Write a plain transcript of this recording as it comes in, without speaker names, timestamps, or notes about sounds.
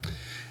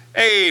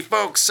Hey,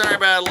 folks, sorry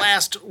about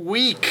last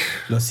week.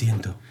 Lo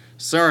siento.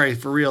 Sorry,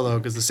 for real, though,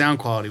 because the sound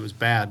quality was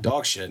bad.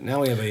 Dog shit.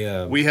 Now we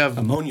have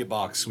a ammonia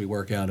box we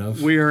work out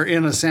of. We are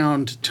in a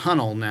sound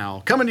tunnel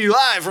now. Coming to you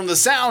live from the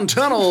sound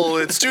tunnel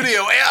at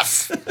Studio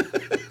F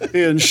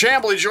in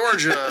Chamblee,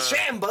 Georgia.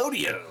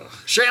 Cambodia.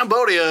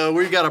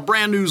 We got a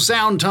brand new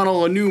sound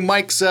tunnel, a new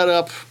mic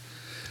setup.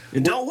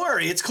 And don't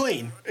worry, it's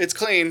clean. It's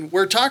clean.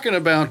 We're talking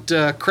about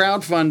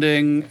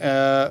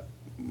crowdfunding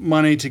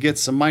money to get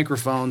some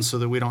microphones so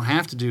that we don't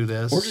have to do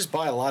this. Or just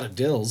buy a lot of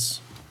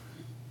dills.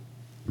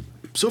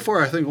 So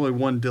far, I think only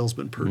one dill's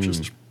been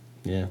purchased.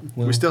 Yeah.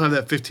 Well, We still have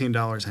that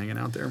 $15 hanging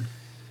out there.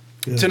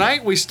 Good.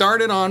 Tonight, we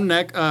started on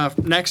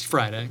next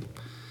Friday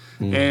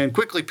and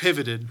quickly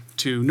pivoted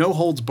to No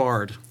Holds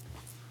Barred.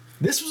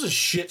 This was a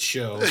shit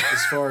show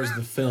as far as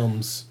the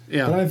films.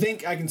 Yeah. But I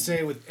think I can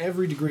say with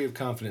every degree of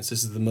confidence,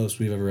 this is the most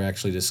we've ever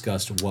actually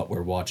discussed what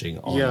we're watching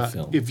on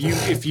film. If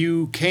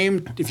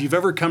you've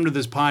ever come to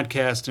this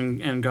podcast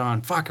and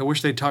gone, fuck, I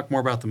wish they'd talk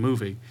more about the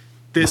movie.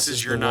 This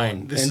is your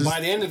night. By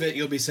the end of it,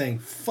 you'll be saying,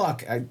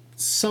 fuck,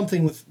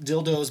 something with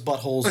dildos,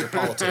 buttholes, or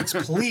politics.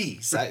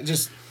 Please.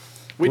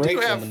 We do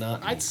have,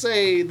 I'd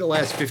say the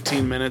last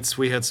 15 minutes,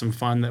 we had some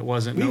fun that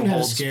wasn't No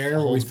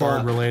Holds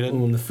Barred related.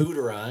 When the food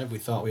arrived, we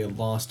thought we had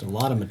lost a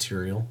lot of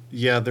material.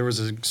 Yeah, there was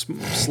a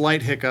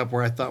slight hiccup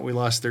where I thought we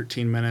lost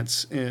 13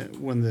 minutes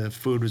when the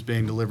food was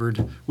being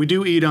delivered. We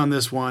do eat on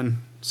this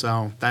one,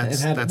 so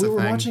that's a thing. We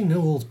were watching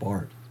No Holds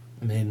Barred.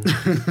 I mean, it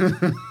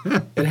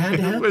had to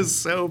happen. It was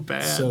so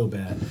bad. So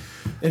bad.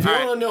 If you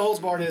don't know what No Holds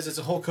Barred is, it's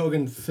a Hulk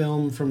Hogan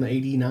film from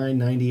 89,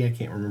 90, I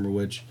can't remember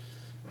which.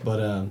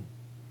 But, and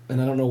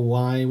I don't know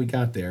why we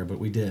got there, but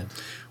we did.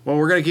 Well,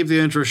 we're going to keep the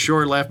intro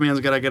short. Laugh Man's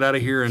got to get out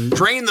of here and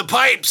drain the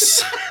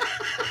pipes.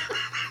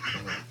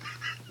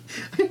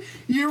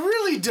 You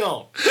really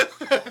don't.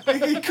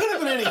 It could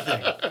have been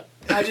anything.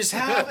 I just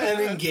have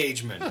an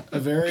engagement. A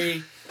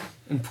very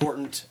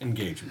important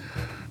engagement.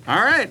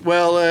 All right.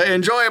 Well,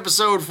 enjoy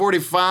episode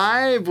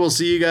 45. We'll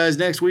see you guys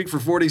next week for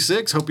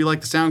 46. Hope you like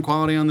the sound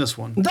quality on this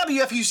one.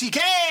 WFUCK!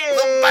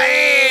 The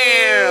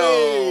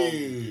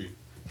BAM!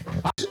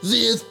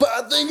 This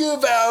Pod Thing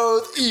of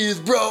Ours is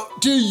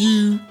brought to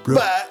you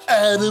by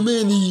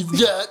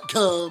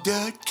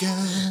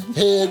AdamandEve.com.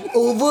 Head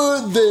over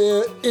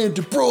there,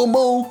 enter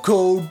promo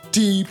code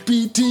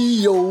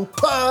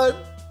TPTOPod.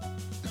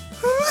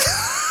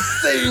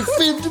 Save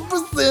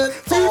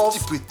 50%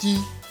 off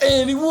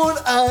any one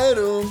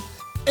item,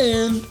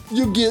 and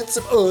you'll get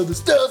some other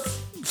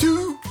stuff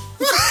too.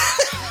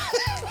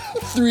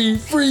 3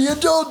 free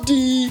adult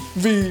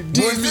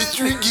DVDs, 1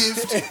 mystery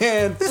gift,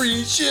 and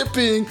free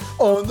shipping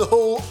on the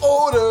whole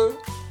order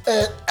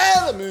at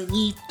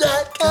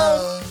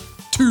AdamandEve.com.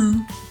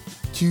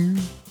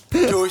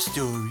 Toy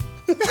Story.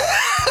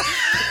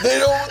 They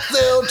don't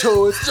sell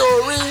Toy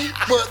Story,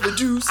 but they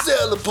do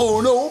sell a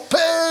porno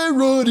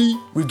parody.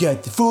 We've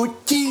got the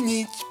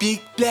 14-inch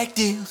big black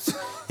deals.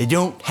 They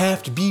don't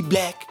have to be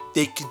black.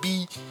 They could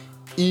be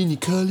any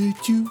color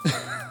too.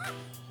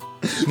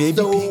 Maybe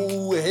so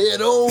pink.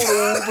 Head on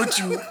over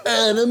to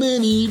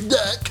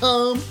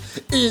AdamandEve.com.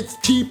 It's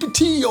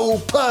TPTO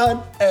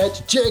Pod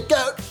at your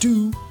checkout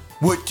too.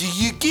 What do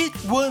you get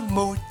one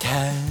more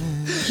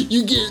time?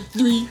 You get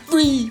 3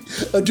 free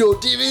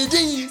adult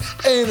DVDs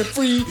and a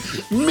free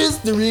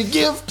mystery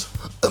gift.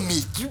 A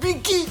mystery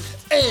gift.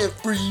 And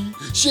free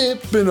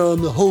shipping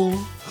on the whole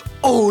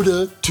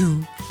order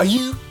too. Are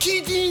you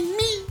kidding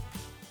me?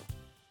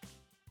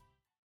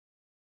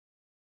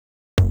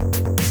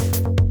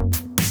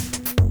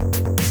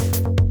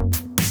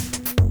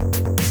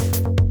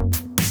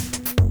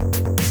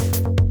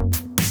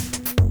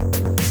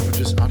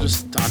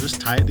 I'll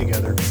just tie it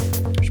together.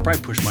 I should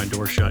probably push my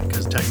door shut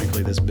because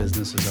technically this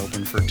business is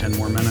open for 10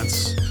 more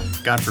minutes.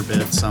 God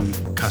forbid some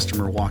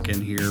customer walk in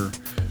here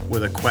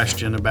with a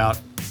question about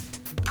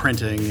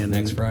printing and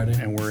next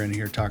Friday, and we're in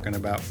here talking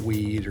about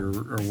weed or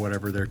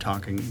whatever they're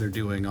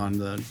doing on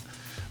the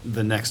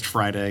next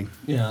Friday.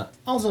 Yeah,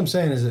 all I'm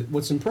saying is that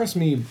what's impressed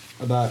me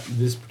about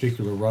this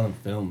particular run of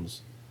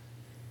films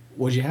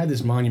was you had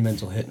this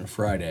monumental hit on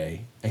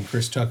Friday, and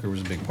Chris Tucker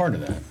was a big part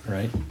of that,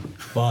 right?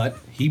 But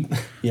lean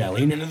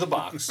into the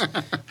box.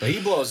 But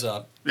he blows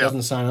up,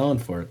 doesn't sign on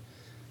for it.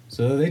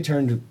 So they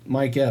turned to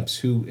Mike Epps,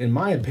 who, in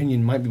my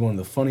opinion, might be one of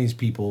the funniest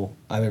people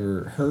I've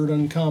ever heard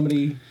on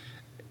comedy.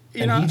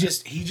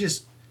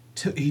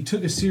 He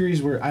took a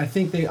series where I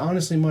think they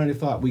honestly might have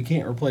thought we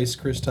can't replace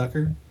Chris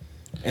Tucker,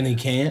 and they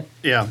can't.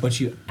 Yeah. But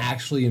you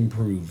actually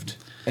improved.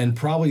 And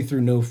probably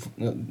through no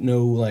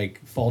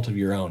fault of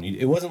your own.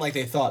 It wasn't like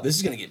they thought this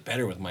is going to get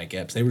better with Mike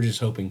Epps. They were just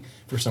hoping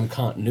for some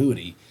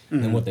continuity,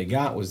 and what they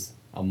got was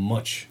a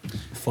much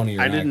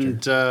funnier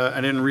actor. I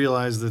didn't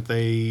realize that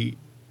they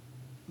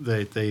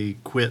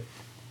quit.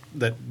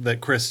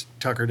 That Chris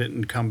Tucker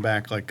didn't come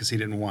back because he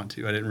didn't want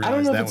to. I didn't realize that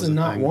was I don't know if it's a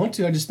not want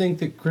to. I just think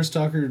that Chris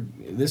Tucker,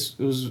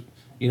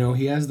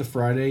 he has the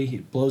Friday, he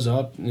blows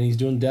up, and he's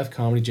doing Def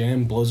Comedy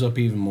Jam, blows up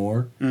even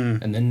more,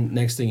 and then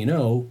next thing you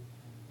know,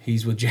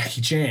 he's with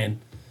Jackie Chan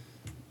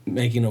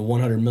making a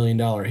 $100 million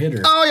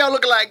hitter. Oh, y'all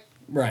look alike.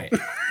 Right.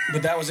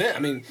 But that was it. I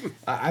mean,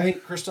 I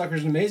think Chris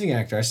Tucker's an amazing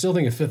actor. I still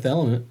think of Fifth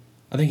Element.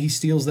 I think he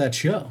steals that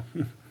show.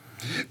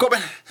 Come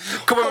on,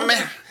 my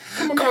man.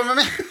 Come on, my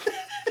man.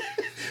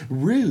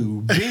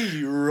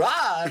 Ruby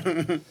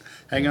Rod.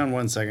 Hang on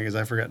one second, because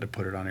I forgot to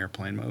put it on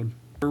airplane mode.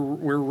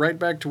 We're right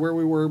back to where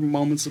we were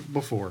moments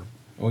before.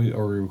 Are we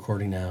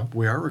recording now?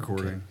 We are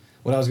recording. Okay.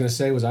 What I was going to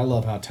say was I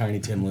love how Tiny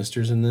Tim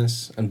Lister's in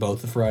this, and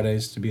both the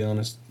Fridays, to be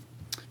honest.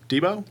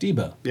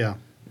 Debo? Yeah.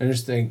 I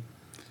just think,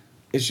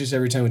 it's just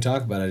every time we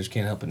talk about it, I just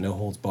can't help it. No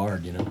holds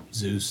barred, you know?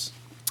 Zeus.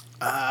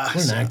 What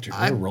an actor.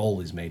 What a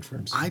role he's made for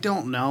himself. I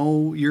don't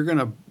know. You're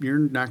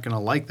not gonna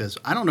like this.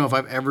 I don't know if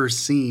I've ever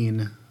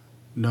seen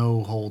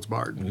No Holds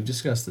Barred. We've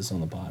discussed this on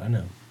the pod, I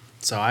know.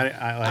 So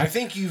I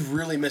think you've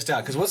really missed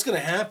out, because what's going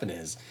to happen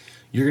is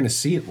you're going to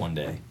see it one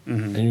day,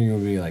 and you're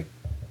going to be like,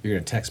 you're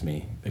going to text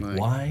me, like,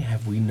 why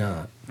have we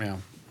not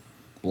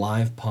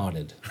live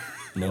potted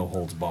No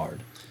Holds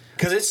Barred?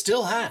 Because it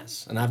still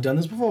has, and I've done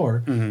this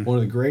before. One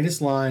of the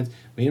greatest lines.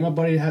 Me and my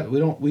buddy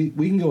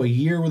we can go a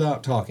year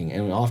without talking,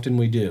 and often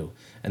we do.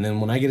 And then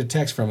when I get a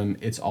text from him,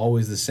 it's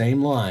always the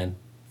same line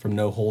from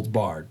No Holds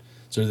Barred.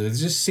 So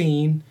there's this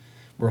scene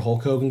where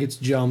Hulk Hogan gets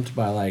jumped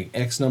by like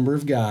X number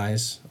of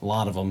guys, a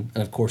lot of them,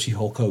 and of course he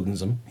Hulk Hogan's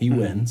them. He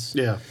wins.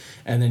 Yeah.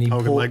 And then he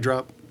Hogan leg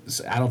drop.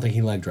 I don't think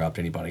he leg dropped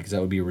anybody, because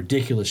that would be a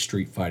ridiculous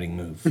street fighting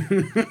move.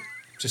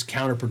 Just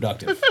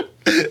counterproductive.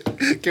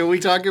 Can we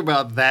talk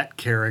about that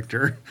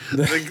character?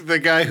 the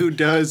guy who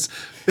does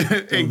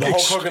the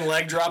Hulk Hogan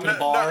leg drop in a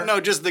bar?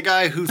 No, just the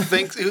guy who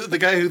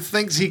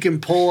thinks he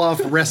can pull off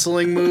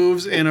wrestling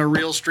moves in a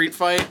real street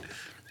fight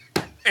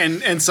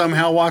and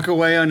somehow walk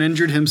away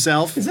uninjured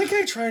himself. Is that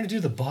guy trying to do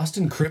the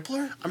Boston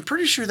Crippler? I'm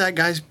pretty sure that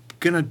guy's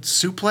gonna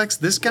suplex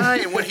this guy,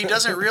 and what he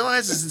doesn't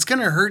realize is it's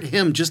gonna hurt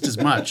him just as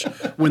much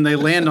when they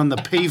land on the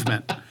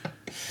pavement.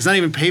 It's not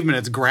even pavement,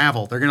 it's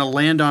gravel. They're gonna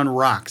land on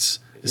rocks.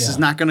 This is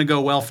not going to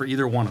go well for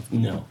either one of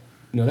them.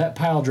 No, that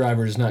pile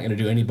driver is not going to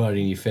do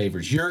anybody any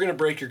favors. You're going to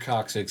break your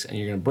coccyx, and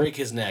you're going to break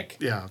his neck.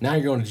 Yeah. Now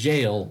you're going to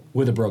jail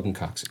with a broken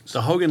coccyx.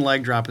 The Hogan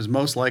leg drop is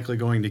most likely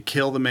going to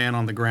kill the man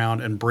on the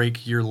ground and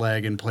break your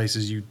leg in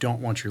places you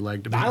don't want your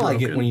leg to be broken. I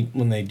like it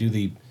when they do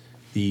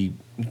the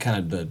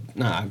kind of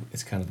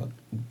it's kind of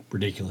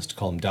ridiculous to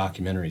call them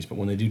documentaries, but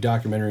when they do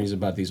documentaries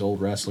about these old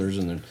wrestlers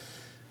and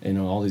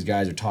all these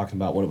guys are talking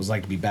about what it was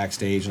like to be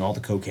backstage and all the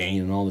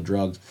cocaine and all the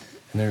drugs.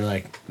 And they're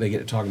like, they get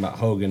to talking about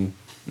Hogan. And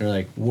they're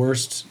like,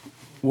 worst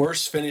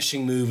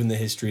finishing move in the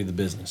history of the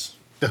business.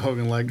 The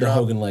Hogan leg drop. The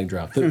Hogan leg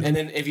drop. And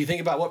then if you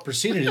think about what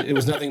preceded it, it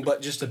was nothing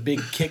but just a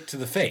big kick to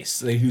the face.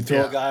 They would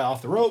throw a guy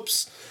off the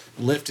ropes,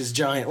 lift his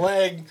giant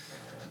leg,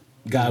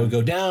 guy would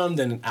go down,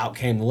 then out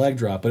came the leg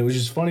drop. But it was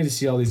just funny to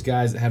see all these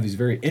guys that have these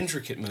very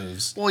intricate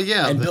moves. Well,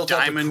 yeah, and the built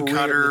diamond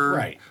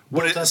cutter.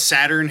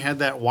 Saturn had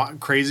that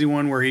crazy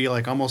one where he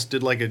like almost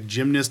did like a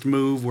gymnast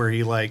move where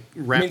he like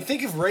wrapped. I mean,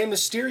 think of Rey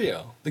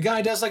Mysterio. The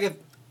guy does like a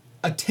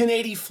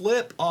 1080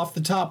 flip off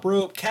the top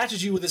rope,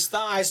 catches you with his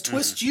thighs,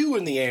 twists you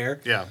in the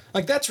air. Yeah.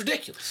 Like, that's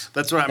ridiculous.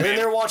 That's what I mean. And then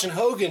they're watching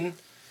Hogan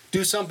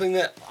do something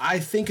that I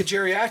think a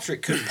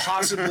geriatric could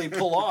possibly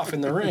pull off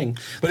in the ring.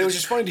 But it was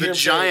just funny to hear the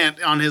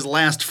Giant on his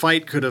last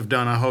fight could have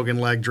done a Hogan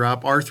leg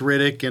drop,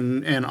 arthritic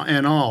and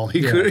all.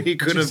 He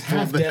could have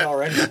pulled that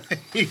already.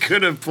 He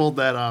could have pulled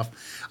that off.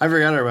 I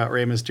forgot about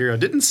Rey Mysterio.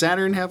 Didn't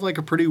Saturn have like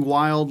a pretty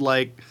wild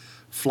like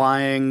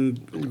flying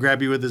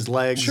grab you with his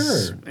legs?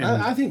 Sure.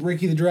 I think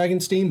Ricky the Dragon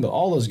Steamboat,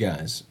 all those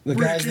guys.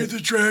 Ricky the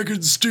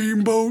Dragon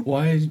Steamboat.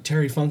 Why is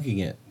Terry funking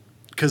it?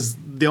 Because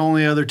the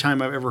only other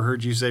time I've ever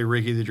heard you say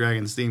Ricky the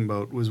Dragon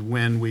Steamboat was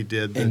when we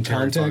did the in Terry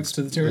context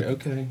Funk. to the Terry.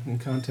 Okay, in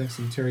context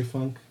of the Terry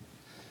Funk.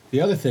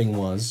 The other thing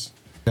was,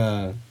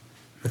 the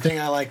thing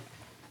I like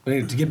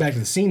to get back to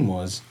the scene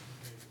was,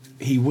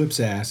 he whips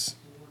ass,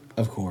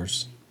 of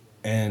course,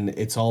 and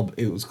it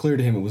was clear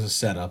to him it was a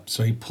setup.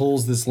 So he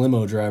pulls this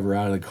limo driver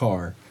out of the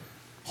car,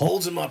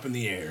 holds him up in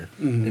the air,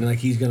 and like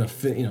he's gonna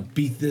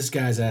beat this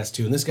guy's ass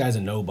too. And this guy's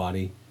a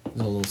nobody,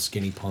 he's a little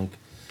skinny punk.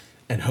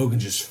 And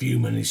Hogan's just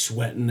fuming, he's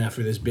sweating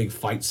after this big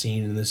fight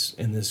scene in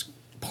this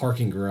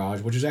parking garage,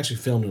 which was actually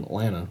filmed in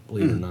Atlanta,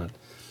 believe it or not.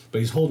 But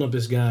he's holding up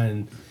this guy,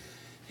 and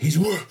he's,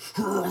 and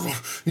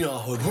he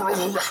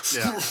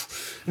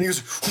goes,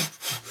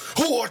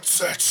 "What's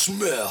that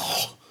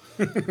smell?"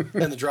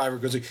 And the driver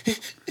goes like,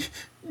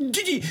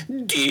 "Dookie."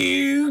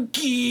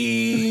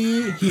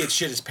 He had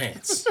shit his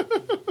pants.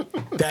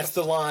 That's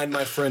the line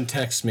my friend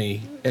texts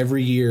me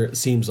every year. It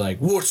seems like,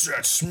 "What's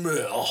that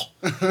smell?"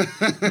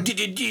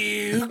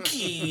 Dookie.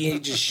 He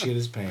just shit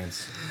his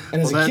pants.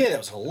 And as a kid, that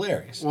was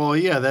hilarious. Well,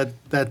 yeah,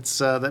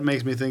 that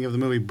makes me think of the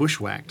movie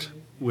Bushwhacked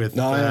with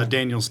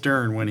Daniel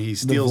Stern when he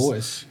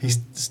steals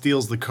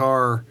the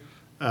car.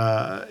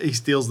 He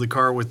steals the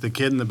car with the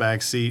kid in the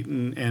back seat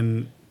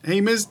and hey,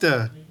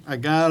 mister, I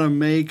gotta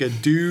make a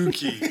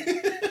dookie.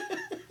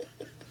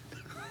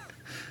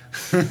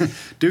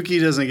 Dookie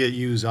doesn't get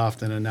used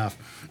often enough.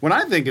 When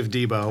I think of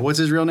Debo, what's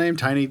his real name?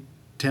 Tiny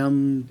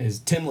Tim? Is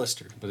Tim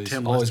Lister, but he's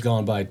always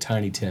gone by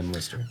Tiny Tim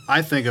Lister.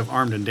 I think of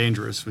Armed and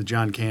Dangerous with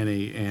John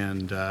Candy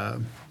and...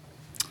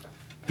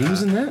 he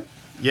was in that?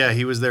 Yeah,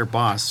 he was their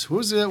boss. Who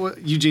was that?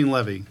 Eugene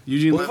Levy.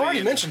 Eugene Well, Levy. we've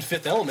already mentioned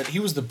Fifth Element. He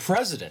was the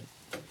president,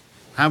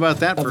 How about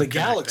that of for the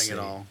connecting galaxy. it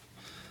all?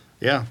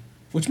 Yeah.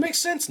 which makes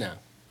sense now.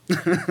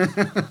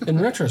 In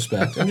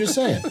retrospect, I'm just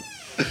saying.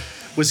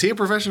 Was he a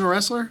professional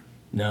wrestler?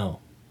 No.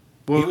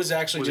 Well, He was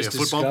actually was he just a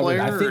football discovered.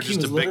 player I or think he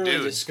just was a big literally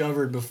dude?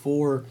 discovered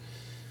before,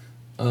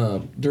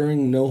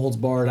 during No Holds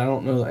Barred. I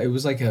don't know. It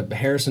was like a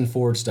Harrison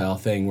Ford style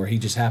thing where he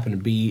just happened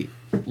to be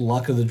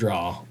luck of the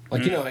draw.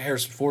 Like, you know, a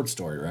Harrison Ford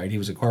story, right? He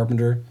was a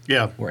carpenter.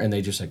 Yeah. And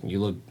they just like, you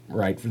look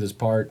right for this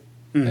part,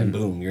 and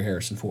boom, you're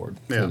Harrison Ford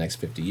for Yeah. the next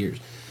 50 years.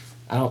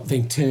 I don't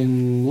think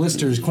Tim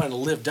Lister's kind of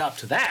lived up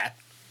to that.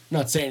 I'm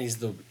not saying he's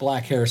the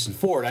black Harrison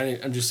Ford.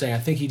 I'm just saying I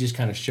think he just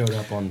kind of showed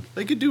up on.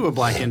 They could do a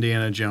Black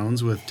Indiana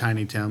Jones with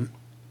Tiny Tim.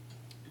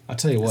 I'll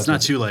tell you what. It's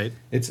not too late.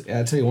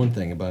 I'll tell you one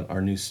thing about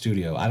our new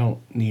studio. I don't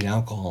need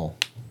alcohol.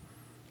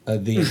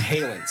 The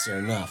inhalants are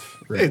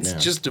enough right It's now.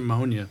 just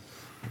ammonia.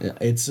 Yeah,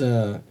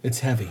 it's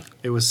heavy.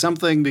 It was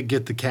something to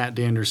get the cat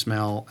dander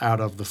smell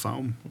out of the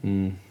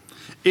foam.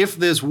 If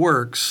this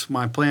works,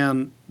 my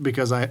plan,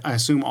 because I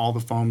assume all the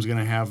foam's going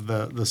to have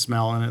the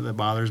smell in it that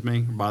bothers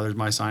me, bothers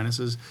my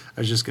sinuses, I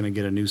was just going to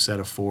get a new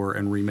set of 4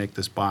 and remake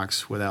this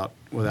box without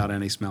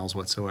any smells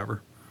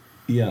whatsoever.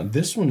 Yeah,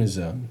 this one is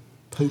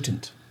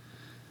potent.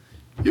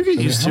 You get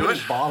used How to many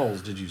it.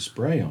 bottles did you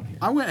spray on here?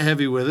 I went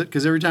heavy with it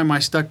because every time I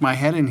stuck my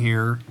head in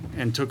here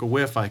and took a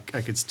whiff, I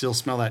could still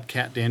smell that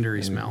cat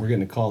dandery smell. We're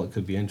getting a call. It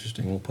could be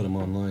interesting. We'll put them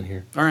online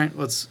here. All right,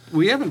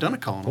 we haven't done a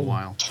call in a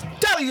while.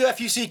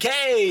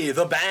 WFUCK,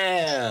 the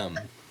BAM.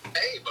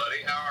 Hey,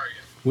 buddy, how are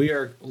you? We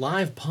are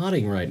live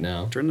potting right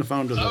now. Turn the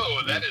phone to the.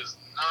 Oh, that is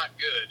not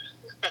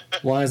good.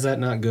 Why is that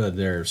not good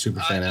there, Superfan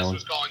I just Alan?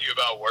 was calling you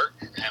about work,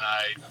 and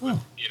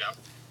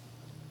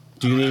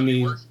Do you I need don't have any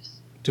me work.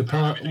 to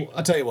pause? everything.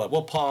 I'll tell you what.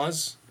 We'll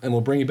pause, and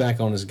we'll bring you back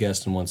on as a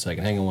guest in 1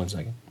 second. Hang on 1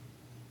 second.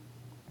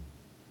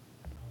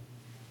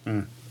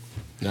 Does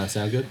that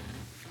sound good?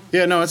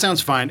 Yeah, no, it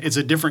sounds fine. It's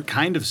a different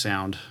kind of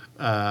sound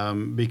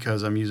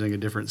because I'm using a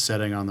different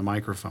setting on the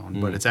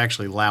microphone, but it's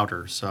actually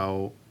louder.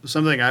 So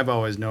something I've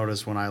always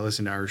noticed when I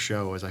listen to our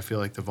show is I feel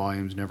like the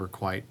volume's never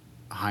quite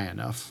high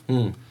enough.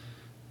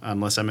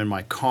 Unless I'm in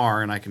my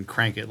car and I can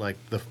crank it. Like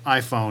the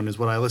iPhone is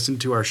what I listen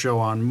to our show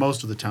on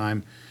most of the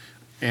time.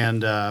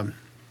 And I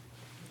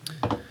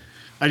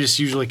just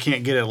usually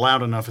can't get it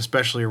loud enough,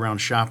 especially around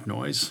shop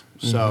noise.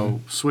 So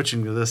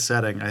switching to this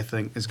setting, I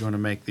think, is going to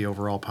make the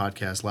overall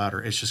podcast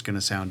louder. It's just going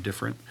to sound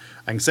different.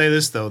 I can say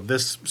this, though.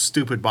 This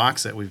stupid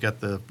box that we've got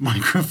the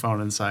microphone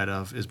inside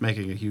of is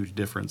making a huge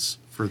difference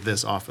for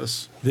this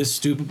office. This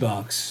stupid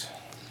box.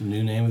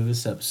 New name of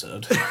this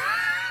episode.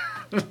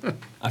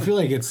 I feel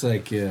like it's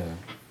like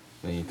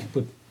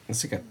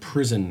it's like a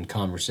prison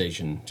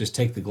conversation. Just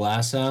take the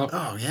glass out.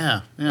 Oh,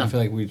 yeah. I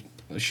feel like we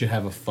should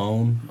have a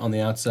phone on the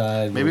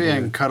outside. Maybe I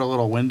can cut a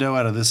little window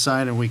out of this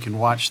side and we can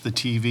watch the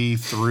TV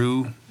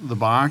through the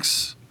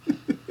box.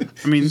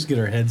 I mean, just get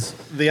our heads.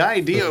 the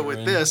idea Put it with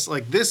in. this,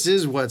 like, this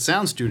is what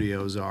sound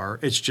studios are.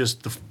 It's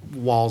just the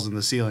walls and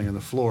the ceiling and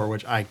the floor,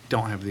 which I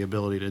don't have the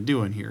ability to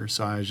do in here.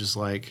 So I was just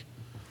like,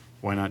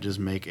 why not just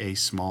make a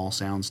small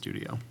sound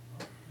studio?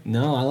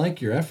 No, I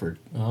like your effort.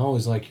 I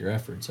always like your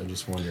efforts. I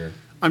just wonder.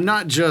 I'm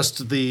not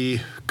just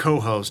the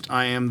co-host.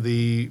 I am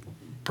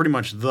pretty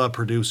much the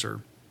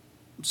producer.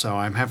 So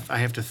I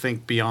have to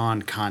think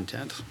beyond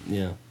content.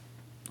 Yeah.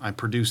 I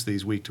produce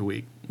these week to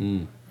week.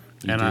 You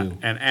And do.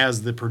 and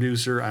as the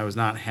producer, I was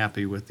not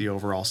happy with the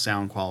overall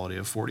sound quality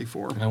of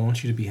 44. I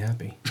want you to be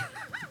happy.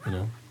 You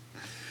know.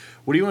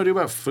 What do you want to do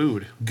about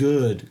food?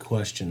 Good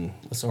question.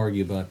 Let's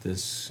argue about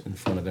this in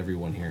front of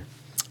everyone here.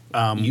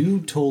 You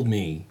told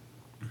me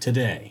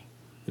today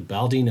that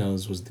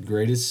Baldino's was the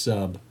greatest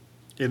sub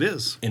It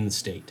is. in the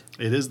state.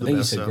 It is the I think you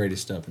best said sub.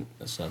 greatest sub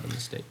in the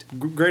state.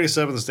 Greatest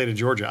sub in the state of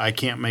Georgia. I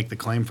can't make the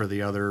claim for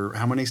the other.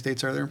 How many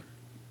states are there?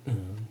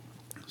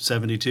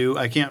 72.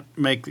 I can't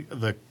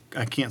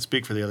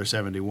speak for the other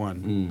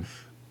 71.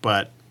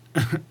 But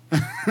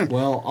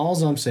Well, all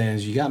I'm saying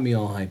is you got me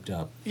all hyped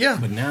up. Yeah.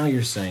 But now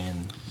you're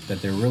saying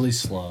that they're really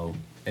slow.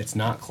 It's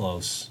not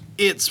close.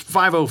 it's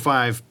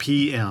 5:05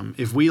 p.m.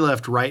 If we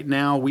left right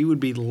now, we would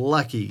be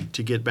lucky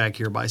to get back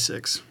here by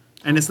 6.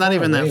 And it's not far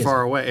even away that is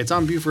far it? away. It's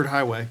on Buford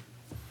Highway.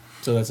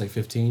 So that's like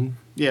 15.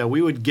 Yeah,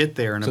 we would get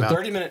there in So about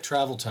 30-minute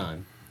travel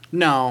time.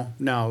 No,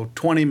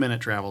 20-minute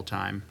travel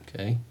time.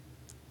 Okay.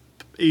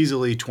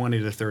 Easily 20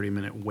 to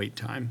 30-minute wait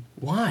time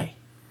Why?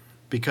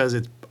 because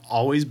it's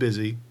always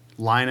busy,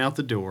 line out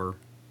the door,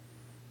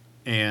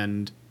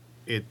 and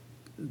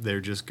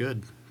they're just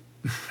good.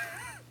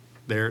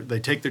 They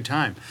take their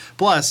time.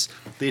 Plus,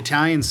 the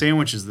Italian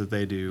sandwiches that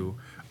they do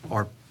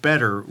are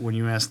better when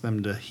you ask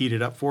them to heat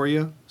it up for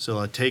you. So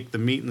they'll take the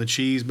meat and the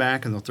cheese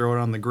back and they'll throw it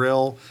on the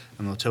grill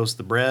and they'll toast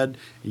the bread.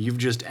 You've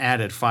just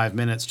added 5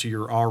 minutes to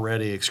your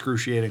already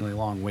excruciatingly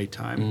long wait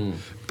time.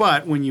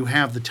 But when you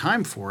have the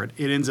time for it,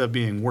 it ends up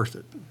being worth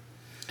it.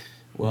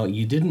 Well,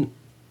 you didn't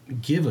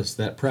give us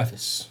that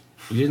preface.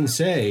 You didn't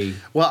say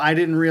Well, I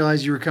didn't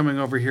realize you were coming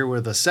over here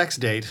with a sex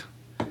date.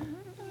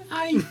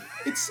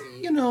 it's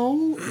you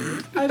know,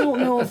 I don't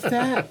know if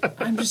that.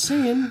 I'm just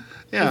saying,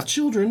 Yeah. with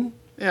children,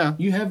 Yeah.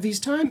 you have these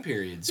time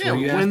periods Yeah, where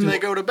you have when to, they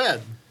go to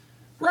bed.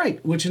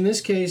 right. Which in this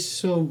case,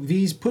 so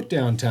V's put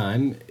down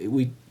time,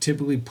 we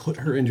typically put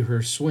her into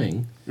her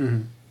swing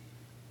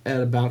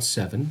at about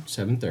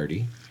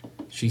 7:30.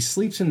 She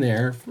sleeps in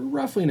there for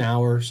roughly an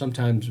hour,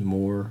 sometimes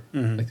more.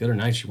 Like the other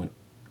night, she went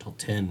till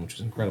 10, which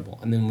was incredible.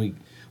 And then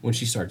when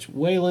she starts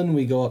wailing,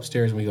 we go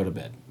upstairs and we go to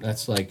bed.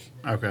 That's like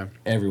Okay.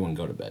 everyone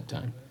go to bed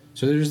time.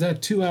 So there's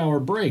that 2-hour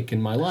break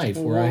in my life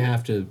where I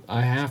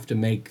have to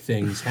make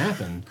things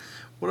happen.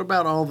 What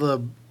about all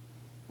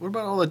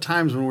the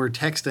times when we're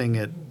texting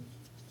at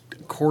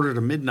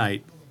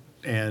 1:45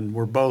 and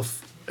we're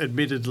both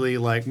admittedly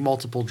like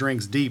multiple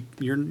drinks deep?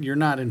 You're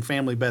not in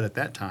family bed at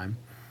that time.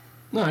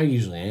 No, I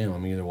usually am.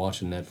 I'm either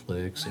watching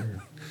Netflix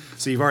or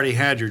So you've already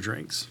had your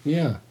drinks.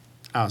 yeah.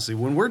 Oh, see,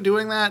 when we're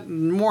doing that,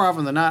 more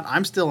often than not,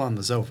 I'm still on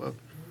the sofa.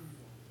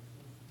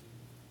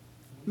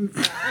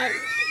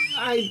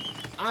 I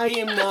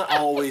am not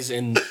always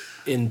in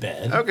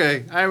bed.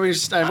 Okay.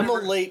 I'm a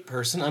late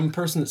person. I'm a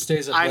person that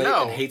stays up I late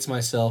know. and hates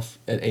myself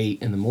at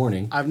 8 in the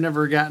morning. I've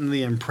never gotten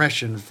the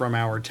impression from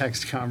our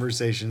text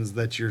conversations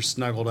that you're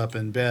snuggled up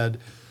in bed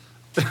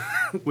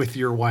with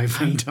your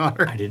wife and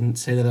daughter. I didn't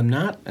say that I'm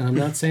not, and I'm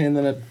not saying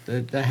that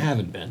I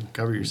haven't been.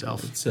 Cover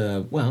yourself. It's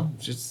well,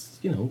 just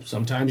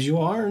sometimes you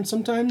are, and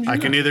sometimes you're I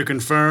can not. neither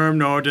confirm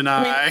nor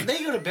deny. I mean,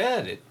 they go to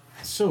bed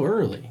so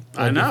early.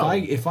 I know.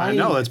 I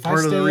know. That's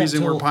part of the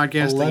reason we're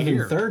podcasting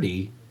here.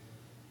 11:30.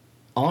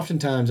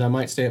 Oftentimes, I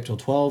might stay up till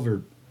 12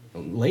 or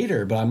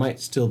later, but I might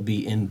still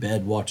be in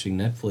bed watching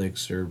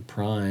Netflix or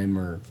Prime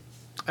or.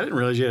 I didn't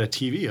realize you had a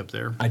TV up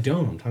there. I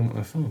don't. I'm talking about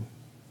my phone.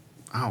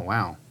 Oh,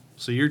 wow.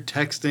 So you're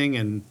texting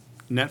and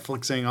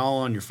Netflixing all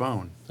on your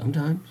phone.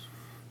 Sometimes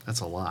That's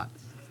a lot.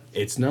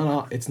 it's not.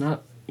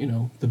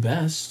 The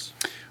best.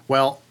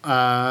 Well,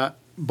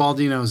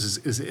 Baldino's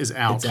is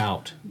out. It's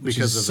out which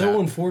because is of so that.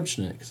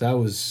 unfortunate because I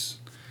was.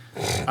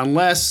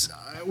 Unless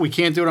we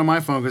can't do it on my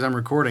phone because I'm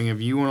recording.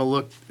 If you want to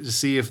look to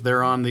see if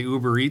they're on the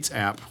Uber Eats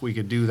app, we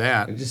could do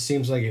that. It just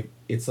seems like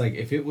it's like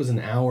if it was an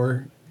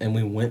hour and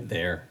we went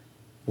there,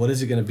 what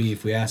is it going to be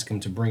if we ask them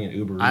to bring an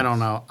Uber Eats? I don't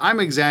know. I'm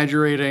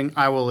exaggerating,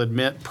 I will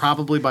admit,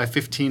 probably by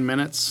 15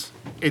 minutes.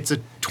 It's a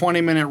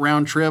 20-minute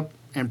round trip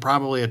and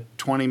probably a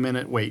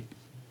 20-minute wait.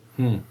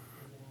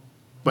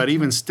 But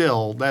even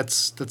still,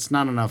 that's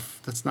not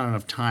enough. That's not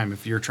enough time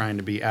if you're trying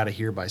to be out of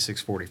here by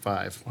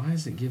 6:45. Why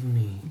is it giving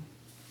me?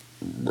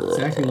 It's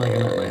acting like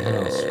I'm at my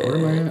house. Where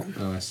am I at?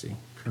 Oh, I see.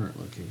 Current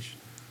location.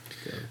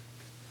 Go.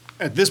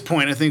 At this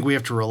point, I think we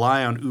have to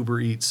rely on Uber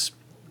Eats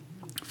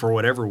for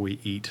whatever we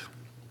eat.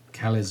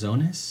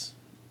 Calzones?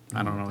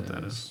 I don't know what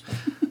that is.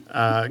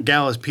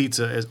 Gala's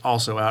Pizza is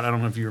also out. I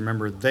don't know if you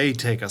remember. They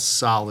take a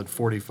solid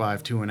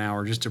 45 to an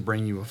hour just to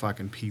bring you a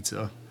fucking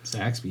pizza.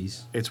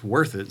 Zaxby's. It's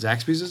worth it.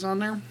 Zaxby's is on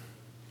there?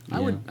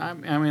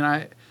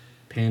 Yeah.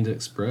 Panda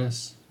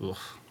Express. Ugh,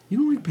 You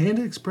don't like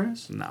Panda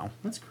Express? no.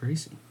 That's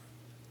crazy.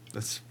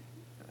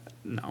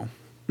 No.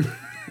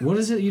 What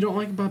is it you don't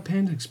like about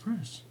Panda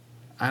Express?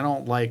 I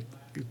don't like,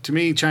 to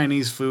me,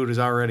 Chinese food is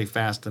already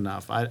fast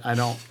enough. I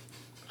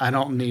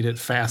don't need it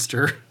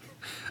faster.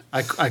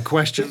 I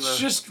question It's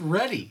just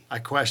ready.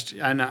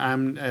 I'm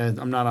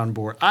not on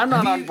board. I'm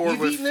not on board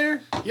with. You've eaten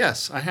there?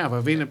 Yes, I have.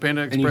 I've eaten at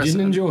Panda Express. And you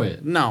didn't enjoy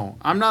it? No,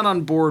 I'm not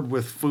on board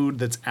with food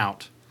that's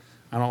out.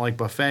 I don't like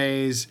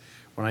buffets.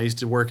 When I used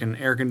to work in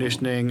air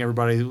conditioning,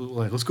 everybody was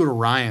like, let's go to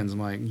Ryan's. I'm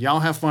like,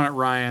 y'all have fun at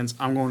Ryan's.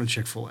 I'm going to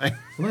Chick-fil-A.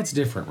 Well, that's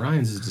different.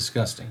 Ryan's is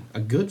disgusting.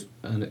 A good.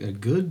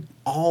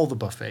 All the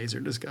buffets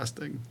are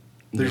disgusting.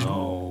 There's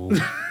No.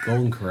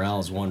 Golden Corral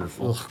is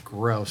wonderful. Ugh,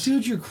 gross.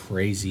 Dude, you're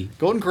crazy.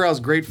 Golden Corral is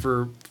great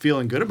for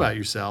feeling good about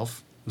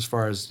yourself, as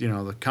far as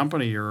the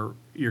company you're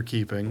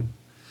keeping.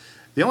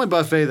 The only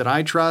buffet that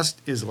I trust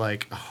is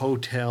like a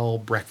hotel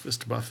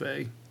breakfast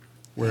buffet,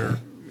 where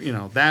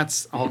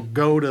I'll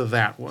go to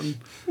that one.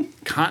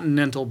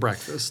 Continental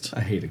breakfast.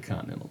 I hate a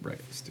continental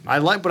breakfast. Dude. I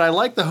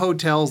like the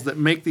hotels that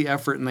make the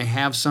effort and they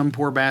have some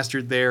poor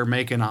bastard there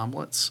making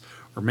omelets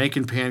or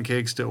making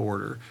pancakes to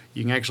order.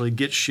 You can actually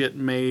get shit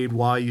made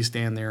while you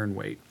stand there and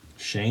wait.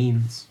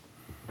 Shane's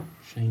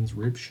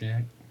Rib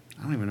Shack.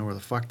 I don't even know where the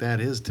fuck that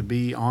is to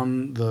be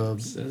on the.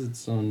 It says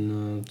it's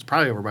on. It's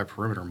probably over by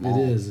Perimeter Mall.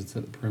 It is. It's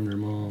at the Perimeter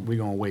Mall. We're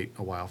going to wait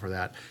a while for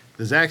that.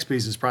 The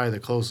Zaxby's is probably the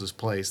closest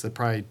place. That'd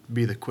probably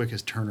be the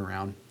quickest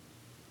turnaround.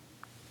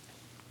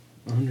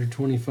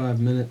 125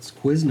 minutes.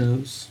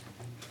 Quiznos.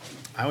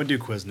 I would do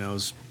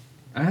Quiznos.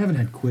 I haven't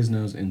had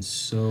Quiznos in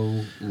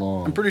so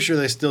long. I'm pretty sure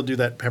they still do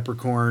that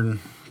peppercorn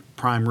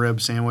prime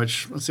rib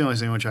sandwich. That's the only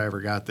sandwich I ever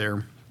got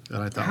there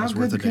that I thought How was good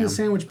worth a can damn. a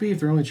sandwich be if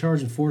they're only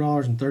charging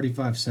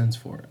 $4.35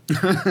 for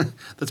it?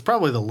 That's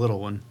probably the little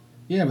one.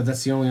 Yeah, but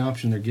that's the only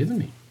option they're giving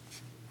me.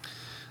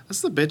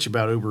 That's the bitch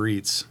about Uber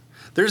Eats.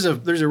 There's a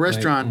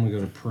restaurant. I'm gonna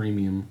go to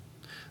Premium.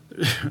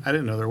 I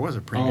didn't know there was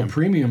a premium. Oh,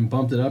 Premium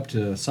bumped it up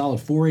to a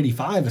solid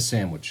 $4.85 a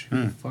sandwich.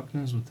 Who the fuck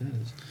knows what that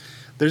is?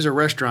 There's a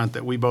restaurant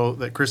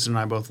that Kristen and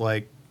I both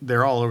like.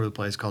 They're all over the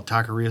place called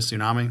Taqueria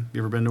Tsunami.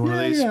 You ever been to one of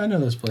these? Yeah, I know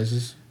those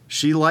places.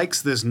 She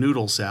likes this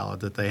noodle salad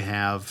that they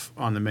have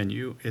on the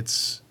menu.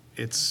 It's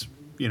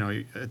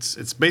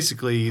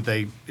basically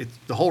the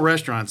whole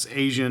restaurant's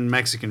Asian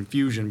Mexican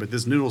fusion, but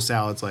this noodle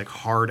salad's like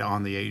hard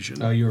on the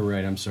Asian. Oh, you were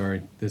right. I'm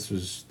sorry.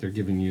 They're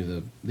giving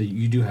you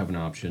you do have an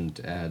option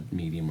to add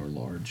medium or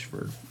large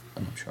for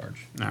an upcharge.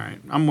 All right,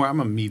 I'm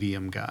a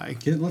medium guy.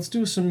 Let's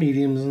do some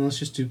mediums and let's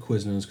just do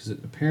Quiznos because it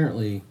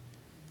apparently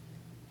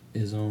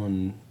is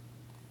on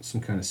some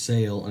kind of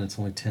sale and it's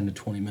only 10 to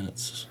 20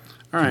 minutes.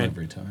 All right,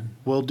 delivery time.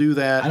 We'll do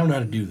that. I don't know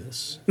how to do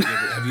this.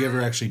 Have you ever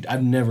actually?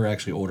 I've never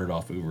actually ordered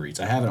off Uber Eats.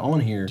 I have it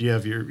on here. Do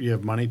you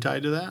have money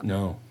tied to that?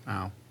 No.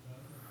 Oh.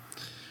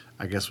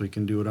 I guess we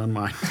can do it on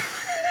mine.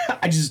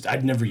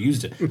 I'd never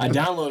used it. I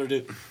downloaded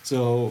it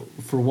so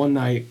for one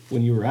night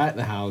when you were at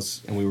the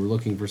house and we were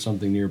looking for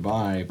something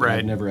nearby, but Right.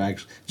 I've never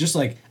actually. Just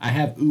like I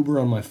have Uber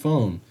on my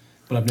phone,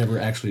 but I've never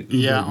actually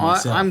Ubered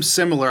myself. I'm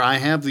similar. I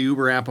have the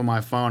Uber app on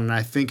my phone, and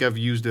I think I've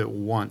used it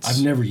once.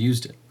 I've never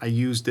used it. I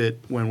used it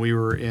when we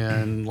were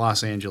in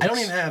Los Angeles. I don't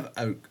even have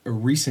a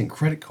recent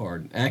credit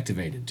card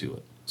activated to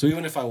it. So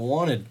even if I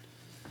wanted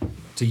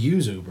to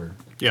use Uber,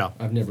 Yeah.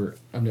 I've never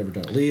done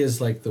it. Leah's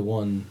like the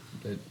one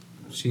that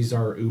she's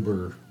our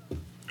Uber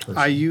person.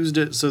 I used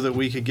it so that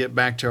we could get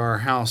back to our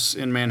house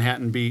in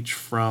Manhattan Beach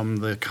from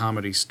the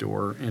Comedy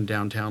Store in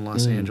downtown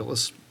Los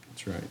Angeles.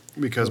 That's right.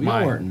 Because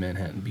y'all weren't in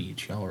Manhattan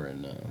Beach. Y'all were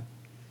in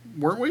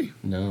weren't we?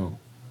 no.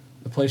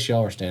 The place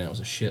y'all were staying at was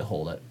a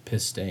shithole. That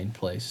piss stained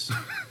place.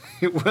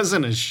 It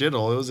wasn't a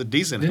shithole. It was a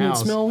decent Didn't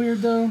house. it smell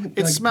weird though?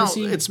 It Like smelled.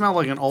 pissy? It smelled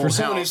like an old For house.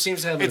 someone who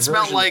seems to have an it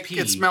smelled aversion to like pee.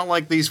 it smelled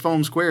like these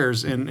foam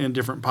squares in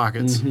different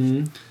pockets.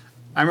 Mm-hmm.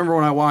 I remember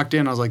when I walked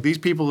in, I was like, these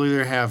people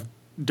either have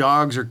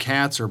dogs or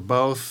cats or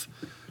both.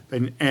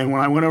 And when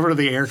I went over to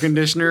the air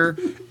conditioner,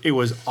 it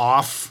was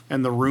off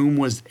and the room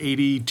was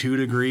 82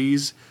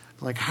 degrees.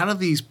 Like, how do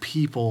these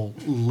people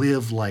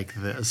live like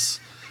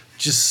this?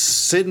 Just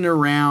sitting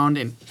around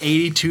in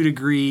 82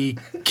 degree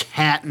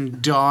cat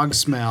and dog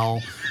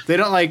smell. They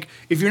don't like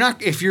if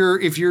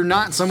you're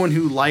not someone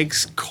who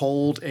likes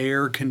cold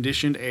air,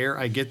 conditioned air,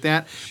 I get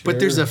that. But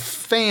there's a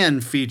fan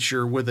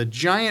feature with a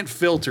giant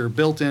filter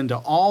built into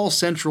all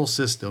central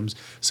systems.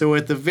 So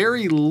at the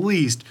very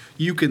least,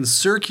 you can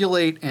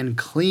circulate and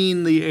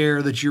clean the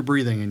air that you're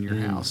breathing in your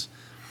house.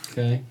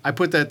 Okay. I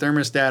put that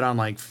thermostat on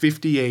like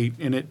 58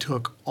 and it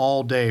took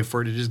all day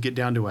for it to just get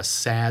down to a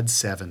sad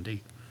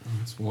 70.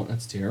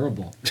 That's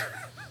terrible.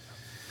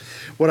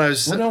 What I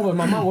was Well, no, but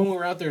my mom, when we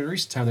were out there in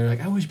recent time, they were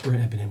like, I wish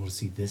Brent had been able to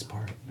see this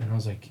part. And I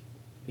was like,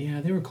 yeah,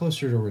 they were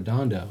closer to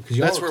Redondo. Because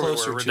y'all That's were where we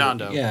closer were, to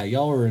Redondo. Yeah,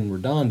 y'all were in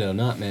Redondo,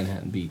 not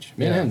Manhattan Beach.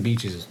 Manhattan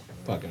Beach is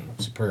fucking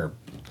superb.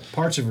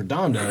 Parts of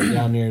Redondo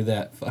down near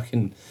that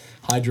fucking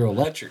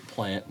hydroelectric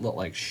plant look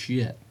like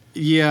shit.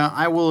 Yeah,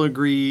 I will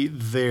agree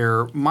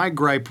there. My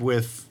gripe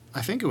with,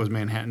 I think it was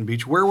Manhattan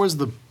Beach. Where was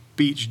the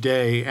beach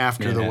day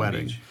after the Manhattan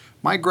wedding? Beach.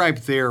 My gripe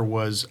there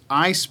was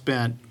I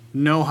spent,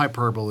 no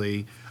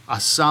hyperbole, a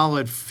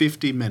solid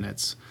 50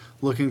 minutes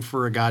looking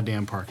for a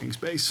goddamn parking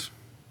space.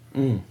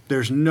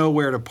 There's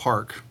nowhere to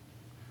park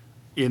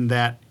in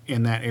that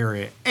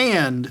area.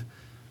 And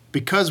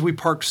because we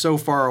parked so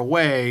far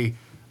away,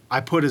 I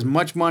put as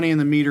much money in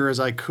the meter as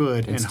I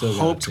could and still got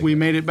a hoped we ticket.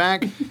 made it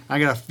back. I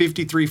got a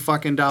 $53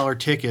 fucking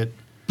ticket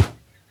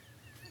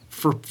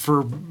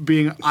for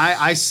being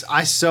I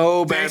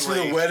so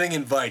badly wedding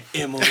invite,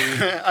 Emily.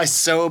 I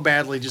so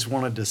badly just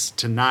wanted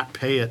to not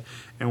pay it.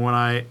 And when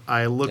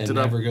I looked And it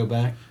up, never go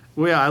back.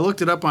 well, yeah, I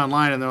looked it up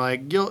online, and they're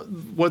like,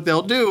 what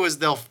they'll do is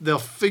they'll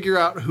figure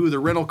out who the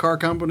rental car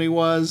company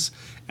was,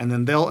 and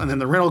then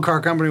the rental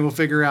car company will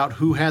figure out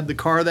who had the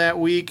car that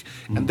week,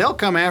 and they'll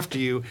come after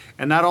you.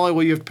 And not only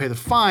will you have to pay the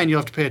fine, you'll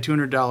have to pay a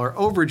 $200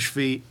 overage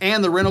fee,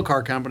 and the rental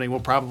car company will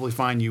probably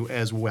fine you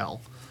as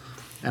well.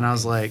 And I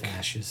was like,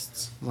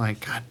 Fascists.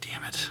 God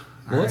damn it!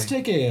 Well, let's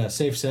take a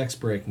safe sex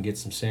break and get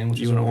some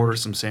sandwiches. You want to ordered. order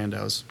some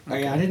Sandos? Oh,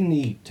 yeah, I didn't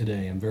eat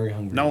today. I'm very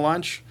hungry. No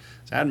lunch.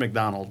 So I had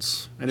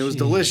McDonald's, and it was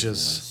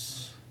delicious.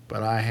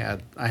 But I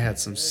had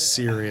some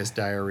serious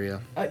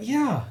diarrhea.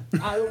 Yeah.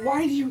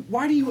 Why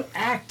do you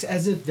act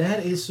as if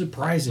that is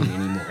surprising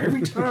anymore?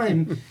 Every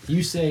time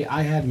you say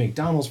I had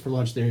McDonald's for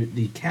lunch,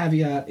 the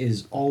caveat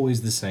is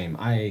always the same.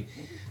 I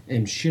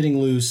am shitting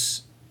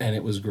loose, and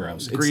it was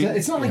gross.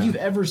 It's not like you've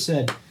ever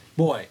said,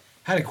 "Boy,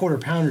 had a quarter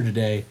pounder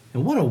today,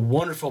 and what a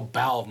wonderful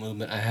bowel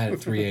movement I had at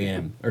 3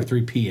 a.m. or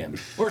 3 p.m.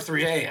 or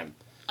 3 a.m."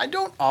 I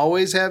don't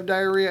always have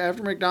diarrhea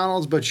after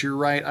McDonald's, but you're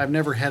right. I've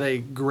never had a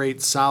great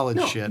solid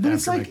shit but after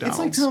it's McDonald's.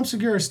 like Tom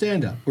Segura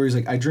stand-up, where he's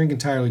like, I drink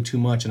entirely too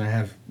much and I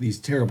have these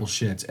terrible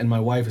shits, and my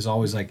wife is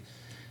always like,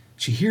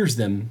 she hears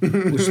them,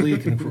 which Leah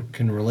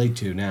can relate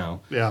to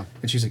now. Yeah.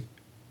 And she's like,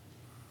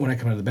 when I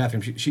come out of the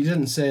bathroom, she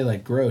doesn't say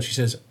like gross. She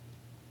says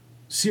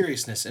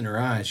seriousness in her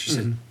eyes. She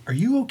said, "Are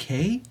you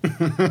okay?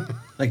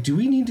 Like, do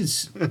we need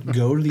to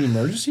go to the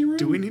emergency room?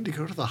 Do we need to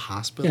go to the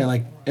hospital? Yeah,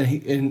 like,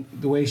 and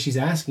the way she's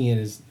asking it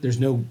is, there's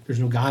no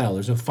guile,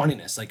 there's no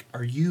funniness. Like,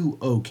 are you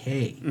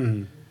okay?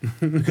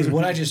 Because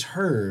what I just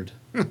heard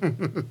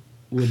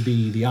would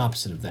be the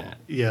opposite of that.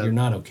 Yeah. You're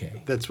not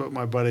okay. That's what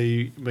my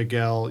buddy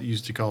Miguel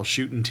used to call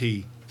shooting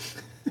tea.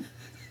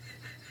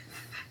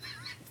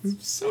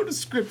 So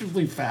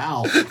descriptively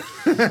foul,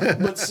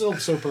 but still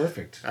so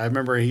perfect. I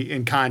remember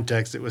in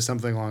context, it was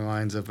something along the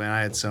lines of, "Man,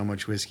 I had so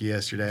much whiskey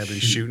yesterday. I've been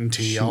shooting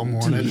tea all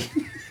morning."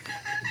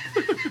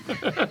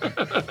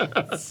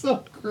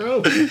 So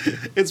gross.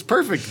 It's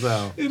perfect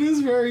though, It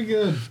is very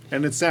good.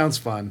 and it sounds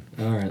fun.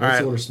 All right, let's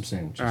right. order some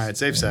sandwiches. All right,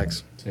 safe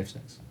sex. Safe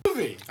sex.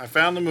 I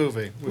found the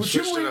movie. We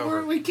switched it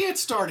over. We can't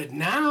start it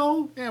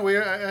now.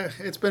 Yeah,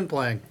 it's been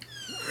playing.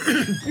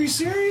 Are you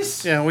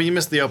serious? Yeah, well, you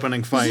missed the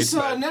opening fight. Is this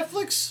but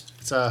Netflix?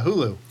 it's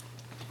Hulu,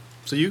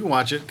 so you can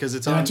watch it because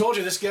it's And on. I told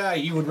you this guy,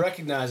 you would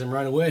recognize him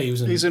right away.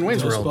 He's in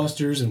Wayne's World.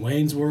 Ghostbusters and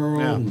Wayne's World.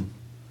 Yeah. And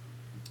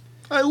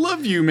I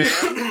love you,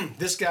 man.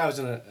 this guy was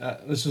in a.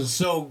 This was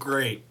so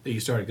great that you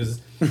started because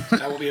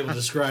I won't be able to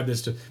describe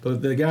this to.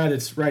 But the guy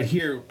that's right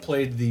here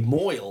played the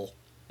Moyle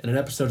in an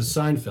episode of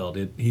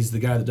Seinfeld. He's the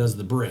guy that does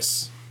the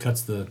bris,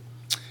 cuts the.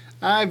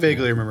 I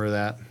vaguely remember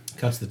that.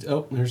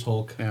 Oh, there's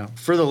Hulk. Yeah.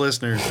 For the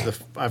listeners,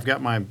 I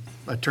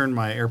turned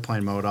my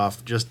airplane mode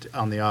off just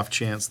on the off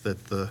chance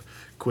that the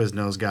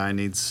Quiznos guy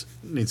needs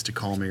to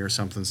call me or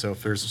something. So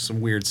if there's some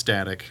weird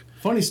static,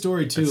 Funny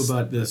story too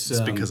about this.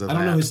 it's because of I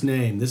don't know that. his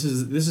name. This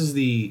is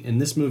the in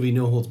this movie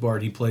No Holds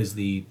Barred. He plays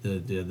the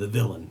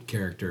villain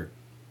character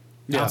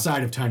Yeah.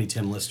 outside of Tiny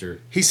Tim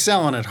Lister. he's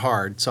selling it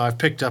hard. So I've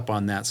picked up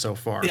on that so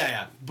far.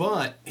 Yeah.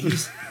 But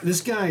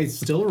this guy is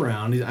still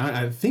around.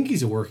 I think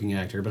he's a working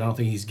actor, but I don't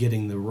think he's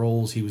getting the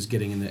roles he was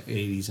getting in the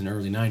 80s and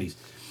early 90s.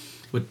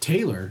 But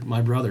Taylor,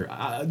 my brother,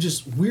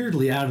 just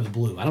weirdly out of the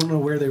blue. I don't know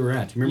where they were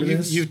at. Do you remember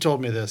this? You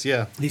told me this,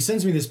 yeah. He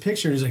sends me this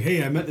picture and he's like,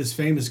 "Hey, I met this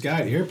famous guy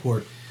at the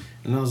airport."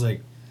 And I was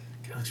like,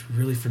 "God, looks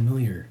really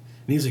familiar."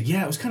 And he's like,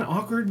 "Yeah, it was kind of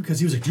awkward because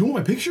he was like, 'Do you want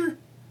my picture?'"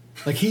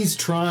 Like he's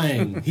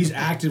trying, he's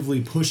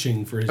actively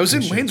pushing for his I was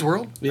in picture. Wayne's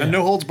World. Yeah. And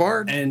No Holds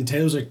Barred. And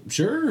Taylor's like,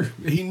 "Sure."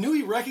 He knew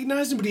he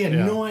recognized him, but he had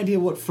Yeah. no idea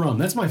what from.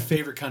 That's my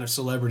favorite kind of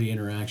celebrity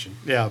interaction.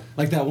 Yeah.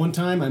 Like that one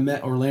time I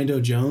met Orlando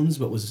Jones,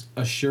 but was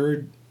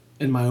assured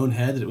in my own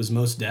head that it was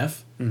Mos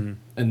Def. Mm-hmm.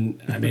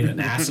 And I made an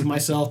ass of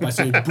myself by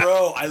saying,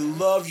 "Bro, I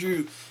loved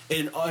you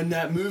in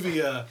that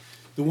movie,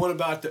 the one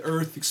about the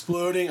Earth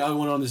exploding." I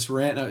went on this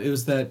rant. It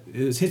was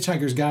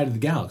Hitchhiker's Guide to the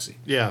Galaxy,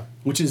 Yeah.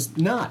 which is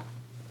not.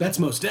 That's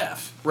Mos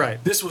Def.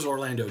 Right. This was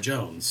Orlando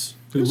Jones.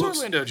 Who's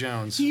Orlando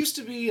Jones? He used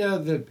to be he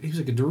was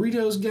like a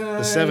Doritos guy.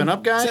 The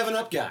 7-Up guy?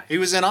 7-Up guy. He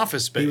was in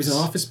Office Space. He was in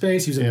Office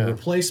Space. He was in Yeah.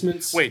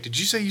 Replacements. Wait, did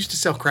you say you used to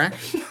sell crack?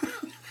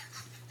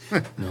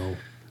 No.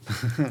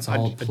 It's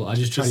all. I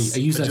just try. I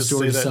use that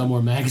story to sell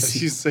more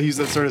magazines. I use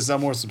that sort of sell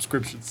more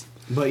subscriptions.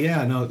 But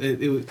yeah, no. It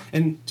was,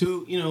 and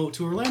to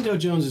Orlando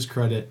Jones's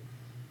credit,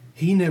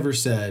 he never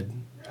said,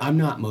 "I'm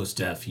not Mos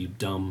Def, you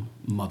dumb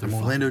motherfucker."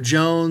 Orlando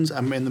Jones.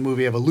 I'm in the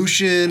movie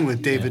Evolution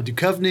with David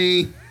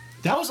Duchovny.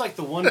 That was like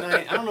the one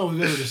night. I don't know if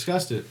we've ever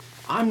discussed it.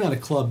 I'm not a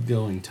club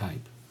going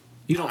type.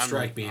 You don't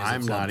strike me as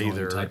I'm a club not going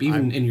either. type.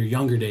 Even in your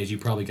younger days, you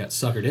probably got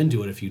suckered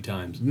into it a few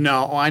times.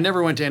 No, I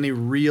never went to any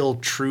real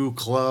true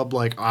club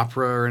like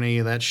Opera or any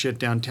of that shit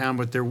downtown,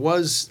 but there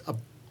was a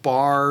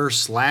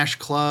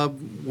bar/club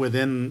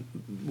within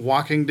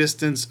walking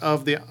distance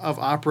of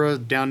Opera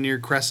down near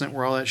Crescent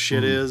where all that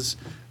shit is.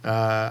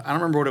 I don't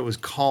remember what it was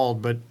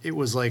called, but it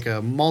was like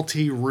a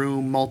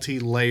multi-room,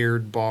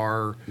 multi-layered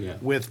bar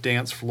with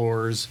dance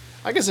floors.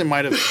 I guess it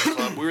might have been a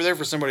club. We were there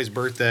for somebody's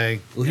birthday.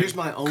 Well, here's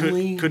my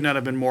only. Could not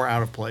have been more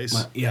out of place.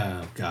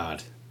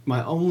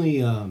 My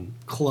only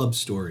club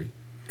story.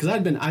 Because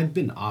I'd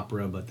been to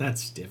Opera, but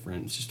that's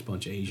different. It's just a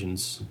bunch of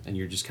Asians, and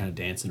you're just kind of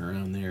dancing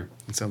around there.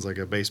 It sounds like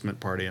a basement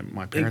party at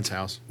my parents'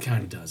 house.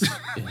 Kind of does.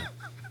 Yeah.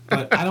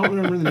 But I don't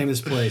remember the name of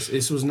this place.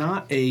 This was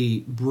not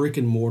a brick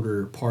and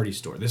mortar party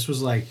store. This was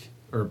like,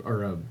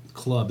 or a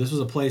club. This was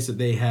a place that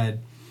they had.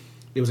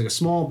 It was like a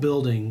small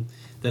building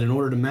that, in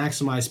order to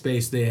maximize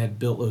space, they had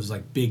built those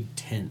like big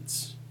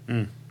tents.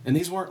 And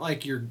these weren't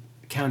like your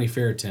county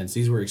fair tents.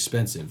 These were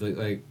expensive.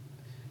 Like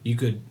you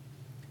could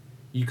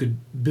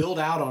build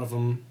out of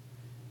them,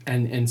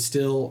 and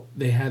still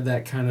they had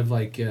that kind of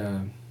like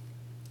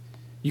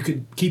you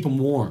could keep them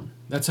warm.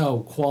 That's how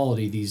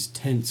quality these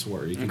tents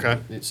were.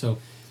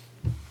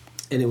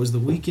 And it was the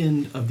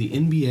weekend of the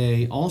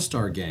NBA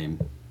All-Star Game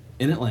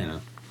in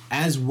Atlanta,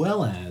 as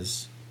well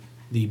as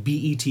the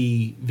BET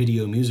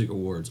Video Music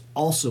Awards,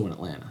 also in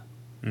Atlanta.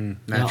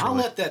 Now, I'll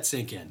let that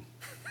sink in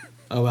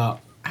about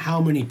how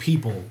many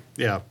people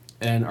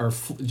and are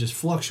just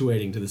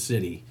fluctuating to the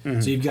city.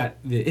 So you've got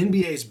the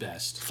NBA's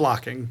best.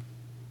 Flocking.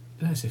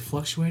 Did I say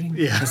fluctuating?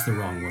 Yeah. That's the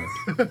wrong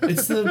word.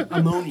 It's the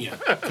ammonia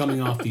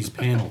coming off these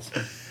panels.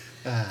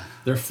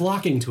 They're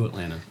flocking to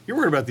Atlanta. You're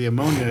worried about the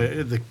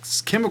ammonia. The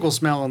chemical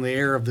smell in the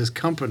air of this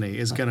company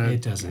is gonna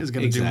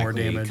do more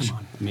damage. Come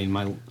on. I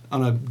mean,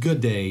 on a good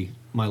day,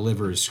 my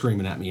liver is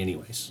screaming at me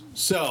anyways.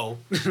 So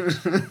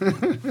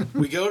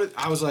we go to.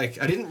 I was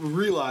like, I didn't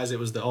realize it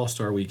was the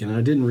All-Star Weekend, and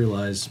I didn't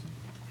realize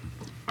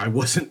I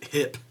wasn't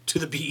hip to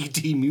the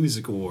BET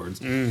Music Awards.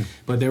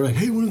 But they were like,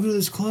 "Hey, want to go to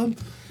this club?"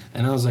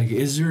 And I was like,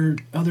 "Is there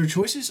other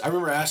choices?" I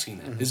remember asking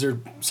that. Is there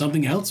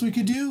something else we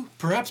could do?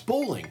 Perhaps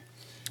bowling.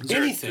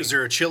 anything. Is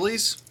there a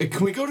Chili's?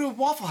 Can we go to a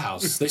Waffle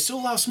House? They still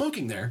allow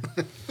smoking there.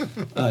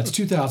 It's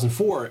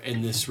 2004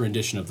 in this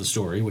rendition of the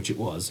story, which it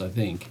was, I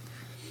think.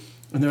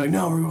 And they're like,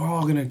 no, we're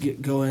all going to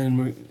go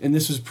in. And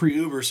this was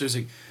pre-Uber, so it's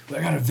like, well,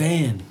 I got a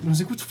van. And I was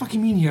like, what the fuck you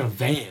mean you got a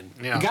van?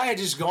 Yeah. The guy had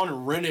just gone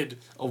and rented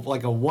a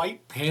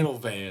white panel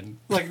van.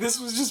 Like, this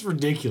was just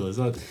ridiculous.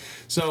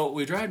 So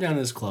we drive down to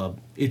this club.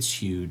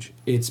 It's huge.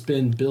 It's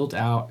been built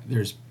out.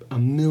 There's a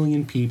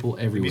million people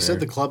everywhere. You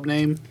said the club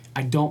name?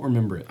 I don't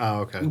remember it. Oh,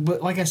 okay.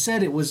 But like I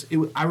said,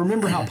 I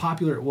remember how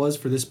popular it was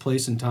for this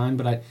place and time,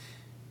 but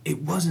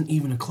it wasn't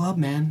even a club,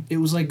 man. It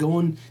was like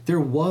there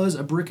was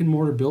a brick and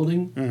mortar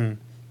building,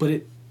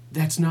 but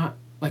that's not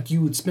like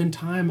you would spend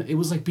time. It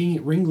was like being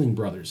at Ringling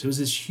Brothers. It was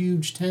this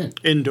huge tent.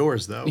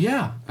 Indoors, though.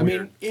 Yeah. I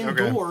mean, Weird.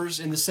 indoors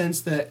in the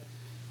sense that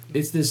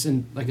it's this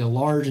like a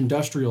large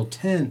industrial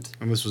tent.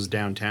 And this was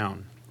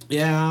downtown.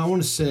 Yeah, I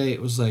want to say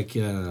it was like...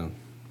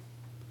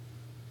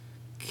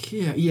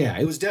 Yeah,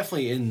 it was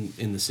definitely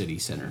in the city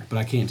center, but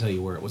I can't tell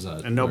you where it was.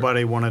 And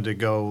nobody wanted to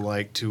go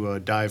like to a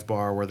dive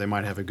bar where they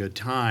might have a good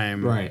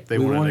time. Right. They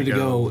we wanted to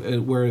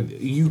go where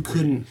you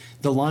couldn't.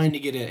 The line to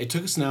get in. It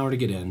took us an hour to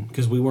get in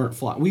because we weren't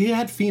flying. We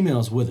had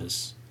females with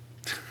us,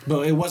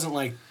 but it wasn't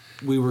like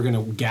we were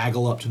gonna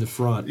gaggle up to the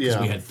front because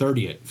we had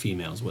 30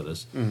 females with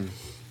us.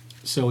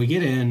 So we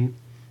get in,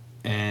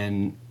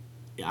 and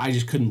I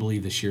just couldn't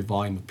believe the sheer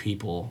volume of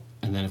people.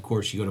 And then of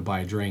course you go to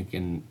buy a drink,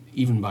 and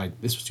even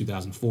this was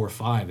 2004 or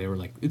 5, they were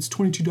like, it's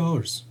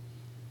 $22.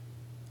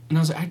 And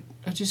I was like,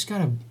 I just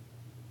got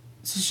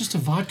this is just a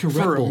vodka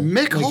Red For a Bull.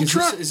 Mick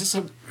Ultra? This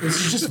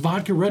is just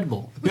vodka Red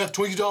Bull. Yeah,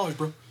 $22,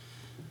 bro.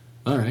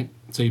 All right.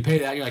 So you pay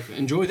that, you're like,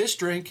 enjoy this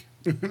drink,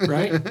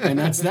 right? And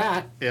that's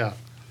that. Yeah.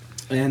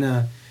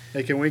 And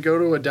Hey, can we go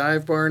to a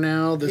dive bar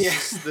now?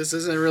 This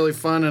isn't really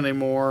fun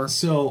anymore.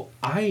 so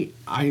and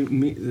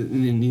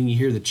then you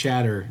hear the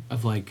chatter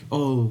of like,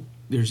 oh,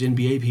 there's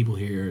NBA people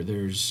here,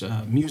 there's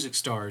music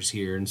stars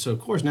here, and so of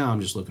course now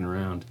I'm just looking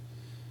around.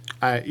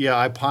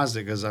 I paused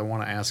it because I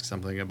want to ask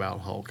something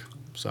about Hulk.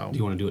 So Do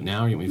you want to do it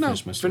now, or you want me to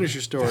finish my story? finish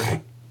your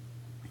story.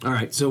 All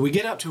right, so we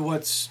get up to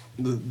what's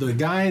the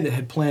guy that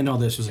had planned all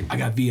this was like, I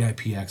got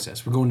VIP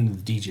access. We're going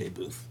into the DJ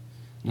booth,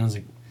 and I was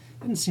like,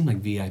 it didn't seem like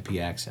VIP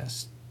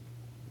access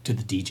to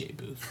the DJ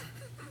booth.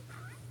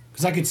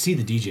 Because I could see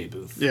the DJ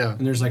booth. Yeah.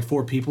 And there's like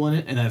 4 people in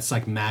it, and that's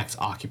like max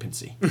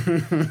occupancy.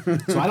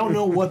 So I don't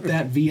know what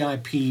that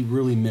VIP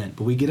really meant,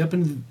 but we get up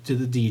into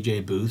the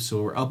DJ booth,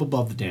 so we're up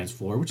above the dance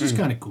floor, which is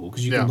kind of cool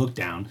because you can look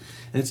down.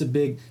 And it's a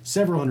big,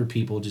 several hundred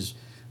people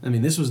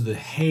this was the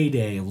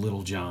heyday of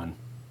Little John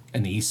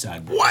and the East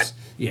Side Boys. What?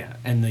 Yeah,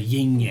 and the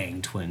Yin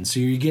Yang Twins.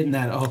 So you're getting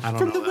that,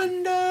 from the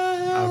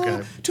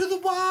window to the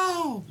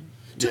wall.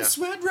 Just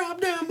sweat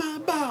drop down my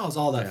balls,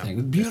 all that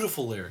thing.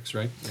 Beautiful lyrics,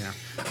 right? Yeah.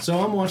 So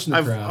I'm watching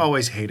the crowd. I've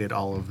always hated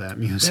all of that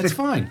music. That's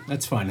fine.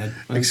 That's fine.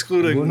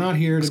 Excluding we're not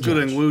here to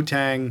judge.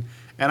 Wu-Tang,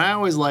 and I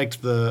always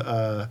liked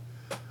the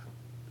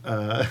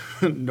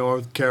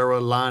North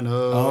Carolina.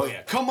 Oh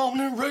yeah, come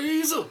on and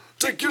raise up.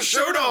 Take your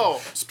shirt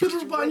off. Spit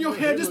it on your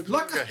head just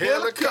like a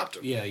helicopter.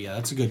 Yeah,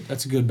 that's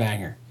a good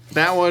banger.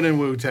 That one and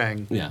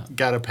Wu-Tang. Yeah.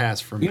 Got a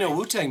pass from me. You know,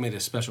 Wu-Tang made a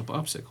special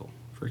popsicle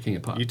for King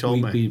of Pop. You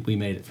told me. We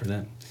made it for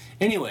them.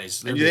 Anyways,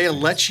 They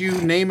let you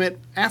name it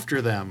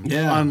after them.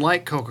 Yeah.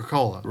 Unlike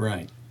Coca-Cola.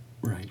 Right.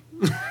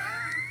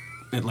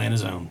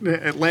 Atlanta's own.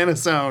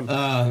 Atlanta's own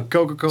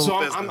Coca-Cola So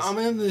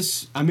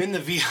business. I'm in the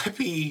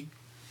VIP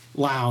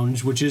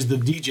lounge, which is the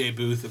DJ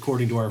booth,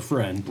 according to our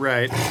friend.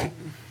 Right.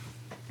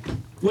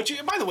 Which,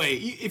 by the way,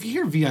 if you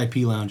hear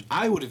VIP lounge,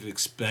 I would have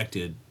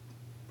expected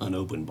an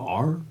open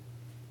bar,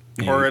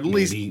 Or at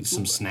least maybe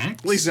some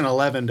snacks. At least an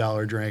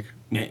 $11 drink.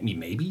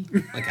 Maybe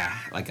like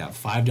a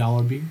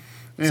 $5 beer,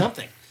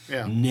 something.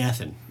 Yeah.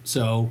 Nothing.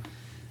 So,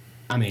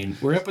 I mean,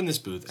 we're up in this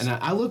booth, and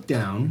I look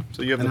down.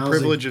 So you have and the I was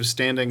privilege like, of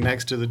standing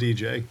next to the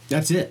DJ.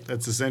 That's it.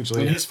 That's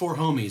essentially And it. his 4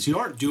 homies who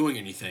aren't doing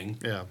anything.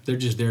 Yeah. They're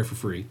just there for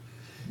free.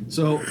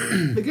 So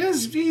the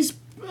guy's,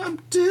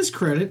 to his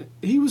credit,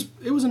 it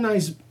was a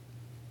nice,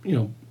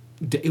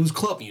 it was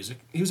club music.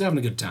 He was having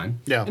a good time.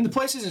 Yeah. And the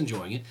place is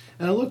enjoying it.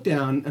 And I looked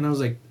down and I was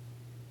like,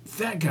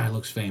 that guy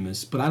looks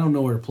famous, but I don't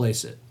know where to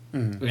place it.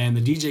 Mm-hmm. And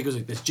the DJ goes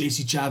like, that's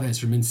JC Chavez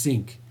from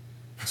NSYNC.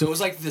 So it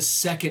was like the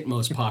second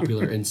most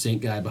popular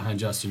NSYNC guy behind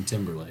Justin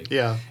Timberlake.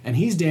 Yeah. And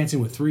he's dancing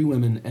with 3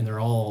 women, and they're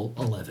all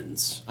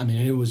 11s. I mean,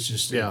 it was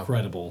just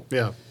incredible.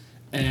 Yeah.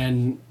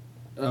 And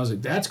I was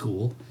like, that's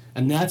cool.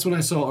 And that's when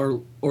I saw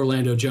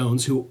Orlando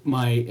Jones, who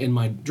in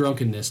my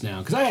drunkenness now,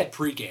 because I had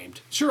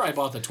pre-gamed. Sure, I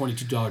bought the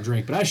 $22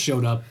 drink, but I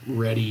showed up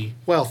ready.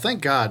 Well,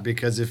 thank God,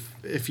 because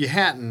if you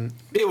hadn't,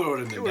 It would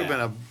have been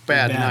a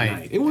bad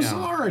night. It was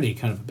Yeah. already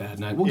kind of a bad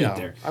night. We'll get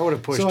there. I would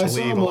have pushed to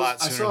leave a lot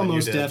sooner I saw than you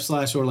Mos did.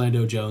 Def /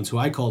 Orlando Jones, who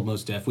I called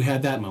Mos Def. We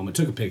had that moment,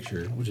 took a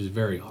picture, which is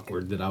very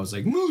awkward, that I was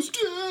like, Mos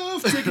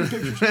Def, taking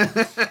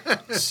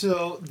pictures.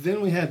 So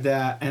then we had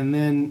that, and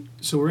then,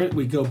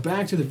 we go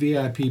back to the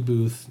VIP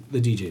booth,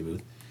 the DJ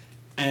booth,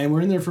 And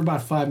we're in there for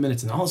about 5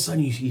 minutes, and all of a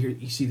sudden you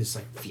see this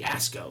like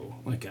fiasco,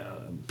 like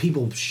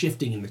people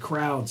shifting in the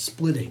crowd,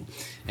 splitting,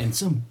 and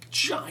some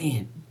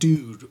giant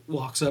dude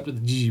walks up to the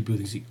DJ booth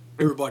and he's like,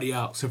 everybody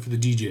out except for the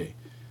DJ.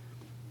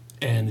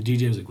 And the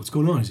DJ was like, what's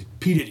going on? He's like,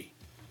 P. Diddy,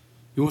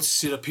 he wants to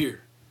sit up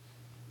here.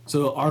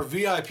 So our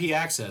VIP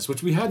access,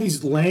 which we had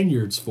these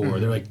lanyards for,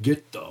 they're like,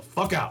 get the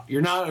fuck out.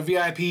 You're not a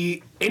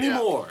VIP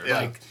anymore. Yeah.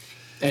 Like,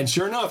 and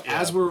sure enough,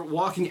 as we're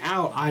walking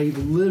out, I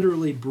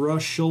literally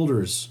brush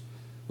shoulders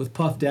with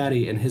Puff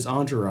Daddy and his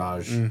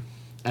entourage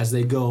as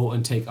they go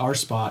and take our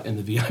spot in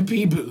the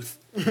VIP booth.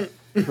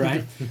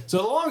 Right? So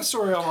the long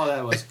story of all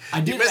that was, I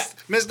did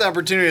missed the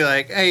opportunity.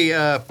 Like, hey,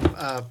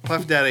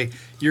 Puff Daddy,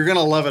 you're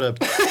gonna love it up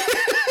there.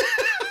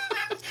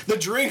 the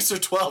drinks are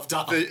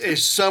 $12.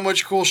 There's so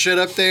much cool shit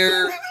up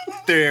there.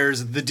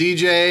 There's the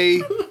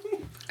DJ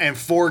and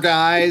 4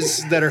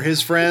 guys that are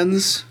his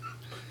friends.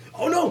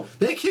 Oh no,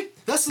 they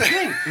kicked. That's the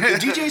thing. The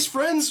DJ's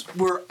friends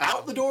were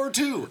out the door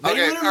too. They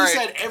Okay, literally all right.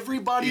 said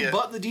everybody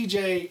but the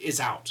DJ is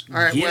out. All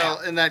right, Get well,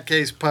 out. in that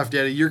case, Puff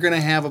Daddy, you're going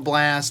to have a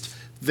blast.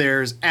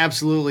 There's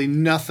absolutely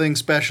nothing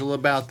special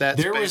about that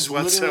there space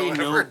was literally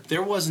whatsoever.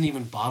 there wasn't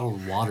even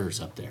bottled waters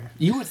up there.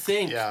 You would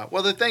think. Yeah,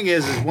 well, the thing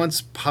is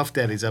once Puff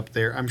Daddy's up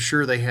there, I'm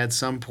sure they had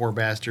some poor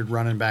bastard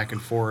running back and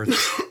forth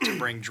to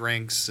bring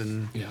drinks,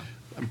 and Yeah.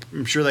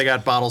 I'm sure they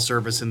got bottle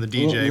service in the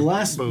DJ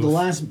booth.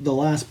 The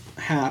last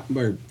half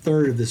or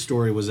third of this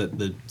story was that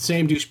the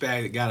same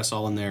douchebag that got us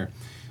all in there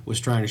was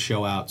trying to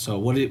show out. So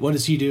what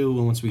does he do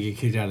once we get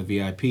kicked out of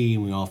VIP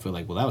and we all feel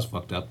like, well, that was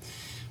fucked up?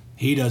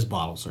 He does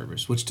bottle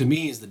service, which to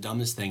me is the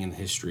dumbest thing in the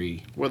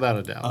history Without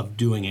a doubt. of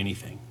doing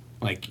anything.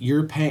 Like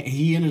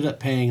he ended up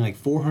paying like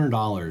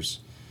 $400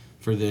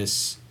 for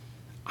this.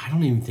 I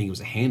don't even think it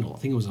was a handle. I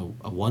think it was a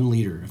 1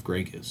 liter of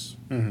Grey Goose.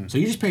 Mm-hmm. So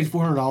you just paid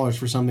 $400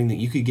 for something that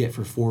you could get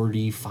for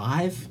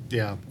 $45.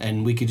 Yeah.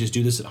 And we could just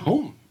do this at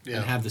home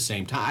and have the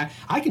same time.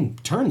 I can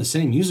turn the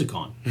same music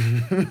on.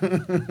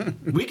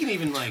 We can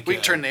even like We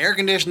can turn the air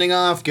conditioning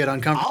off, get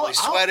uncomfortably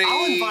sweaty.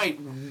 I'll invite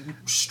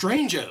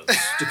strangers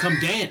to come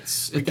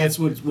dance if that's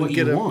what we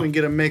you want. We can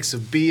get a mix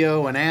of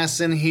BO and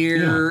ass in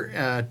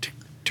here.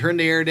 Turn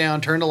the air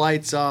down, turn the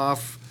lights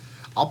off.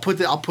 I'll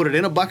put it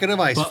in a bucket of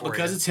ice But for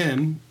because you. it's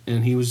him,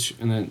 and he was,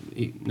 and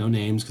then no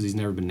names because he's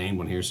never been named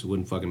on here, so it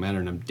wouldn't fucking matter.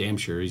 And I'm damn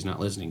sure he's not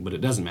listening, but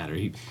it doesn't matter.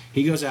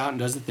 He goes out and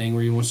does the thing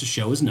where he wants to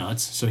show his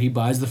nuts, so he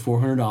buys the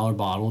 $400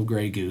 bottle of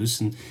Grey Goose,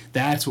 and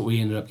that's what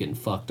we ended up getting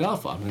fucked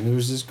off on. And there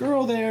was this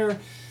girl there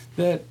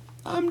that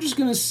I'm just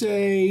gonna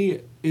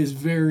say is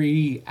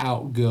very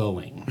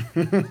outgoing.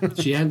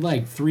 She had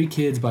like 3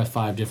 kids by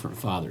 5 different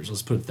fathers.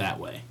 Let's put it that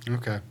way.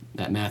 Okay.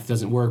 That math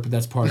doesn't work, but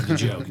that's part of the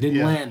joke. It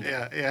didn't land.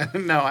 Yeah.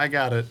 No, I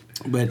got it.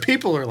 But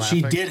People are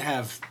laughing. She did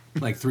have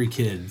like 3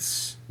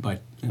 kids by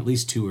at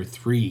least 2 or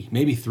 3,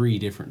 maybe 3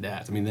 different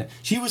dads. I mean,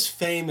 she was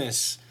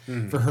famous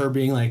for her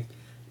being like,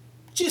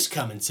 "Just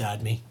come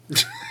inside me."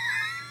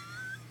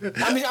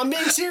 I mean, I'm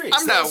being serious.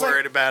 I'm That not was, like,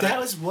 worried about it. That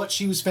was what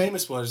she was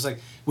famous for. It's like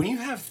when you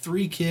have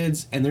 3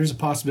 kids and there's a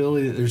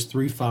possibility that there's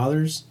 3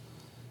 fathers.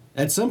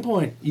 At some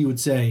point, you would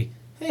say,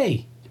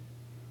 "Hey,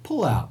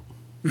 pull out."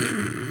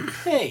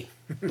 Hey,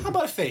 how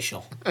about a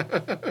facial?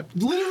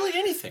 Literally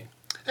anything.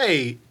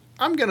 Hey,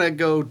 I'm going to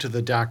go to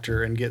the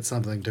doctor and get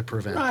something to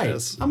prevent Right.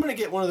 this. I'm going to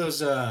get one of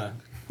those,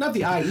 not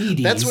the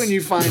IEDs. That's when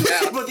you find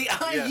out. but the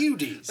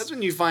IUDs. That's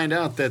when you find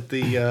out that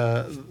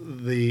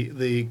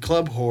the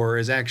club whore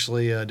is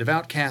actually a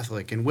devout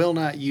Catholic and will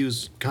not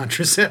use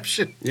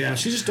contraception. Yeah,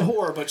 she's just a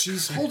whore, but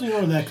she's holding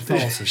on to that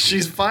Catholicism.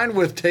 She's fine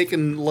with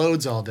taking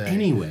loads all day.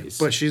 Anyways.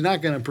 But she's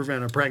not going to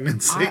prevent a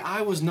pregnancy.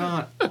 I was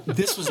not,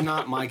 this was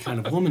not my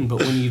kind of woman, but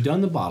when you've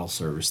done the bottle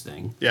service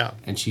thing, Yeah.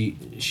 and she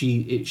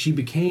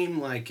became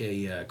like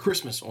a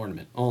Christmas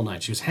ornament all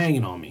night. She was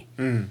hanging on me.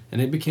 And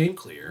it became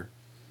clear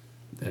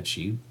that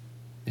she,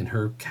 in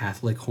her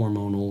Catholic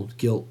hormonal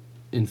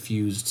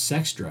guilt-infused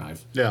sex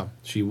drive, Yeah.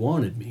 she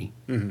wanted me.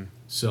 Mm-hmm.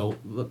 So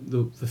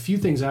the few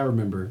things I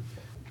remember.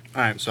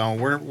 All right, so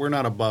we're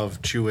not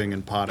above chewing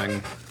and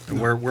potting,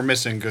 and we're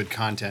missing good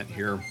content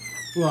here.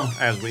 Well,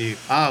 As we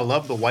I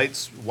love the white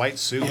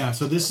soup. yeah.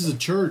 So this is a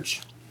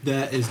church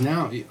that is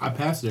now. I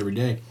pass it every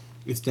day.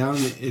 It's down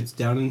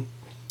in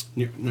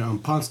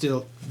Ponce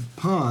de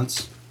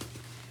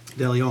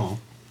Leon,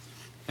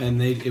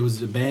 and it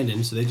was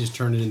abandoned, so they just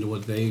turned it into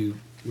what they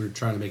were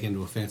trying to make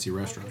into a fancy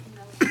restaurant.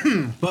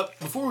 But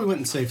before we went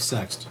and safe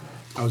sexed,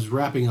 I was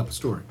wrapping up a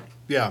story.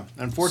 Yeah,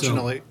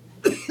 unfortunately,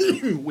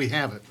 we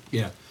have it.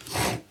 Yeah.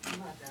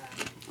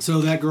 So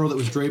that girl that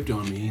was draped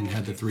on me and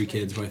had the 3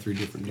 kids by 3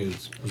 different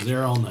dudes was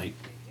there all night.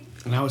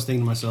 And I was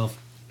thinking to myself,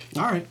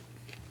 all right.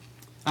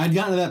 I'd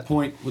gotten to that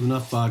point with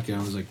enough vodka. I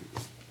was like,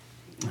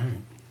 all right,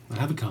 I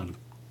have a condom.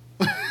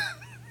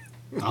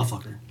 I'll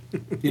fuck her.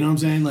 You know what I'm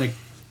saying? Like,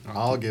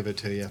 I'll give it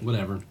to you.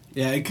 whatever.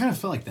 Yeah, it kind of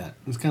felt like that.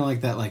 It was kind of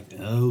like that, like,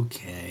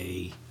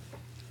 okay.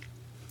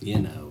 You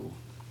know.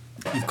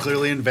 You've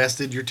clearly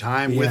invested your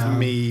time with Yeah,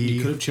 me.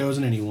 You could have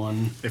chosen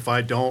anyone. If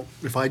I don't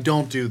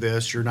do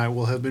this, your night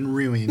will have been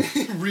ruined.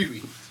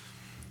 Really?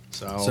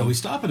 So So we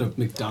stop at a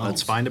McDonald's.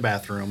 let's find a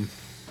bathroom.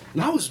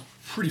 And I was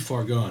pretty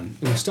far gone.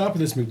 And we stopped at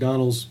this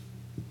McDonald's,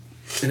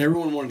 and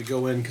everyone wanted to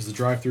go in because the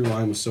drive-through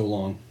line was so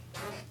long.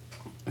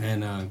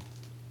 And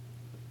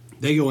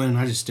they go in, and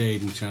I just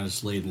stayed and kind of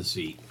just laid in the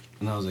seat.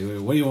 And I was like, "Wait,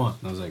 what do you want?"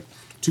 And I was like,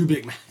 2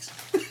 Big Macs.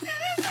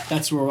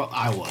 That's where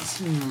I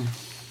was.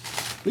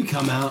 We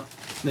come out.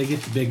 They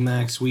get the Big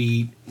Macs. We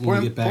eat when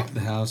we get back to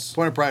the house.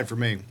 Point of pride for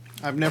me.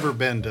 I've never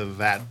been to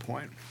that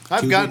point.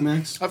 2 Big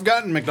Macs? I've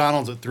gotten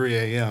McDonald's at 3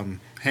 a.m.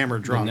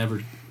 hammered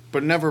drunk,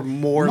 but never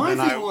more My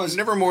than thing was-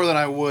 never more than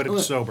I would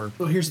sober.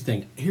 Well, here's the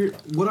thing.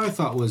 What I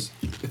thought was,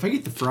 if I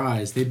get the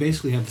fries, they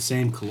basically have the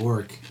same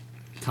caloric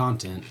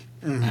content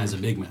as a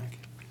Big Mac.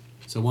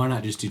 So why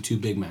not just do 2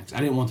 Big Macs? I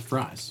didn't want the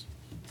fries.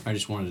 I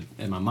just wanted,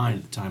 in my mind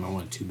at the time, I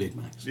wanted 2 Big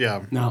Macs.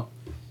 Yeah. Now,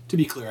 to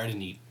be clear, I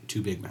didn't eat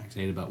 2 Big Macs.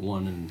 I ate about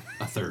 1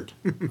 1/3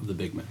 of the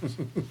Big Macs.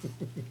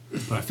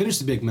 But I finished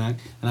the Big Mac,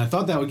 and I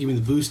thought that would give me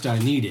the boost I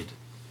needed.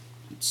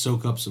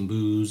 Soak up some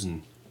booze,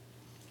 and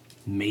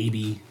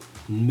maybe,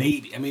 I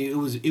mean,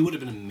 it would have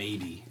been a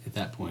maybe at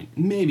that point.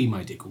 Maybe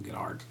my dick will get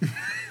hard.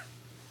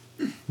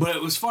 But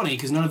it was funny,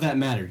 because none of that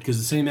mattered, because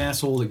the same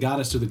asshole that got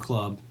us to the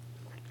club,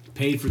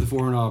 paid for the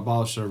 $400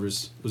 bottle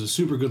service, was a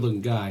super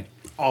good-looking guy,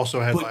 Also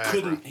had but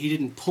Viagra. he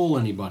didn't pull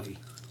anybody.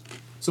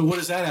 So what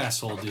does that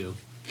asshole do?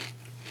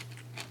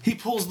 He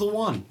pulls the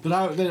one that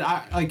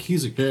I like.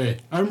 He's like, "Hey,"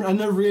 I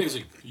never forget. He's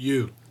like,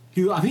 "You."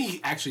 I think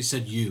he actually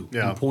said "you."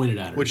 Yeah. And pointed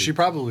at her. Which she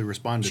probably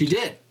responded She to.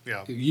 did.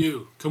 Yeah.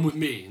 You come with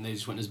me, and they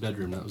just went in his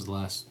bedroom. That was the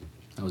last.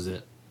 That was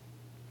it.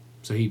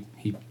 So he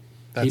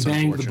That's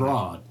banged the unfortunate.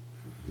 broad.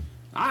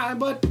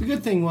 But the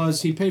good thing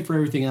was he paid for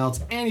everything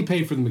else, and he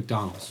paid for the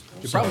McDonald's.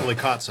 You probably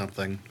caught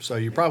something, so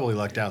you probably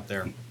lucked out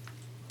there.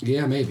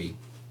 Yeah, maybe.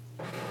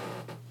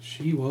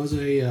 She was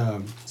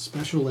a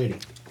special lady.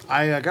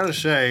 I gotta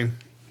say,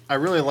 I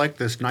really like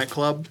this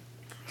nightclub.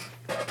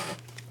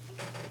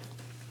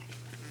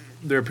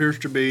 There appears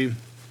to be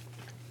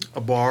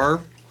a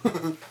bar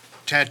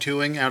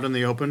tattooing out in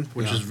the open,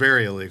 which Yeah. is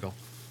very illegal,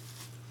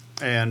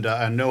 and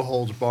a no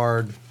holds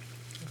barred,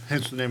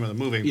 hence the name of the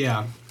movie.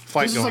 Yeah.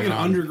 Fight this is like going an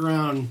on.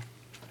 underground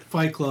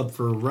fight club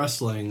for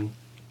wrestling,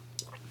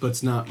 but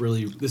it's not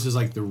really. This is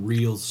like the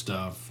real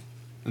stuff.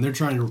 And they're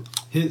trying to.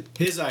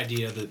 His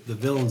idea, the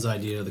villain's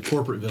idea, the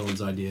corporate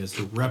villain's idea is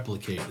to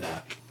replicate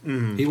that.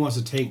 He wants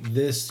to take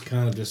this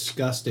kind of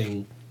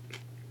disgusting,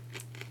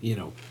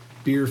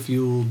 beer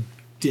fueled,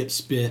 dip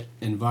spit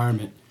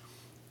environment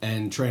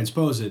and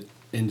transpose it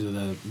into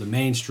the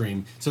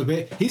mainstream. So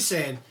he's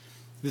saying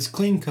this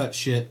clean cut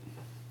shit,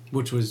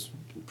 which was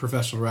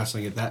professional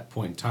wrestling at that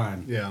point in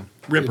time. Yeah,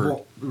 Ripper.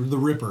 The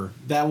Ripper.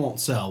 That won't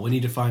sell. We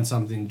need to find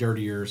something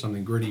dirtier,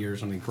 something grittier,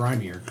 something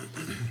grimier.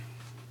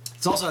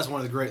 It also has one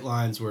of the great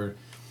lines where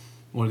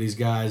one of these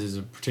guys is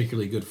a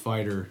particularly good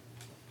fighter,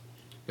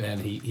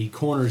 and he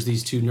corners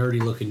these 2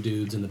 nerdy-looking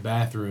dudes in the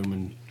bathroom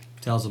and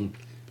tells them,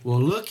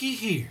 "Well, looky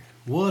here.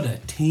 What a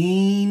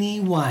teeny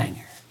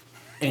whiner.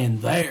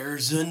 And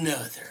there's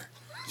another."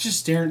 Just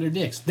staring at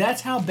their dicks.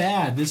 That's how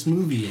bad this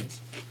movie is.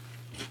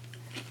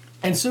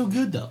 And so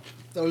good, though.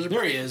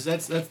 There he is.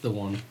 That's the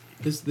one.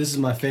 This is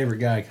my favorite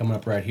guy coming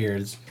up right here.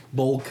 It's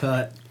bowl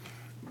cut.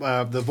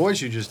 The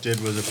voice you just did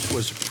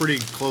was pretty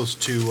close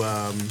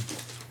to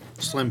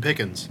Slim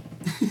Pickens.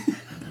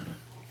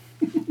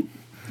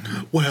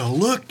 Well,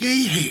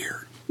 looky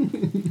here.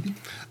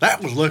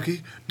 That was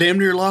lucky. Damn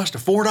near lost a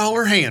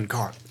 $4 hand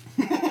cart.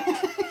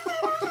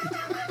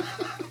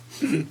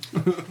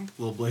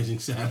 Little blazing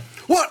sad.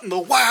 What in the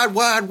wide,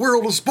 wide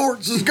world of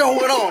sports is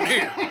going on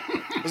here?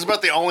 That's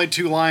about the only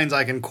 2 lines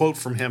I can quote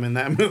from him in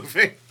that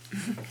movie.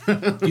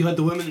 You let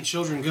the women and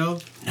children go?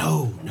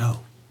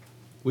 No.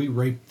 We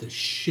raped the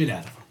shit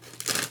out of them.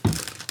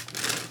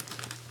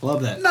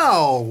 Love that.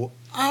 No,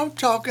 I'm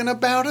talking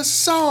about a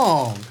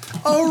song.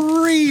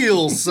 A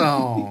real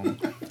song.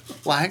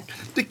 Like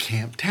the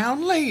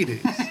Camptown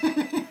Ladies.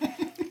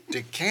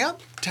 The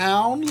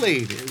Camptown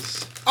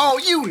Ladies. Oh,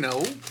 you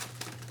know.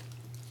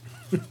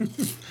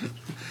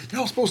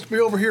 Y'all supposed to be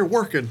over here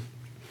working.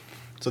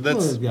 So Look at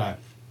that's... this guy.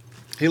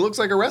 He looks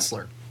like a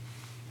wrestler.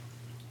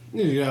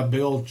 You got a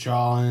big old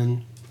chaw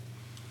in.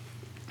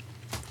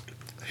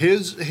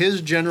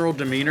 His general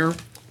demeanor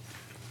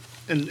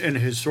and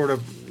his sort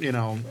of,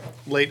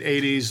 late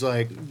 80s,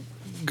 like,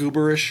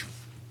 gooberish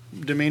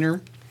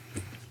demeanor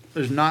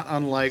is not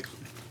unlike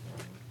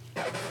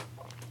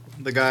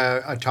the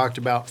guy I talked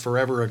about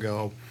forever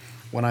ago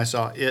when I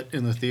saw It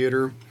in the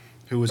theater,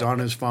 who was on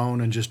his phone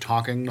and just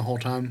talking the whole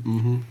time.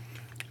 Mm-hmm.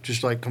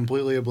 Just, like,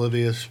 completely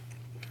oblivious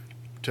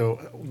to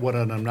what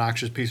an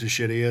obnoxious piece of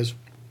shit he is.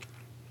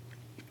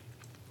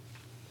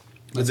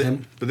 That's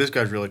him? But this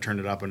guy's really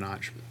turned it up a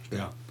notch.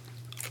 Yeah.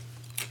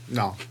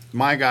 No,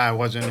 my guy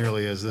wasn't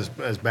nearly as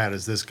bad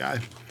as this guy.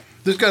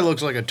 This guy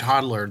looks like a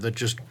toddler that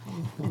just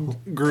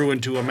grew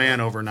into a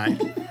man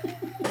overnight.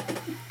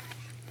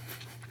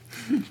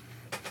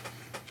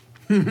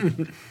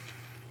 And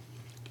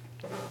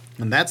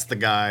that's the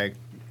guy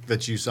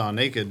that you saw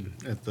naked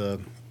at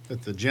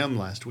the gym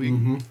last week.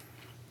 Mm-hmm.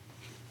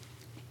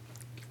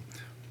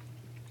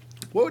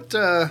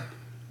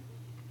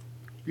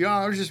 Yeah,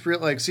 I was just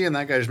like seeing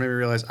that guy just made me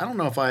realize I don't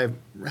know if I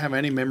have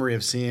any memory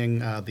of seeing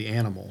the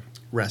Animal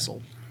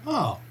wrestle.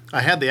 Oh,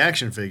 I had the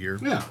action figure,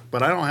 Yeah.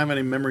 but I don't have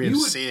any memory of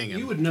seeing him.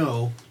 You would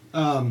know.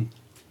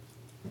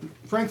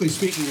 Frankly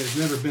speaking, there's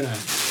never been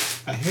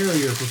a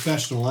hairier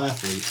professional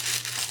athlete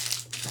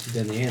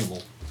than the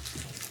Animal.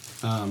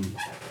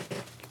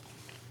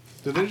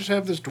 Did they just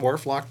have this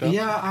dwarf locked up?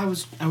 Yeah, I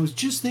was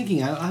just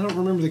thinking. I don't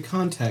remember the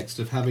context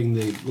of having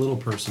the little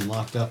person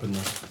locked up in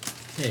the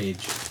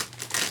cage.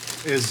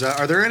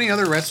 Are there any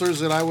other wrestlers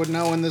that I would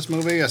know in this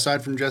movie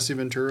aside from Jesse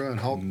Ventura and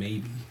Hulk?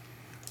 Maybe.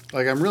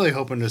 Like, I'm really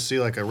hoping to see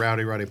like a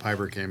Roddy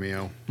Piper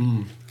cameo.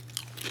 I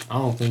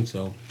don't think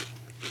so.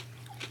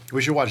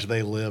 We should watch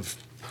They Live.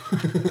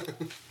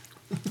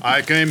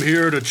 I came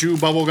here to chew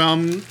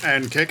bubblegum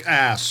and kick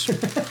ass.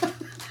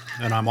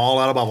 And I'm all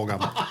out of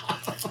bubblegum.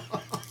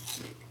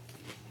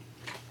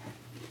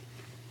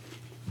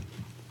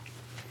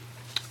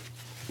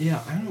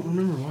 Yeah, I don't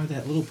remember why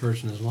that little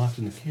person is locked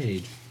in the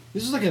cage.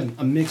 This is like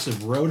a mix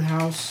of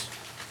Roadhouse.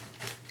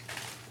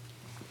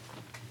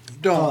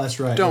 Oh, that's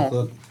right.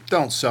 Look.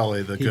 Don't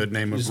sully the good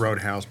name just- of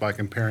Roadhouse by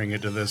comparing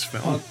it to this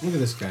film. Oh, look at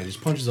this guy.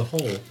 Just punches a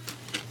hole.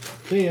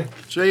 See ya,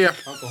 See ya.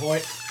 Uncle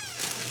Hoyt.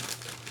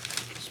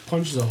 Just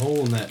punches a hole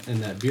in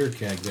that beer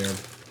keg there.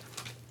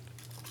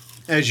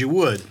 As you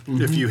would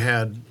if you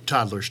had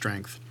toddler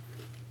strength,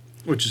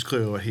 which is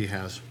clearly what he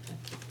has.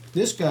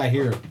 This guy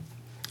here.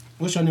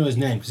 Wish I knew his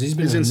name because he's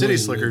been He's in a City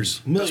million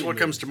Slickers. movies. That's what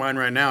comes to mind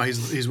right now.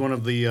 He's one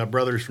of the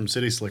brothers from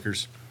City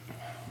Slickers.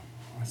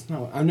 That's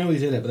not. I know he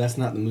did it, but that's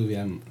not the movie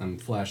I'm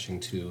flashing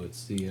to.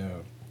 It's the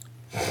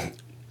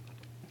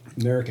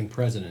American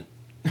President.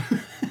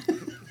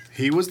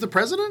 He was the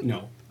president?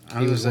 No, I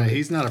was going to say,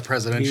 he's not a he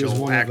presidential was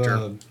one actor.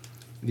 of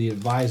the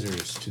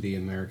advisors to the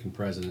American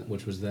President,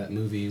 which was that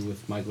movie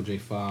with Michael J.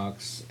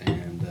 Fox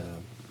and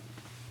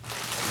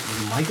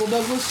Michael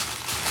Douglas.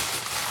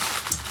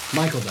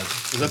 Michael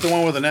Douglas. Is that the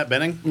one with Annette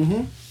Bening?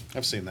 Mm-hmm.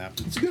 I've seen that.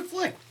 It's a good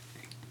flick.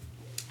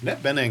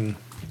 Annette Bening,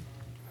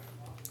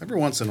 every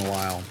once in a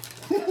while.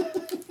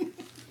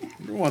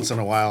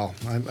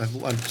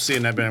 I'm seeing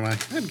Annette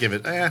Bening. I'd give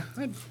it.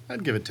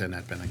 I'd give it to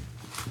Annette Bening.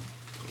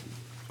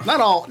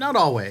 Not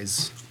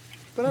always,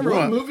 but every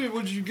What once. movie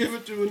would you give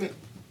it to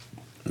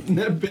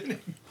Annette Bening?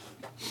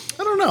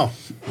 I don't know.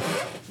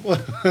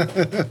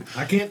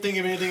 I can't think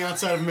of anything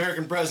outside of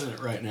American President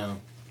right now.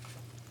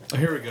 Oh,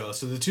 here we go.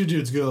 So the two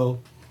dudes go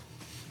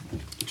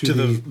To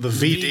the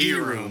VD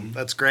room.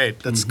 That's great.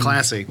 That's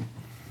classy.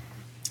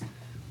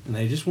 and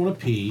they just want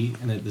to pee,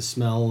 and the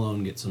smell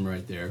alone gets them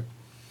right there.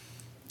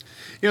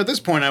 You know, at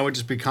this point, I would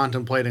just be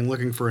contemplating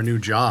looking for a new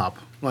job.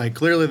 Like,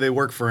 clearly they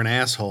work for an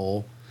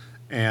asshole,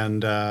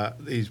 and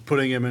he's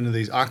putting him into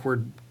these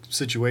awkward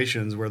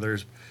situations where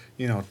there's,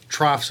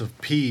 troughs of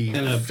pee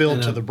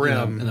filled to the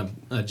brim. And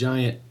a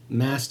giant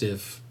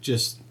mastiff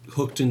just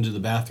hooked into the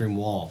bathroom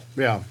wall.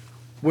 Yeah.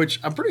 Which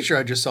I'm pretty sure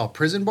I just saw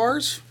prison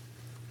bars.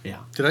 Yeah.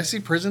 Did I see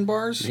prison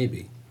bars?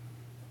 Maybe.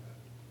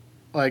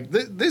 Like,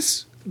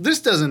 this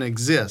doesn't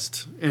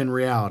exist in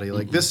reality.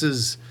 Like, this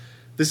is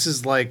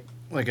like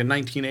a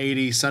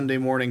 1980 Sunday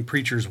morning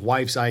preacher's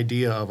wife's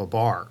idea of a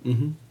bar.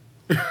 Mm-hmm.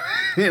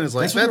 And it's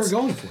like, That's what we're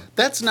going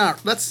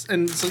for.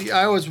 And so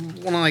I always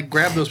want to like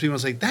grab those people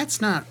and say, that's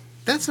not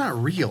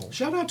real.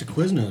 Shout out to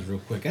Quiznos real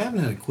quick. I haven't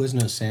had a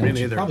Quiznos sandwich in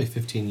neither. probably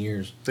 15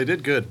 years. They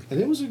did good. And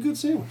it was a good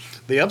sandwich.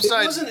 The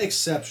upside, It wasn't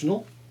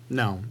exceptional,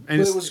 no, but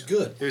and it was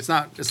good. It's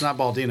not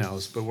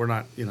Baldino's, but we're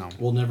not,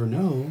 We'll never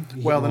know.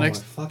 You Well, get the all next-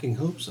 my fucking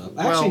hopes up.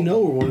 I actually know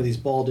where one of these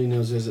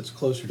Baldinos is. It's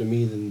closer to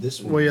me than this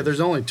one. Well, yeah,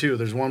 there's only two.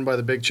 There's one by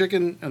the Big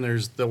Chicken, and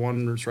there's the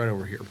one that's right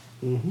over here.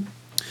 Mm-hmm.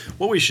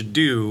 What we should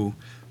do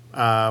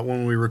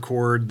when we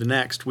record the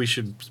next, we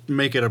should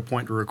make it a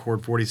point to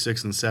record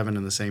 46 and 7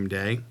 in the same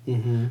day.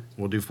 Mm-hmm.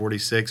 We'll do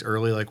 46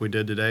 early like we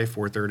did today,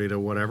 4:30 to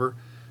whatever,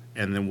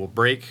 and then we'll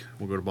break.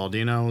 We'll go to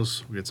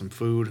Baldino's, we'll get some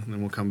food, and then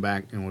we'll come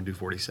back and we'll do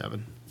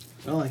 47.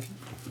 I like it.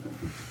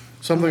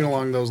 Something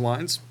along those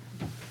lines.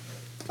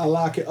 I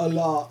like it a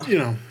lot.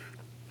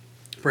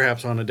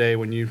 Perhaps on a day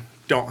when you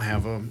don't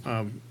have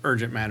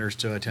urgent matters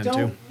to attend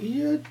to.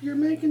 You're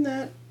making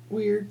that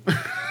weird.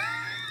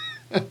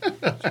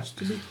 Just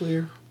to be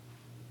clear.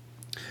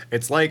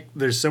 It's like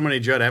there's so many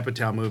Judd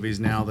Apatow movies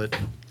now that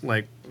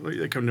like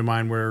they come to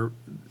mind where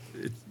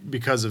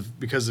because of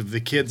the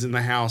kids in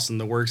the house and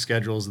the work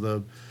schedules,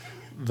 the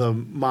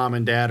mom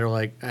and dad are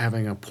like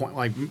having a point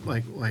like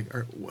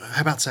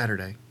how about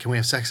Saturday? Can we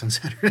have sex on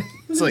Saturday?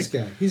 It's Look like at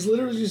this guy. He's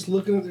literally just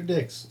looking at their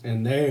dicks,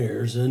 and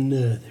there's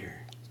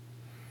another,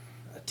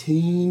 a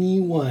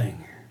teeny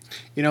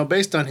wanger.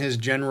 based on his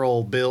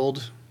general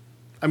build,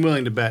 I'm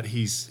willing to bet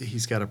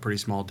he's got a pretty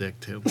small dick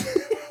too.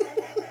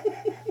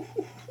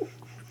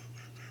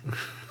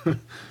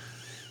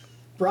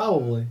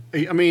 Probably.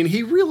 I mean,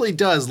 he really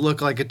does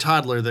look like a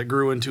toddler that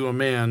grew into a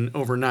man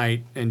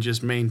overnight and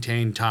just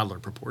maintained toddler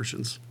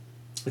proportions.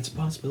 It's a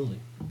possibility.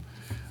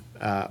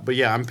 But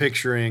yeah, I'm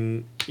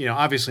picturing,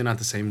 obviously not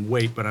the same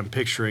weight, but I'm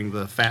picturing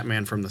the fat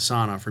man from the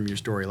sauna from your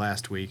story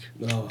last week.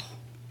 Oh,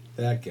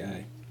 that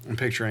guy. I'm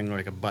picturing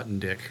like a button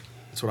dick.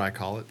 That's what I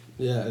call it.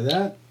 Yeah,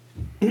 that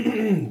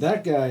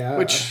That guy,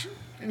 which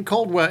in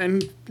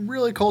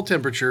really cold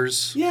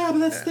temperatures, yeah, but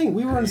that's the thing.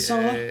 We were in a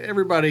sauna.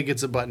 everybody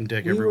gets a button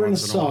dick We every were in a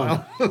once in a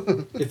while.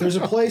 sauna. If there's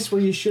a place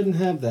where you shouldn't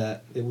have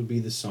that, it would be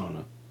the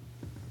sauna.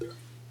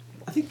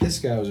 I think this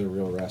guy was a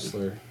real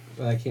wrestler,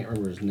 but I can't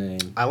remember his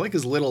name. I like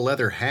his little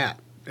leather hat.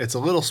 It's a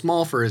little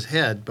small for his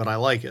head, but I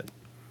like it.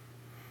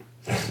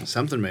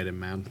 Something made him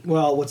mad.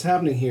 Well, what's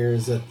happening here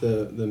is that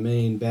the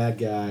main bad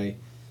guy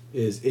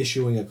is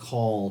issuing a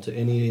call to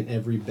any and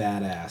every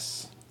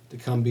badass to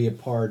come be a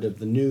part of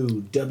the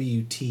new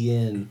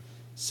WTN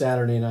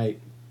Saturday night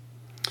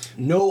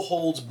no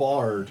holds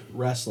barred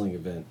wrestling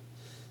event.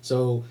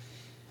 So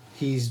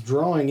he's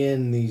drawing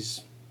in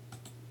these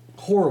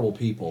horrible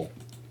people,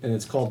 and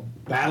it's called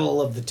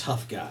Battle of the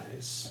Tough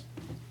Guys.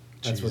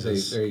 That's what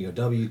Jesus. there you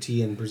go.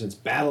 WTN presents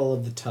Battle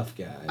of the Tough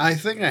Guys. I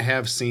think I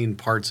have seen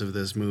parts of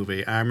this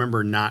movie. I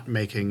remember not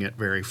making it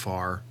very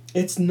far.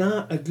 It's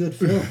not a good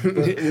film,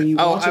 but when you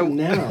watch it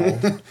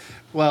now,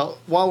 Well,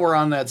 while we're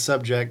on that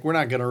subject, we're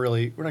not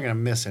gonna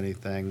miss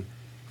anything.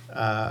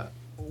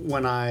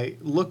 When I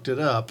looked it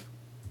up,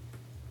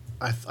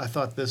 I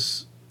thought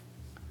this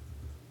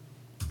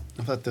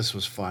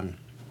was fun.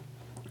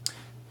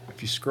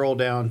 If you scroll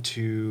down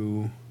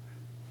to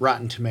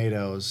Rotten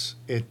Tomatoes,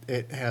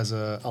 it has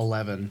a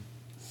 11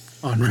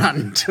 on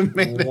Rotten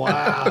Tomatoes.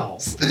 wow.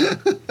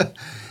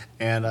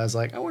 And I was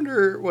like, I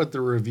wonder what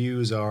the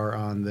reviews are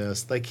on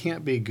this. They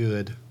can't be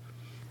good.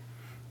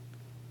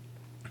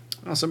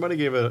 Oh, somebody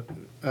gave it.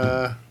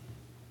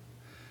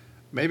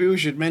 Maybe we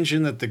should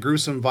mention that the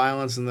gruesome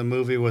violence in the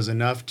movie was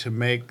enough to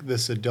make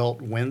this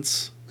adult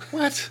wince.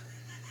 What?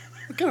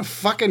 What kind of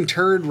fucking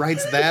turd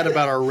writes that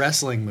about a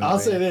wrestling movie? I'll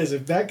say this: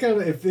 if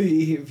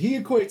he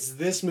equates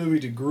this movie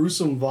to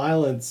gruesome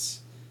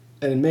violence,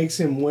 and it makes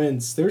him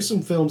wince, there's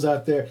some films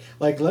out there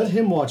like let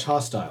him watch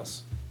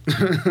Hostiles.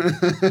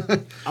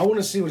 I want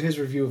to see what his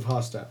review of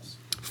Hostiles.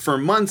 For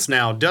months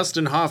now,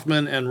 Dustin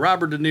Hoffman and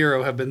Robert De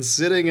Niro have been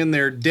sitting in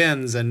their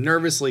dens and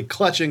nervously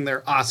clutching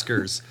their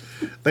Oscars.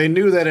 They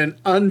knew that an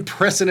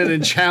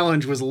unprecedented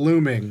challenge was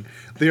looming: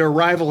 the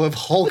arrival of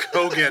Hulk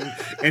Hogan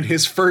in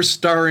his first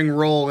starring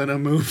role in a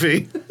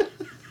movie.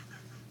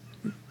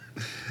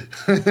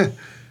 As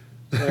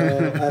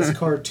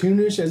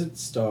cartoonish as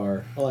its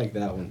star. I like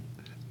that one.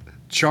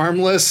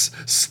 Charmless,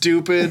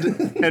 stupid,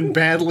 and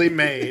badly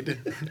made.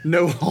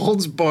 No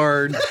holds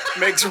barred.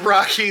 Makes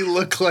Rocky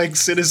look like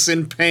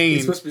Citizen It's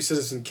Kane. supposed to be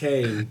Citizen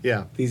Kane.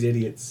 Yeah. These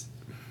idiots.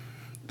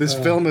 This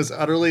film is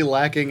utterly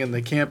lacking in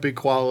the campy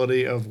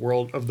quality of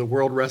the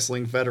World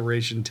Wrestling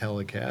Federation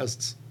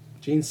telecasts.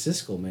 Gene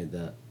Siskel made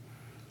that.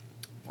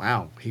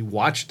 Wow, he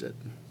watched it.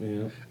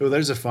 Yeah. Oh,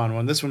 there's a fun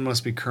one. This one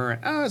must be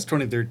current. Oh, it's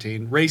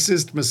 2013.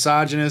 Racist,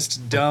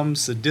 misogynist, dumb,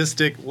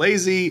 sadistic,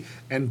 lazy,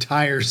 and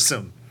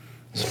tiresome.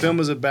 This film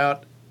is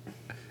about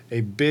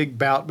a big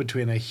bout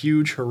between a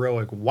huge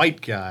heroic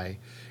white guy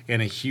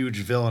and a huge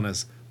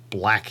villainous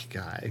black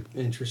guy.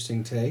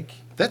 Interesting take.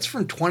 That's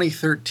from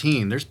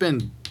 2013. There's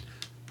been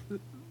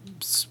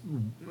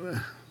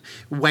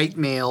white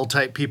male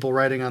type people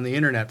writing on the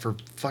internet for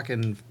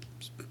fucking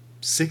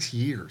 6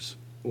 years.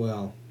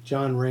 Well,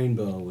 John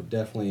Rainbow would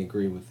definitely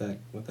agree with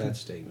that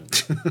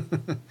statement.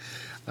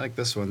 I like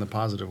this one, the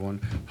positive one.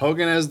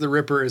 Hogan as the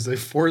Ripper is a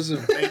force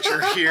of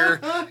nature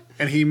here,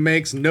 and he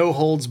makes No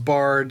Holds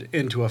Barred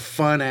into a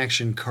fun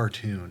action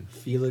cartoon.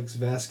 Felix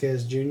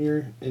Vasquez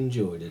Jr.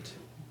 enjoyed it.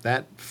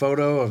 That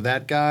photo of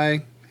that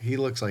guy, he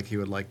looks like he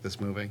would like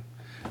this movie.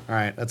 All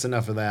right, that's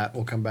enough of that.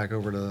 We'll come back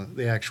over to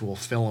the actual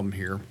film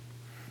here.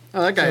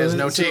 Oh, that guy has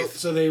no teeth.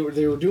 So they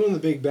were doing the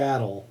big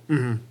battle,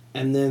 and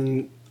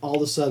then all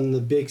of a sudden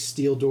the big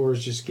steel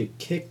doors just get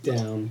kicked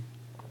down,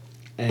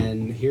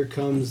 and here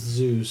comes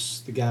Zeus,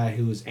 the guy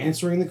who was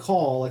answering the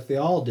call like they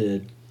all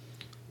did.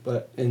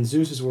 But in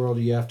Zeus's world,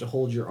 you have to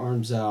hold your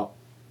arms out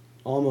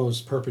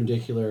almost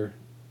perpendicular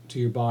to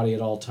your body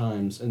at all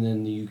times, and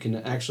then you can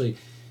actually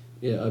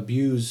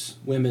abuse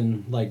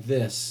women like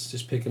this.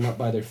 Just pick them up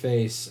by their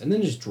face, and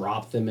then just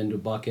drop them into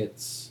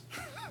buckets.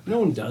 No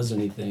one does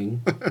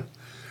anything.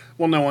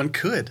 Well, no one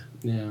could.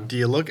 Yeah. Do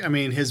you look? I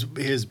mean, his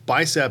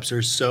biceps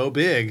are so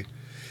big.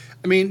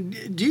 I mean,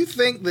 do you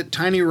think that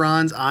Tiny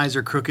Ron's eyes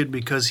are crooked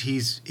because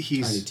he's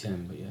Tiny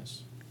Tim, but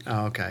yes.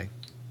 Oh, okay.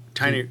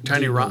 Tiny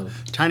Devo. Ron.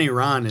 Tiny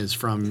Ron is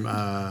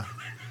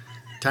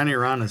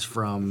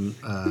from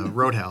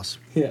Roadhouse.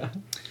 Yeah.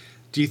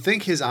 Do you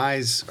think his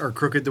eyes are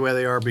crooked the way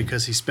they are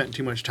because he spent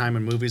too much time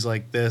in movies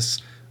like this,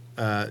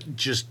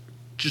 just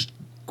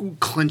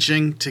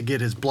clenching to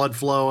get his blood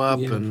flow up?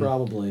 Yeah, and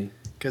probably.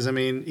 Because I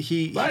mean,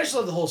 But I just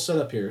love the whole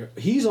setup here.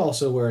 He's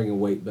also wearing a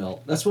weight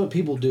belt. That's what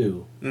people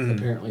do,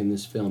 apparently, in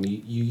this film.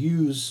 You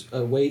use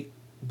a weight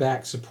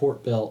back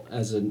support belt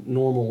as a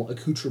normal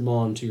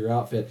accoutrement to your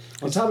outfit.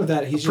 On top of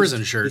that, he's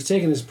prison shirt. He's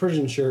taken his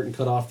prison shirt and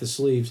cut off the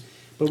sleeves.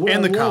 But what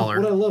And I the love,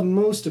 collar. What I love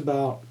most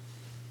about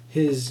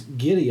his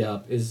giddy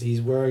up is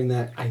he's wearing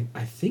that. I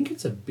think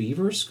it's a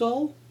beaver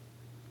skull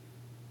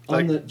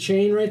on the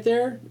chain right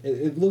there,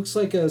 it looks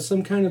like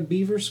some kind of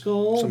beaver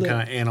skull. Some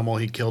kind of animal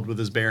he killed with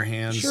his bare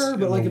hands. Sure,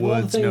 but in like the of all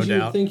the woods, things no you would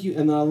doubt. think you,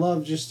 and I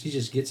love he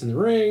just gets in the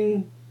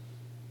ring,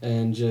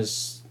 and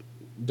just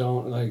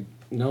don't like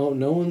no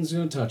one's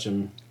gonna touch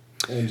him,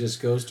 and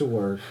just goes to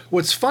work.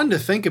 What's fun to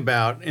think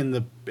about in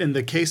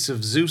the case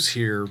of Zeus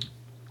here,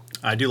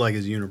 I do like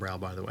his unibrow,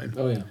 by the way.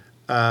 Oh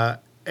yeah.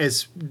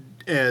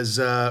 As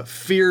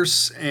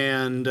fierce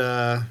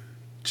and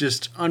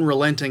just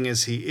unrelenting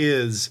as he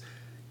is,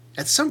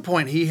 at some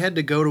point he had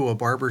to go to a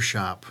barber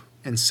shop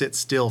and sit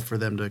still for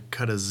them to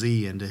cut a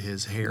Z into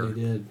his hair.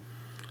 He did.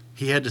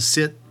 He had to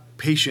sit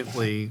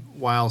patiently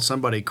while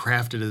somebody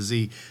crafted a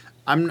Z.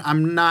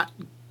 I'm not,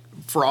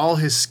 for all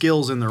his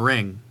skills in the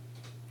ring,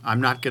 I'm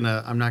not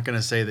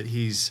gonna say that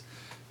he's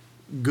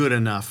good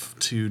enough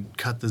to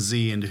cut the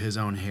Z into his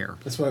own hair.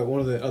 That's why one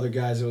of the other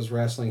guys that was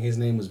wrestling, his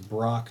name was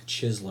Brock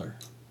Chisler.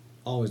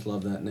 Always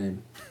loved that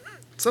name.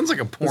 Sounds like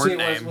a But porn see,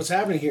 name. what's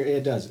happening here?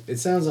 It does. It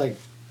sounds like,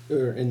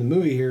 in the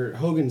movie here,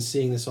 Hogan's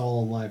seeing this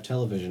all on live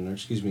television. Or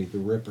excuse me, the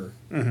Ripper.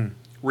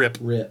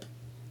 Rip.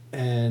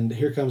 And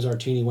here comes our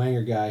teeny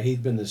wanger guy.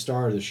 He'd been the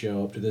star of the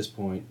show up to this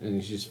point, and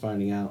he's just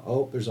finding out,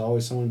 oh, there's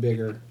always someone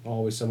bigger,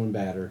 always someone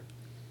badder.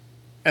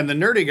 And the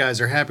nerdy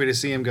guys are happy to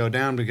see him go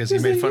down because he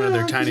made fun of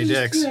their tiny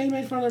dicks. Yeah, he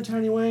made fun of their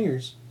tiny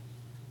wangers.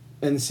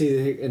 And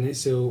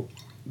so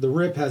the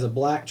Rip has a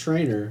black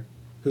trainer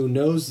who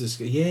knows this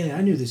guy. Yeah,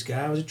 I knew this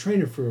guy. I was a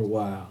trainer for a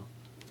while.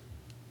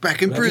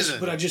 Back in But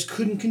prison. I just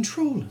couldn't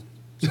control him.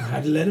 So I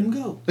had to let him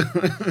go.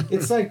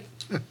 It's like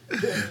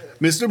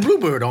Mr.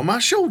 Bluebird on my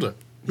shoulder.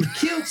 he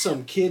killed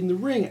some kid in the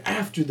ring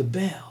after the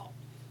bell.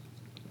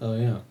 Oh,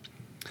 yeah.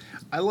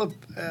 I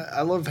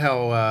love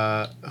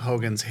how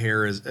Hogan's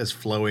hair is as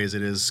flowy as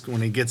it is.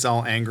 When he gets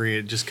all angry,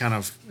 it just kind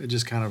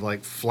of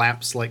like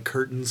flaps like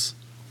curtains.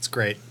 It's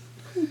great.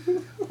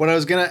 What I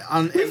was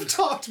We've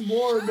talked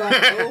more about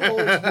No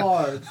Holds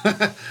Barred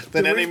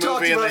than any we've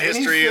talked movie in the about any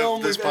history film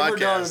of this we've ever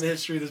done in the podcast.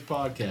 history of this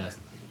podcast.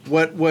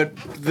 What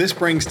this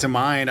brings to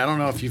mind, I don't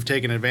know if you've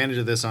taken advantage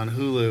of this on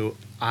Hulu.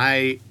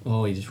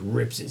 Oh, he just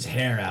rips his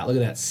hair out. Look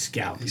at that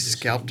scalp. He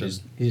scalped him.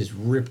 He just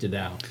ripped it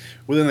out.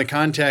 Within the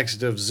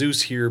context of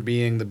Zeus here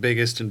being the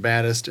biggest and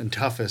baddest and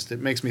toughest, it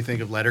makes me think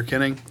of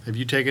Letterkenny. Have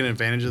you taken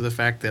advantage of the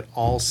fact that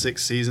all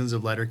 6 seasons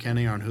of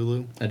Letterkenny are on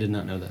Hulu? I did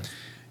not know that.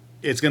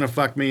 It's gonna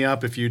fuck me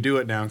up if you do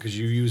it now because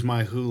you use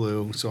my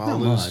Hulu, so Not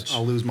much.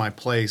 I'll lose my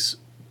place.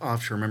 I'll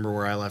have to remember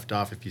where I left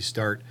off if you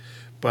start.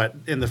 But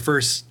in the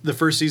first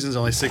season's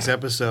only 6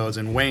 episodes,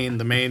 and Wayne,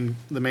 the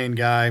main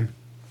guy,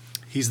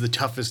 he's the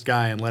toughest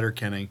guy in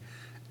Letterkenny,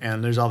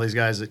 and there's all these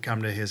guys that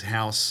come to his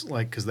house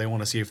like because they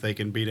want to see if they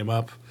can beat him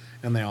up,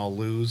 and they all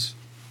lose,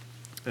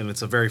 and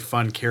it's a very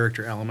fun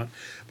character element.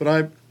 But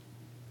I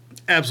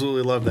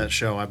absolutely love that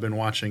show. I've been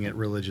watching it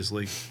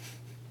religiously.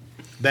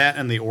 That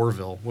and the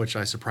Orville, which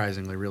I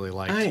surprisingly really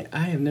liked.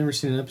 I have never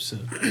seen an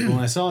episode. When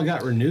I saw it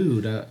got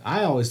renewed,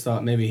 I always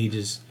thought maybe he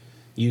just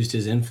used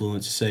his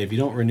influence to say, if you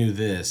don't renew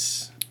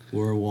this, we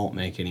won't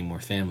make any more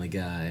Family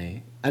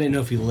Guy. I didn't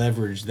know if he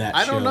leveraged that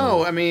I don't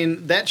know. I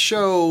mean, that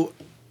show,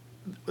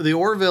 The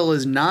Orville,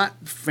 is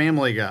not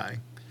Family Guy.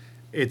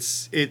 It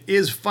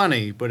is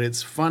funny, but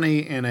it's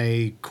funny in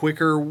a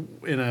quicker,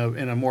 in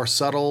a more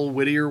subtle,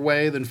 wittier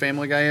way than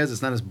Family Guy is.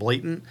 It's not as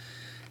blatant.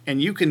 And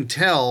you can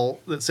tell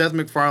that Seth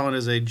MacFarlane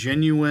is a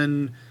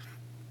genuine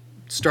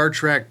Star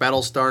Trek,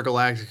 Battlestar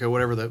Galactica,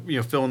 whatever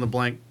the fill in the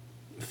blank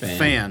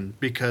fan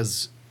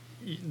because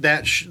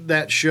that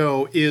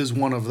show is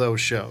one of those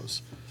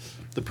shows.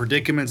 The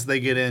predicaments they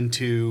get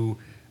into,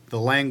 the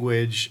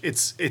language,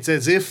 it's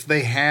as if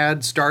they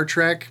had Star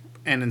Trek,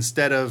 and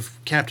instead of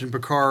Captain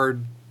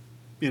Picard,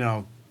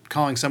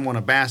 calling someone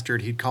a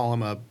bastard, he'd call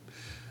him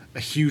a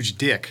huge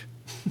dick,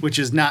 which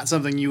is not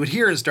something you would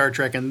hear in Star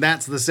Trek, and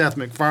that's the Seth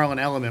MacFarlane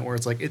element where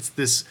it's like it's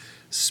this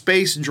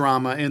space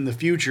drama in the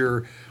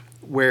future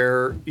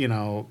where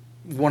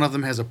one of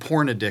them has a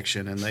porn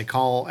addiction, and they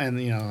call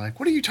like,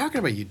 what are you talking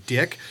about, you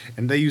dick?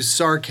 And they use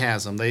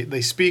sarcasm.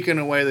 They speak in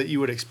a way that you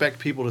would expect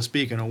people to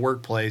speak in a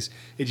workplace.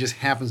 It just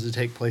happens to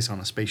take place on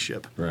a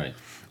spaceship. Right.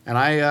 And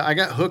I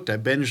got hooked. I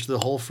binged the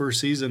whole first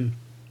season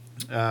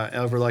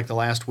over like the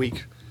last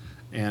week,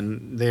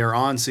 and they are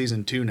on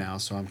season 2 now,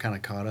 so I'm kind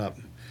of caught up.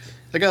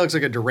 That guy looks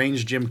like a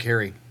deranged Jim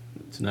Carrey.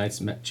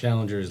 Tonight's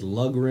challenger is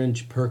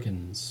Lugrange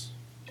Perkins.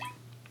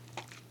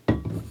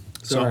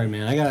 Sorry,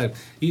 man.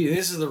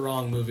 This is the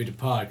wrong movie to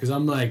pod because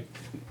I'm like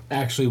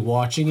actually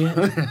watching it.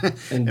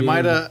 And Am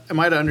I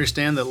to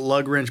understand that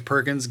Lugrange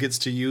Perkins gets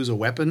to use a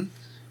weapon?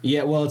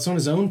 Yeah, well, it's on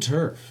his own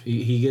turf.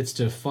 He gets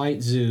to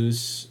fight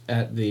Zeus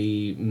at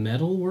the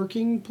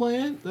metalworking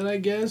plant, that I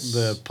guess.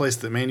 The place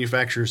that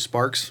manufactures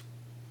sparks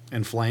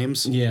and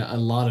flames. Yeah, a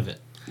lot of it.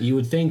 You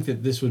would think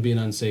that this would be an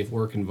unsafe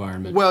work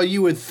environment. Well,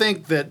 you would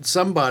think that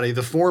somebody,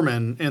 the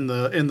foreman in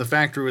the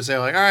factory, would say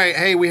like, "All right,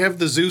 hey, we have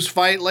the Zeus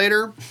fight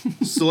later,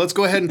 so let's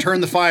go ahead and turn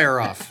the fire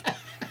off.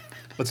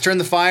 Let's turn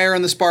the fire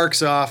and the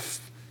sparks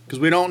off because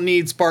we don't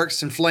need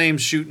sparks and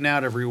flames shooting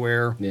out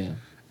everywhere." Yeah.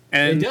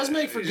 And It does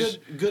make for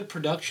good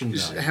production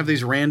value. have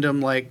these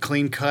random, like,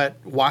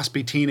 clean-cut,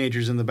 waspy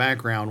teenagers in the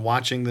background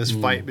watching this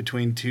fight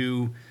between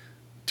two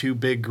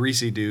big,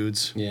 greasy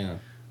dudes. Yeah.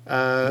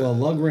 Well,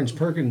 Lugwrench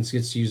Perkins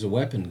gets to use a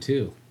weapon,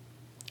 too.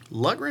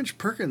 Lugwrench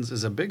Perkins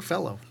is a big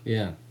fellow.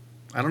 Yeah.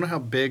 I don't know how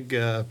big...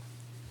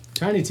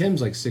 Tiny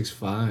Tim's like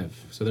 6'5",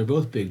 so they're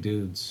both big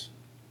dudes.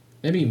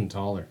 Maybe even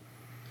taller.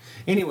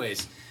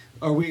 Anyways,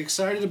 are we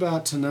excited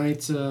about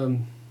tonight's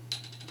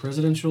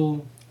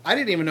presidential... I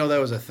didn't even know that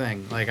was a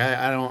thing. Like,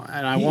 I don't...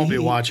 And I won't be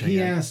watching He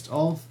it. asked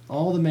all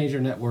the major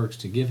networks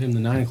to give him the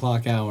 9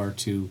 o'clock hour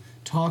to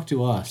talk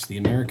to us, the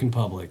American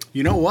public.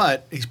 You know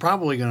what? He's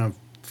probably going to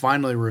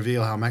finally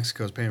reveal how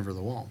Mexico's paying for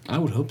the wall. I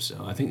would hope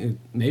so. I think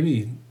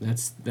maybe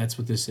that's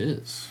what this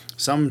is.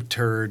 Some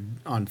turd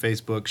on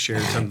Facebook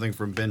shared something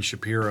from Ben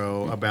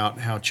Shapiro about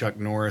how Chuck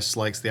Norris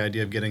likes the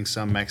idea of getting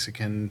some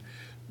Mexican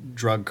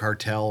drug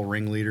cartel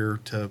ringleader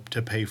to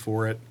pay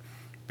for it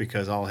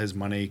because all his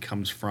money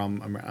comes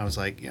from... I was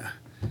like, yeah,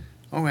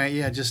 all right,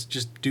 yeah,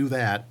 just do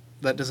that.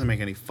 That doesn't make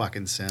any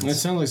fucking sense. That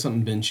sounds like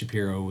something Ben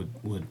Shapiro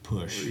would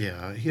push.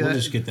 Yeah. We'll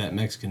just get that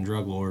Mexican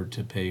drug lord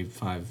to pay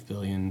 $5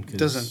 billion.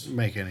 Doesn't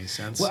make any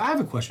sense. Well, I have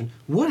a question.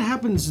 What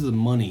happens to the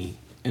money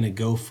in a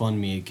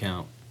GoFundMe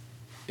account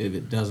if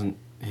it doesn't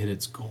hit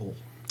its goal?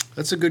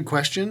 That's a good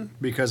question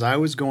because I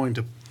was going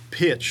to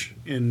pitch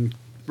in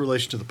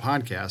relation to the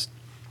podcast.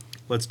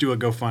 Let's do a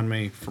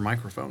GoFundMe for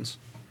microphones.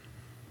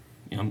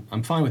 Yeah,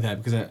 I'm fine with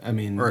that because I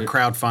mean, Or a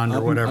crowdfund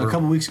or whatever. A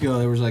couple weeks ago,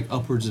 there was like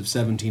upwards of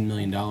 $17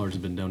 million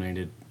have been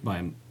donated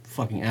by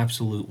fucking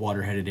absolute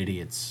water-headed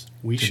idiots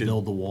to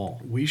build the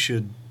wall. We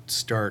should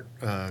start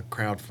a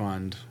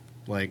crowdfund,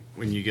 like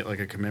when you get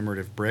like a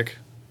commemorative brick.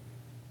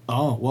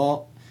 Oh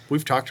well,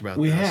 We've talked about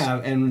we this.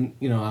 have, and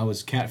you know, I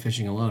was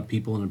catfishing a lot of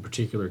people in a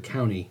particular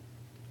county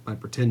by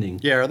pretending.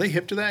 Yeah, are they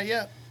hip to that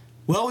yet?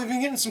 Well, we've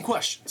been getting some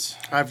questions.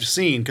 I've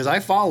seen, because I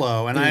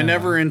follow, and I Yeah.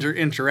 never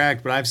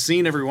interact, but I've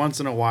seen every once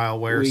in a while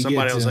where We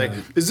somebody get, will say,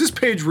 is this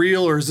page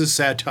real or is this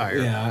satire?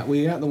 Yeah,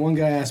 we got the one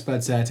guy asked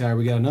about satire.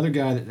 We got another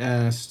guy that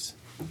asked.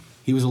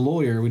 He was a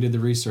lawyer. We did the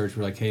research.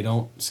 We're like, hey,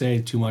 don't say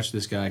too much to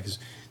this guy because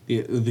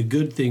the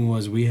good thing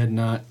was we had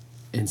not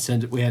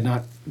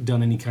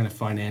done any kind of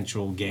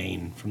financial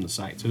gain from the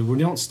site, so we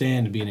don't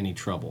stand to be in any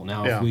trouble.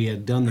 Now, Yeah. if we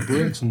had done the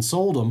bricks and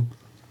sold them,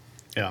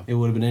 Yeah. it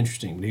would have been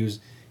interesting. But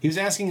he was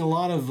asking a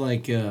lot of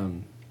like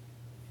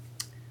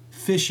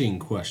phishing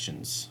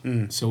questions,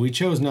 so we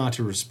chose not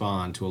to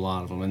respond to a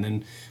lot of them. And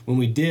then when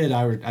we did,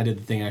 I did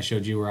the thing I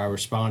showed you where I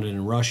responded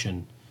in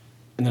Russian,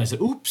 and then I said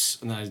 "oops,"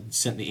 and then I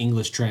sent the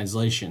English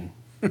translation.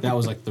 That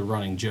was like the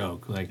running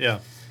joke, like Yeah.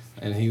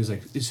 And he was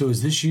like, "So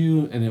is this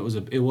you?" And it was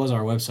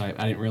our website.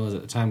 I didn't realize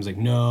at the time. I was like,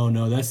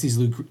 "No, that's these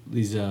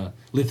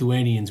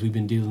Lithuanians we've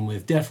been dealing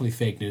with. Definitely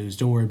fake news.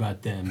 Don't worry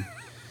about them."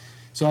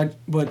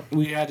 But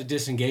we had to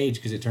disengage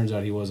because it turns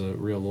out he was a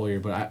real lawyer.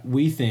 But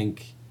we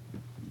think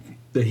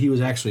that he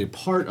was actually a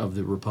part of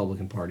the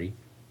Republican Party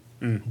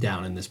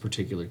down in this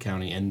particular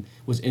county and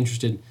was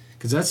interested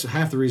because that's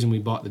half the reason we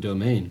bought the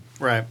domain.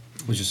 Right.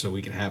 Was just so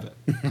we could have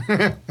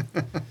it.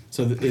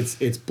 So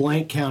it's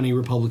Blank County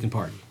Republican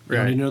Party. You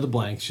don't Right. need to know the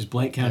blank. It's just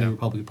Blank County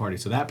Republican Party.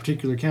 So that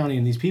particular county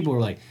and these people were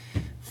like,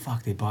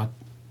 fuck, they bought...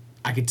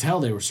 I could tell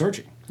they were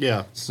searching.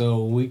 Yeah.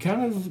 So we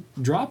kind of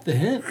dropped the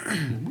hint.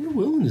 We're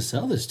willing to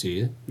sell this to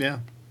you. Yeah.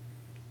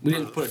 We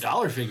didn't put a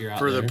dollar figure out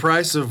For there. the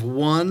price of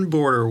one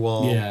border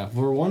wall. Yeah,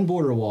 for one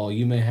border wall,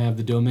 you may have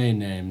the domain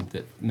name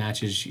that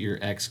matches your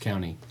ex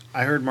county.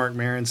 I heard Mark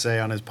Maron say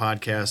on his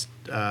podcast,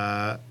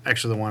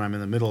 actually the one I'm in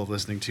the middle of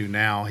listening to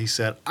now, he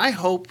said, I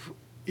hope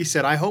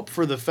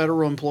for the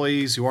federal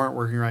employees who aren't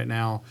working right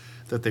now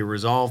that they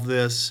resolve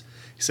this.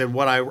 He said,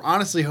 what I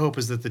honestly hope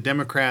is that the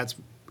Democrats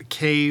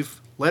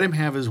cave, let him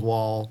have his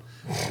wall,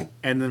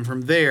 and then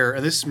from there,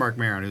 and this is Mark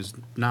Maron, who's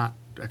not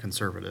a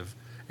conservative,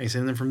 and he said,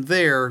 and then from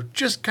there,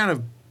 just kind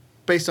of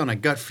based on a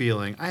gut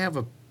feeling, I have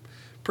a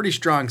pretty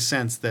strong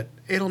sense that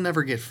it'll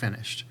never get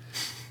finished.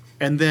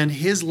 And then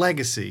his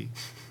legacy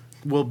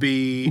will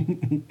be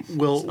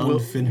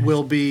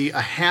will be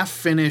a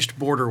half-finished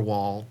border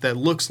wall that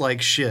looks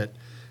like shit,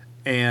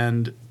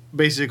 and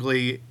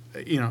basically,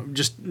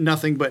 just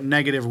nothing but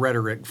negative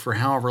rhetoric for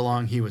however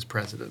long he was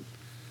president.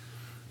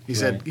 He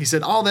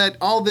said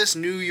all this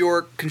New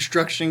York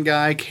construction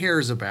guy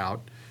cares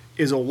about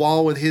is a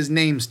wall with his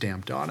name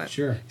stamped on it.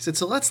 Sure. He said,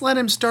 so let's let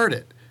him start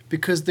it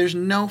because there's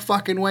no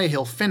fucking way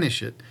he'll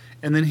finish it,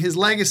 and then his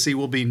legacy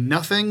will be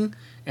nothing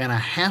and a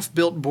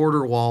half-built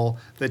border wall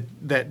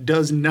that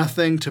does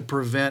nothing to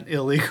prevent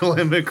illegal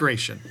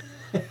immigration.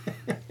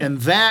 And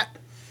that,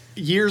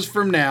 years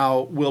from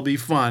now, will be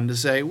fun to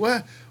say,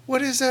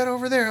 what is that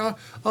over there?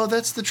 Oh,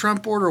 that's the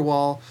Trump border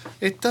wall.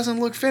 It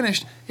doesn't look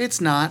finished. It's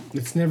not.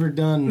 It's never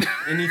done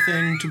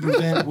anything to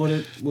prevent what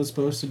it was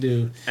supposed to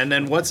do. And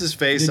then what's his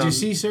face? Did you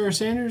see Sarah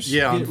Sanders?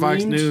 Yeah, on get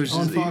Fox reamed News.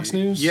 On Fox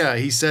News? Yeah,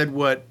 he said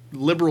what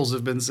liberals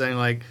have been saying,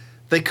 like,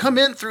 they come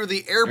in through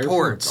the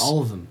airports.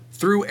 All of them.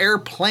 Through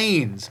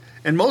airplanes.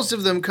 And most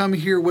of them come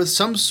here with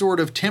some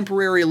sort of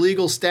temporary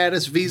legal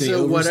status, visa, They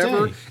overstay.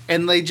 whatever,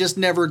 and they just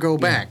never go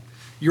back.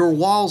 Your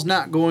wall's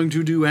not going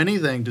to do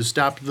anything to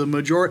stop the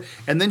majority.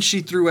 And then she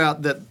threw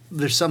out that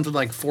there's something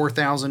like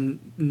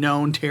 4,000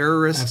 known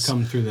terrorists. I've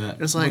come through that.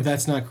 It's like- but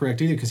that's not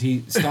correct either, because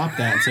he stopped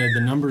that and said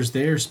the numbers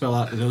there spell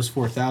out that those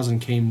 4,000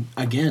 came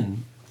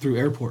again through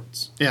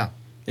airports. Yeah.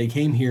 They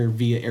came here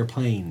via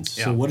airplanes.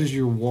 Yeah. So what is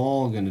your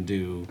wall going to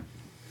do?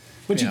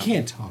 But Yeah. you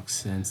can't talk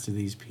sense to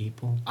these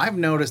people. I've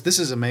noticed, this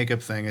is a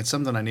makeup thing. It's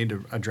something I need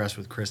to address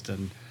with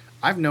Kristen.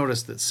 I've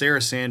noticed that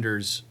Sarah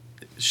Sanders,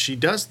 she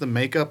does the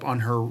makeup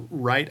on her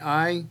right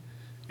eye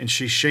and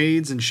she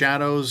shades and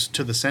shadows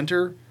to the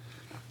center,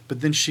 but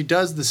then she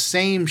does the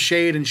same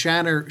shade and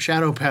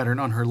shadow pattern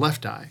on her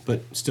left eye,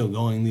 But still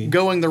going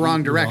the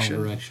wrong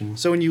direction.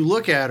 So when you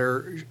look at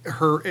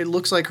her, it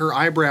looks like her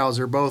eyebrows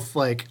are both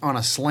like on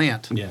a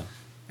slant. Yeah.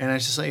 And I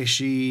just say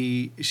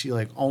she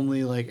like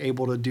only like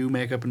able to do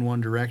makeup in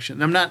one direction.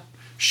 And I'm not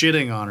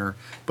shitting on her,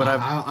 but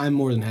I'm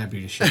more than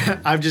happy to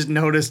share. I've just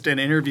noticed in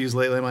interviews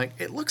lately, I'm like,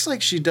 it looks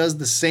like she does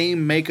the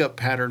same makeup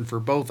pattern for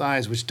both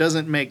eyes, which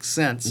doesn't make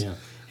sense. Yeah.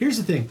 Here's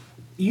the thing.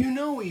 You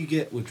know what you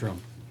get with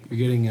Trump. You're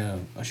getting a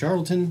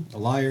charlatan, a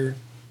liar,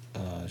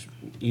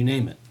 you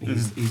name it.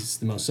 He's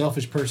the most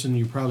selfish person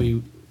you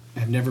probably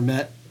have never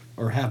met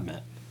or have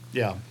met.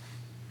 Yeah.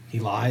 He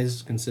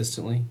lies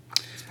consistently.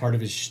 It's part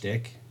of his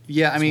shtick.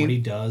 Yeah, I It's mean, what he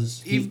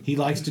does. He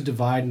likes to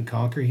divide and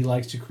conquer. He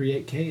likes to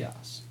create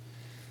chaos.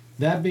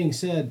 That being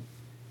said,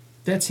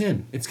 that's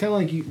him. It's kind of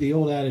like the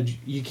old adage,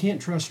 you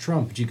can't trust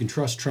Trump, but you can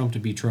trust Trump to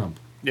be Trump.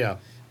 yeah.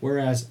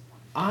 Whereas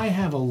I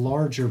have a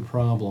larger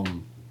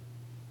problem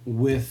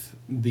with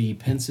the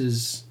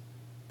Pences,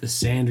 the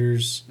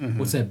Sanders,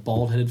 what's that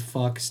bald-headed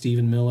fuck,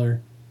 Stephen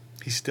Miller?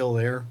 He's still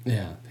there.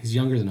 Yeah, he's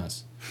younger than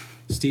us.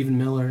 Stephen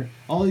Miller,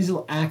 all these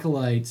little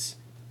acolytes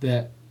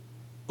that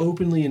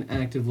openly and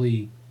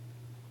actively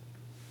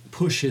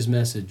push his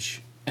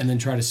message and then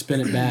try to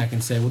spin it back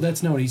and say, well,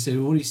 that's not what he said.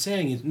 What he's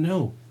saying is,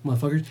 no,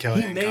 motherfuckers.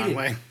 Kellyanne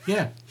Conway.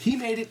 He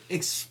made it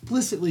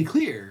explicitly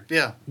clear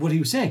Yeah. what he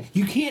was saying.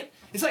 You can't,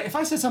 it's like if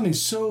I said something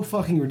so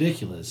fucking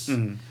ridiculous,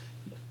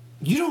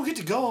 you don't get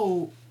to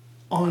go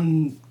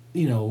on,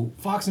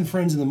 Fox and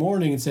Friends in the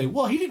morning and say,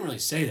 well, he didn't really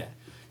say that.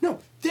 No,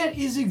 that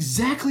is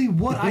exactly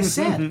what I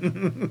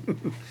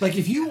said. Like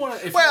if you want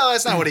to, Well,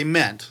 that's not what he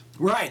meant.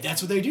 right,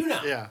 that's what they do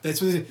now. Yeah.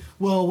 That's what.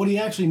 Well, what he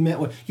actually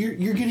meant was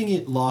you're getting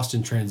it lost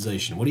in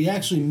translation. What he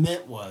actually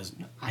meant was,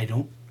 I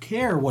don't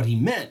care what he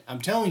meant. I'm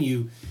telling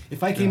you,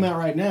 if I came out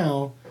right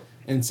now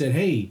and said,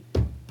 "Hey,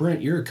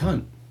 Brent, you're a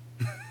cunt,"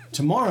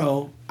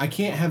 tomorrow I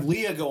can't have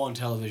Leah go on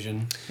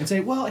television and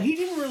say, "Well, he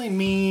didn't really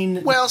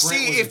mean." Well, Brent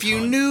see, was a if you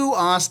cunt." knew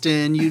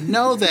Austin, you'd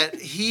know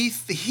that he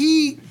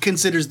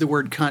considers the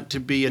word cunt to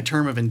be a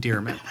term of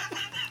endearment.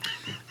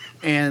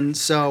 And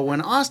so when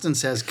Austin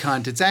says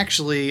cunt, it's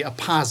actually a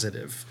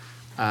positive.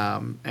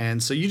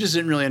 And so you just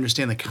didn't really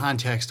understand the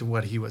context of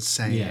what he was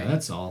saying. Yeah,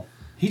 that's all.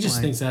 He just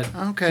Like, thinks that.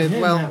 okay, to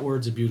him, well- that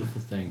word's a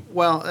beautiful thing.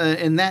 Well,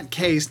 in that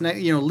case,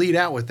 lead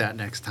out with that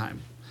next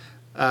time.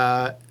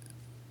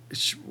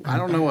 I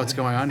don't know what's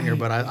going on here,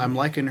 but I'm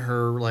liking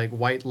her like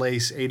white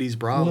lace '80s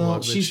bra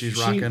look that she's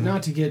rocking.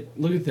 Not to get.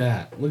 Look at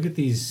that. Look at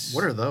these.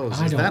 What are those?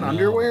 I Is don't that know.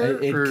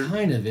 underwear, It or-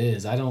 kind of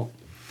is. I don't.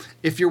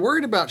 If you're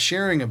worried about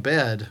sharing a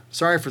bed,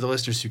 sorry for the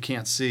listeners who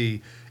can't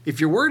see. If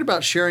you're worried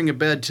about sharing a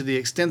bed to the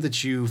extent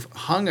that you've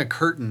hung a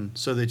curtain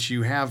so that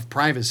you have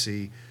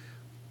privacy,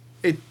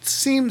 it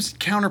seems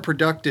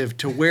counterproductive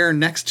to wear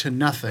next to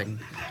nothing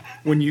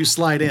when you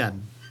slide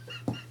in.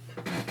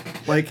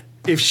 Like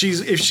if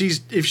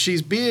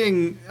she's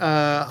being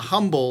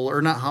humble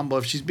or not humble,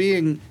 if she's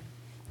being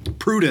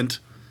prudent,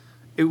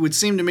 it would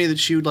seem to me that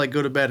she would like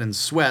go to bed in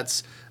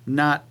sweats,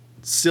 not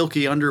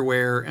silky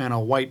underwear and a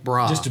white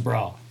bra. Just a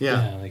bra.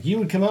 Yeah. Like you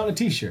would come out in a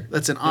t-shirt.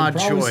 That's an And odd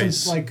probably choice.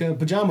 Some, like a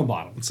pajama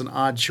bottom. It's an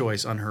odd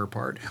choice on her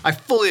part. I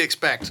fully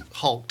expect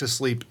Hulk to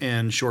sleep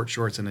in short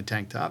shorts and a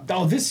tank top.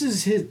 Oh, this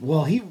is his.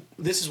 Well,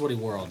 this is what he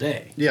wore all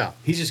day. Yeah.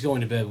 He's just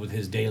going to bed with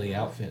his daily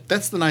outfit.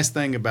 That's the nice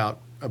thing about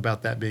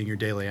that being your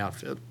daily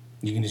outfit.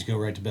 You can just go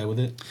right to bed with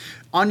it.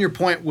 On your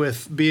point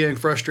with being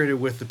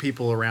frustrated with the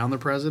people around the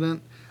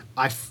president,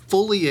 I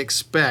fully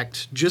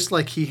expect, just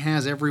like he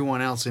has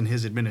everyone else in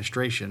his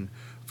administration,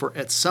 for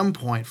at some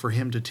point for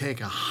him to take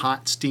a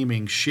hot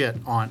steaming shit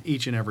on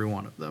each and every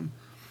one of them.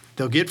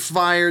 They'll get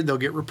fired, they'll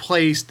get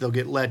replaced, they'll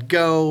get let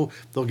go,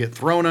 they'll get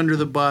thrown under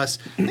the bus.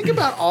 Think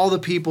about all the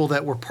people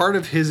that were part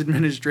of his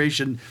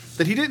administration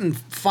that he didn't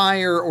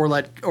fire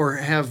or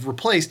have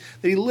replaced,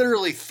 that he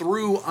literally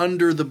threw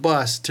under the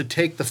bus to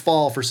take the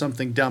fall for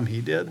something dumb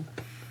he did.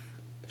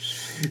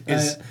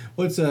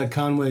 What's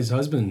Conway's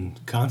husband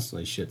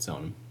constantly shits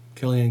on him?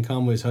 Kellyanne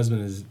Conway's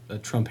husband is a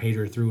Trump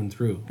hater through and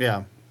through.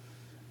 Yeah.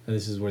 And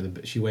this is where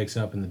she wakes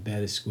up and the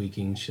bed is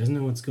squeaking. She doesn't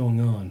know what's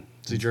going on.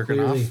 Is he jerking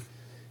off?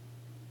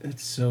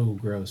 It's so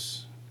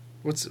gross.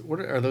 What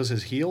are those,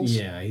 his heels?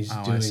 Yeah, I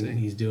see.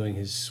 he's doing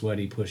his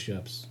sweaty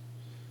push-ups,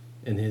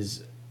 and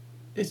it's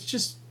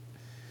just.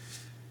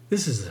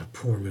 This is a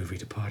poor movie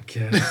to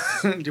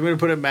podcast. Do you want to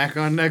put it back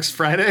on next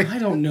Friday? I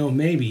don't know,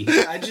 maybe.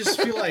 I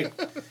just feel like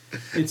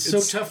it's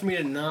so tough for me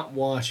to not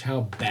watch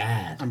how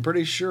bad. I'm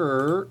pretty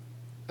sure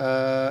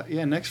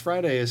Yeah, next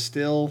Friday is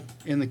still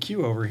in the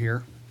queue over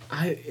here.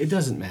 It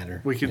doesn't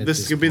matter.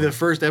 This could be the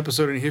first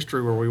episode in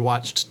history where we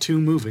watched 2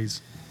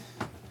 movies.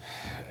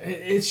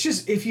 It's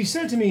just, if you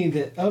said to me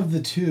that of the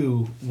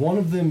 2, one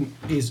of them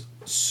is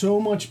so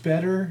much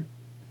better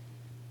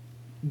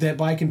that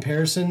by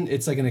comparison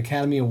it's like an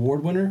Academy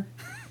Award winner,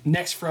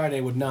 next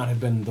Friday would not have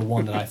been the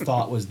one that I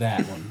thought was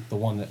that one, the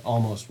one that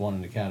almost won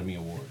an Academy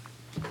Award.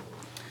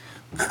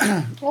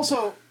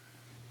 Also,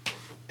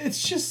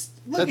 it's just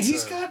look,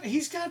 he's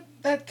got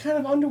that kind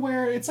of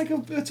underwear. It's like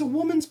it's a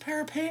woman's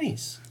pair of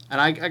panties. And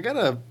I got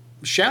a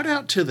shout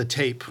out to the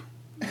tape.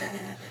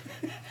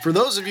 For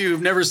those of you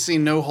who've never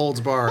seen No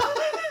Holds Barred,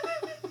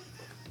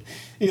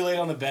 He laid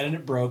on the bed and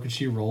it broke, and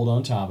she rolled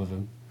on top of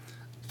him.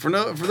 for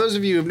those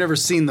of you who've never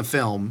seen the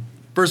film,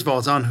 first of all,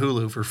 it's on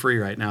Hulu for free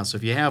right now. So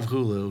if you have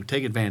Hulu,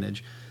 take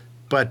advantage.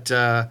 But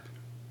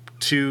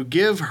to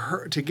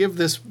give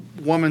this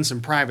woman some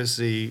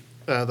privacy,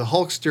 the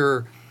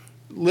Hulkster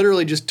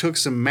literally just took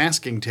some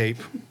masking tape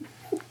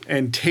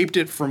and taped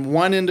it from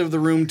one end of the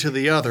room to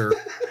the other,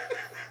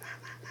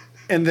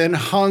 and then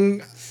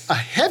hung a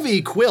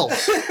heavy quilt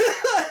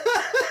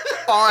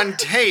on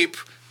tape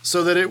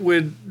so that it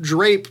would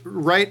drape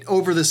right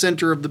over the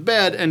center of the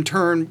bed and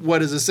turn what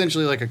is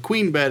essentially like a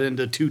queen bed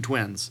into 2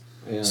 twins.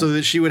 Yeah. So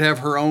that she would have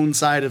her own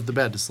side of the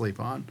bed to sleep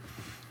on.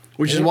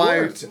 Which And is it why...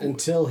 worked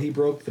until he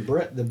broke the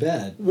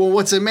bed. Well,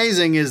 what's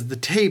amazing is the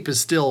tape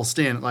is still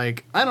standing.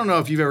 Like, I don't know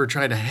if you've ever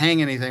tried to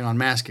hang anything on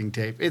masking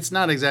tape. It's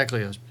not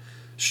exactly a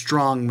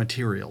strong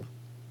material.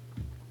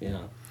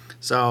 Yeah.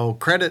 So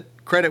credit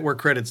where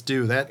credit's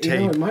due. That tape...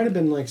 You know, it might have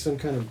been like some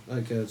kind of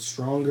like a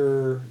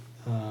stronger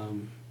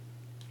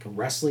like a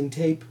wrestling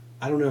tape.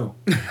 I don't know.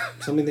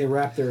 Something they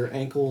wrap their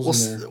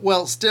ankles and their...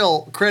 Well,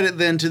 still, credit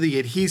then to the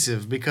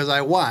adhesive, because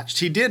I watched.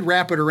 He did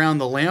wrap it around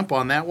the lamp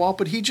on that wall,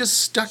 but he just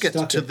stuck it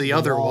to the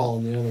other wall.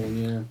 And the other one,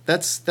 yeah.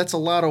 That's a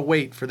lot of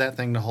weight for that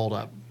thing to hold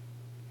up.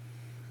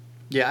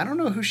 Yeah, I don't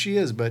know who she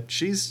is, but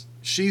she's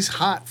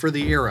hot for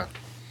the era.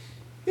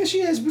 Yeah,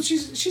 she is, but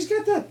she's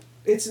got that...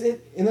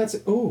 and that's...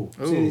 Oh.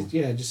 Ooh.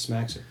 Yeah, it just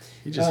smacks her.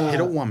 He just hit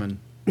a woman.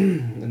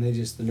 And the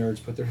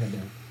nerds put their head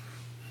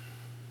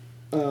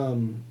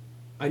down.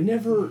 I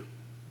never...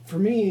 For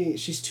me,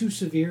 she's too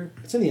severe.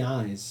 It's in the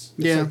eyes.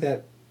 It's like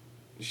that.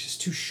 She's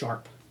too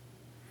sharp.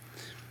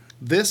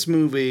 This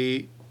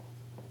movie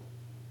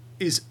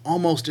is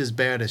almost as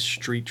bad as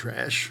Street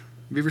Trash.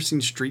 Have you ever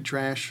seen Street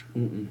Trash?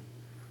 Mm-mm.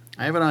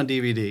 I have it on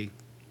DVD,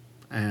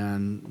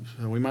 and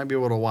we might be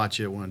able to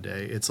watch it one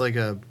day. It's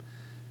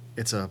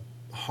a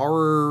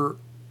horror.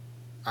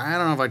 I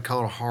don't know if I'd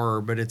call it a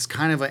horror, but it's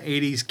kind of an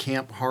 80s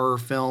camp horror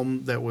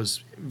film that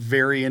was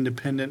very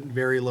independent,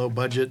 very low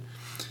budget.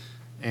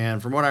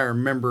 And from what I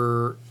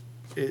remember,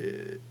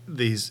 it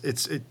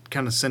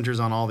kind of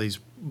centers on all these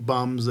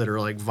bums that are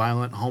like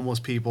violent homeless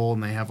people,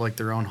 and they have like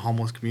their own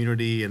homeless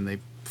community, and they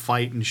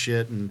fight and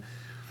shit. And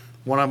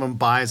one of them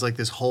buys like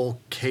this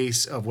whole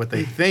case of what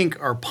they think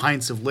are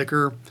pints of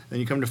liquor. Then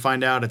you come to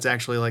find out it's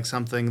actually like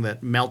something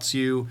that melts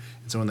you.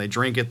 And so when they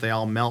drink it, they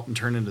all melt and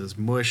turn into this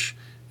mush,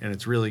 and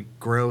it's really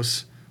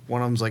gross.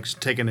 One of them's like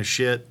taking a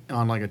shit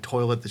on like a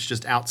toilet that's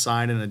just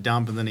outside in a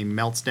dump, and then he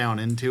melts down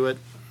into it.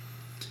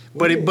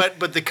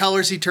 But the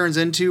colors he turns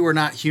into are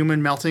not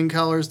human melting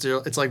colors.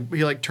 It's like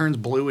he like turns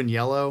blue and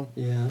yellow.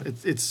 Yeah.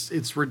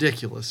 It's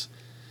ridiculous.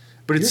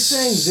 But You're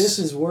saying this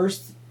is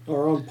worse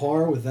or on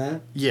par with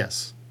that?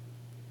 Yes.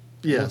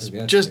 I don't Yes. think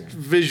that's Just fair.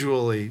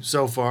 visually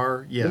so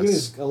far, yes. Look at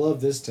this. I love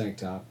this tank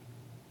top.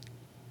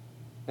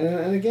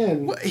 And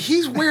again... Well,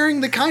 he's wearing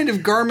the kind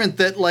of garment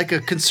that like a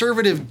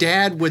conservative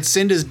dad would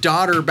send his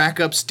daughter back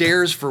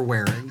upstairs for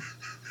wearing.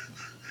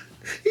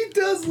 He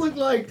does look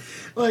like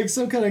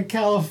some kind of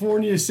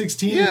California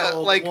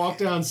 16-year-old like- walk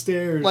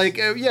downstairs. Like,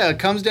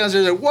 comes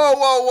downstairs and whoa,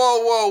 whoa,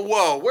 whoa, whoa,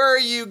 whoa. Where are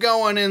you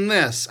going in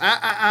this?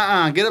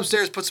 Get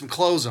upstairs, put some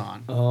clothes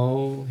on.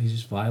 Oh, he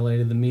just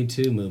violated the Me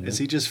Too movement. Is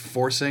he just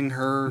forcing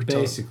her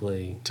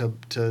Basically. to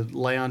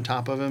lay on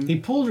top of him? He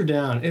pulled her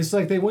down. It's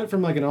like they went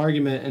from like an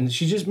argument, and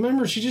she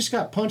just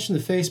got punched in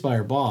the face by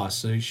her boss.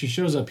 So she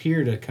shows up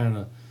here to kind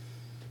of,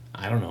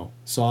 I don't know,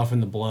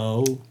 soften the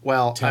blow.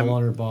 Well, tell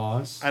on her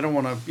boss. I don't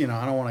want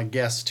to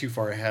guess too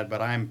far ahead,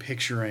 but I'm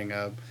picturing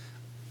a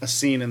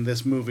scene in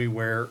this movie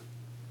where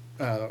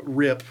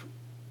Rip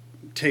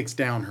takes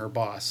down her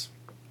boss,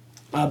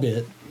 A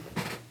bit.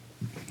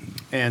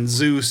 and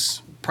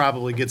Zeus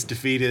probably gets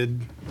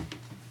defeated.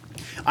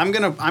 I'm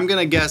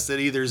gonna guess that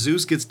either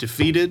Zeus gets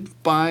defeated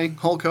by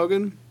Hulk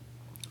Hogan,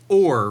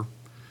 or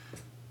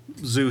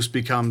Zeus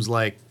becomes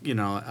like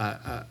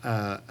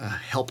a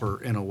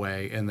helper in a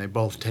way, and they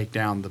both take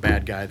down the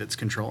bad guy that's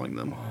controlling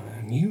them.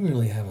 Man, you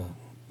really have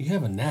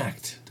a knack,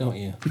 don't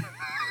you?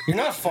 You're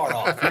not far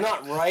off. You're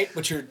not right,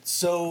 but you're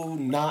so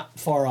not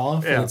far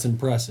off, Yeah. and it's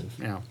impressive.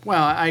 Yeah.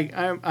 Well,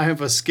 I have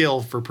a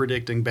skill for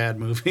predicting bad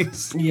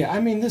movies. Yeah,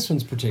 I mean, this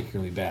one's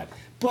particularly bad.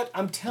 But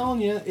I'm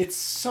telling you, it's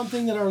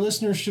something that our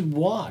listeners should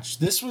watch.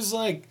 This was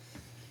like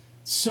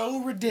so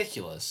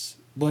ridiculous,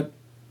 but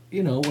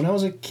when I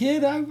was a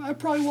kid, I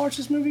probably watched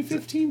this movie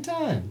 15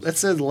 times. That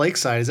said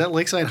Lakeside. Is that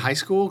Lakeside High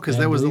School? Because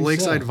I that was the believe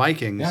so. Lakeside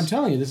Vikings. Yeah, I'm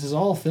telling you, this is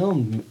all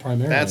filmed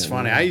primarily. That's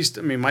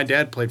funny. My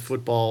dad played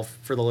football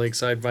for the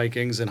Lakeside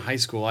Vikings in high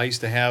school. I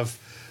used to have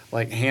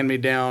like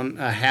hand-me-down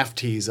half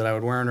tees that I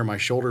would wear under my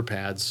shoulder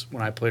pads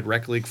when I played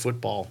rec league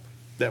football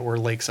that were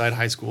Lakeside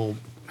High School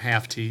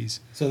half tees.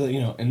 So that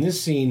in this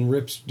scene,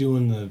 Rip's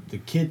doing the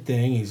kid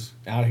thing. He's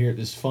out here at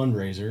this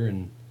fundraiser,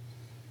 and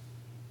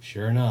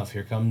sure enough,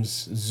 here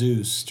comes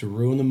Zeus to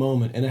ruin the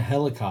moment in a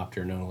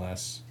helicopter, no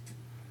less.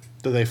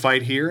 Do they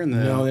fight here in the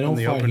No, they don't in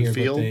the fight open here,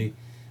 field?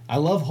 but I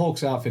love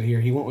Hulk's outfit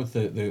here. He went with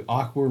the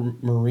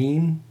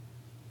aquamarine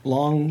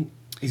long.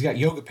 He's got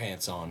yoga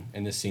pants on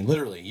in this scene,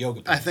 literally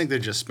yoga I pants. think they're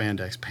just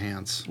spandex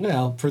pants.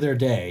 Well, for their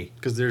day,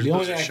 'Cause there's- the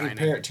only those thing are I can shiny.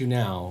 compare it to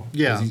now.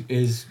 Yeah.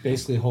 is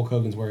basically Hulk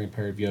Hogan's wearing a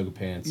pair of yoga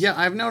pants. Yeah,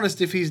 I've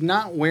noticed if he's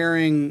not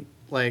wearing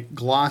like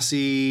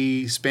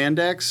glossy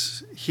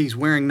spandex, he's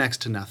wearing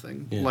next to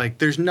nothing. Yeah. Like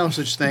there's no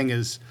such thing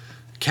as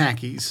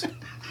khakis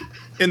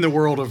in the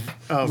world of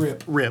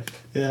Rip.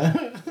 yeah.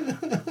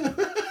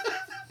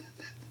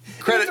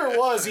 Credit. If there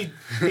was,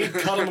 he'd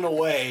cut them in a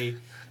way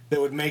that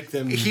would make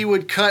them. He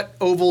would cut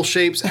oval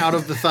shapes out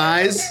of the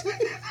thighs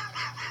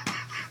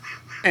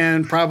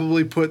and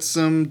probably put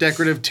some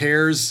decorative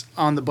tears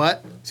on the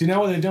butt. See,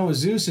 now what they've done with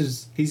Zeus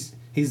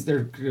is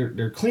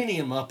they're cleaning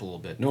him up a little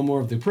bit. No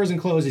more of the prison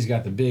clothes. He's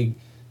got the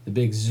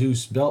big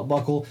Zeus belt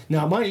buckle.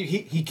 Now, mind you,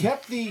 he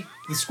kept the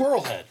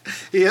squirrel head.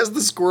 He has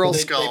the squirrel They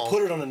skull.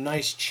 put it on a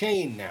nice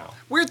chain now.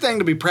 Weird thing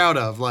to be proud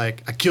of.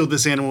 Like, I killed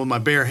this animal with my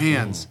bare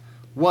hands.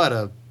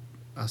 What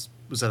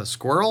was that a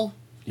squirrel?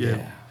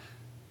 Yeah.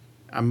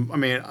 I'll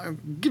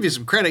give you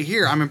some credit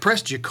here. I'm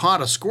impressed you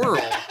caught a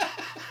squirrel.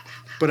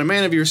 But a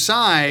man of your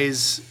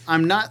size,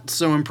 I'm not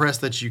so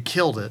impressed that you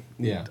killed it.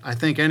 Yeah. I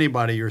think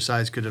anybody your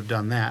size could have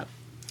done that.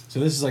 So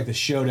this is like the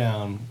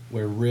showdown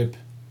where Rip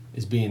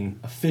is being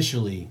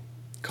officially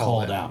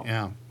called out.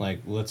 Yeah.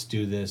 Like, let's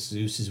do this.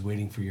 Zeus is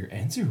waiting for your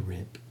answer,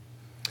 Rip.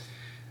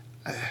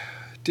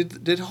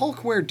 Did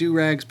Hulk wear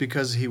do-rags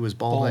because he was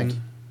balding? Bald.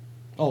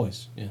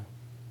 Always, yeah.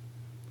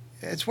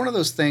 It's one of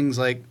those things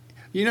like,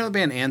 you know the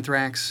band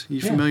Anthrax? You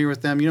Yeah. familiar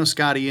with them? You know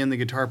Scott Ian, the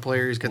guitar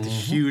player? He's got the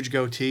huge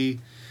goatee.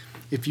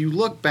 If you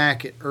look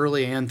back at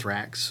early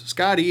Anthrax,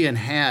 Scott Ian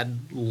had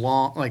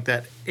long, like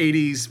that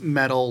 80s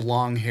metal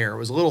long hair. It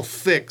was a little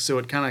thick, so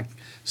it kind of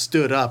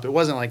stood up. It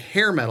wasn't like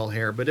hair metal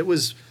hair, but it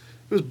was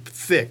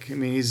thick. I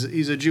mean,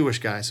 he's a Jewish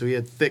guy, so he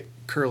had thick,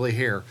 curly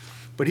hair.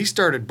 But he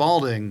started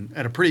balding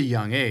at a pretty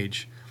young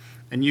age.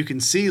 And you can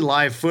see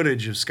live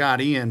footage of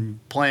Scott Ian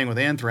playing with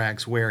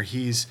Anthrax where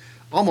he's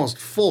almost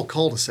full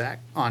cul-de-sac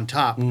on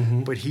top,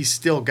 but he's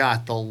still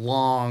got the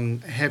long,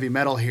 heavy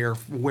metal hair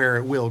where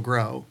it will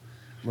grow.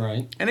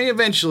 Right. And he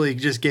eventually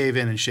just gave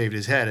in and shaved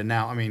his head. And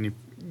now, I mean,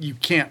 you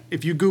can't,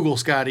 if you Google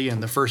Scott Ian,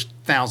 the first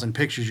 1,000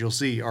 pictures you'll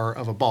see are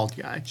of a bald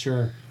guy.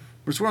 Sure.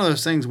 It's one of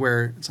those things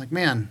where it's like,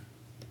 man,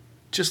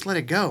 just let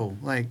it go.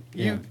 Like,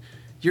 Yeah.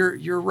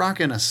 you're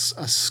rocking a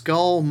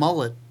skull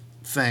mullet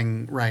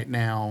thing right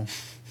now,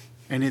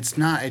 and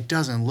it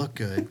doesn't look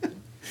good.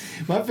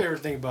 My favorite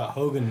thing about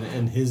Hogan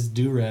and his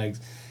do-rags,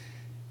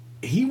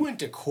 he went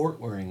to court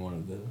wearing one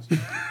of those.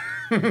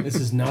 This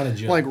is not a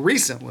joke. Like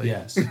recently.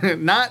 Yes.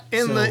 Not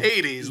in So, the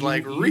 80s,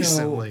 like you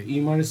recently. know,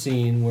 you might have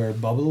seen where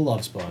Bubba the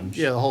Love Sponge,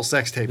 Yeah, the whole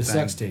sex tape the thing.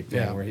 sex tape thing,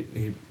 Yeah. where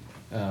he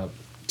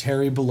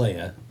Terry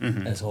Bollea,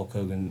 as Hulk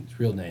Hogan's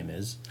real name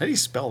is, How do you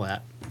spell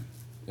that?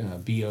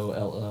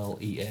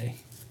 Bollea,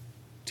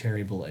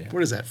 Terry Bollea.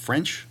 What is that,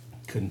 French?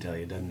 Couldn't tell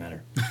you, doesn't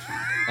matter.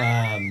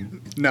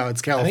 No,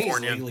 it's I think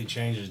California. he's legally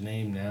changed his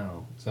name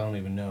now, so I don't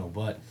even know.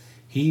 But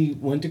he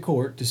went to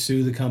court to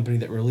sue the company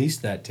that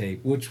released that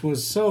tape, which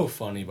was so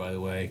funny, by the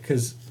way,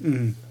 because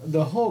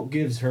the Hulk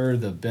gives her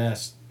the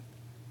best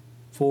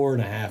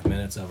 4.5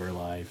 minutes of her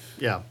life.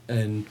 Yeah.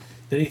 And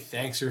then he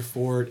thanks her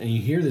for it, and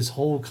you hear this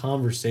whole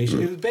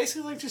conversation. It was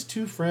basically like just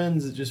two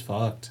friends that just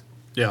fucked,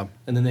 Yeah.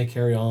 and then they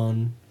carry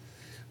on.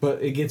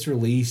 But it gets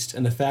released,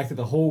 and the fact that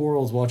the whole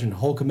world's watching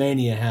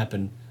Hulkamania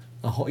happen,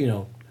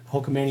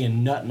 Hulkamania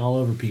nutting all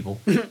over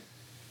people.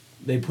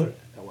 They put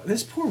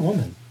this poor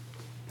woman,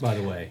 by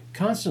the way,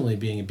 constantly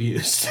being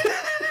abused.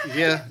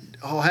 Yeah.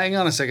 Oh, hang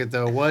on a second,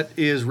 though. What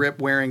is Rip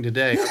wearing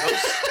today?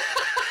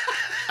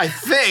 I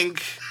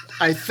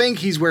think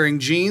he's wearing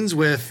jeans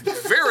with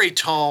very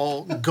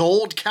tall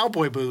gold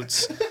cowboy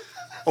boots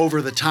over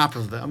the top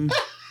of them.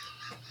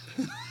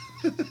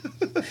 with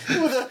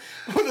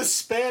a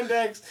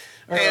spandex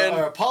or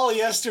a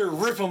polyester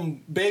Rip'em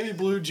baby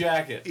blue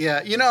jacket.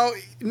 Yeah,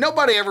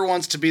 nobody ever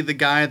wants to be the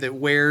guy that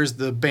wears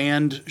the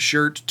band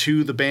shirt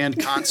to the band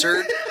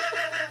concert.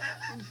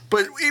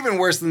 But even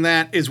worse than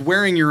that is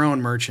wearing your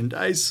own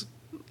merchandise.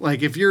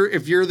 Like if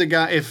you're the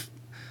guy,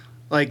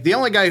 the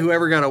only guy who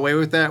ever got away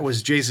with that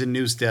was Jason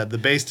Newsted, the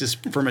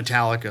bassist for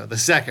Metallica, the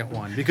second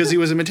one, because he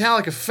was a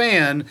Metallica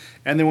fan,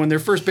 and then when their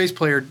first bass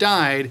player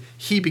died,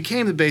 he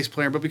became the bass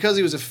player, but because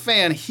he was a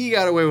fan, he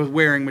got away with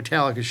wearing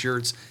Metallica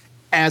shirts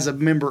as a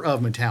member of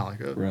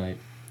Metallica. Right.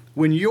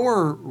 When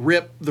you're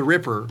Rip the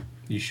Ripper,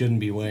 You shouldn't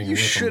be wearing You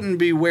Rip 'em. shouldn't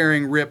be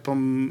wearing Rip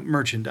 'em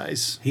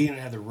merchandise. He didn't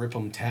have the Rip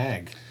 'em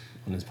tag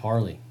on his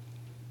Harley.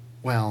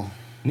 Well,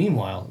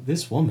 Meanwhile,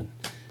 this woman.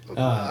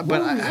 but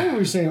what were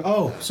we saying?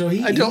 Oh, so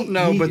he. I don't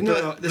know, but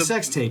the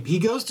sex tape. He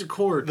goes to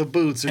court. the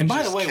boots are And by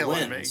just the way,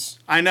 killing wins.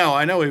 me. I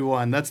know he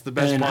won. That's the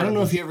best And part. I don't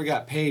know of if he ever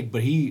got paid,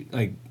 but he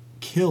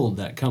killed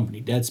that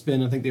company.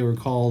 Deadspin, I think they were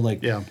called.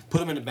 Yeah.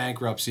 Put him into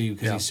bankruptcy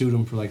because Yeah. he sued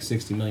him for like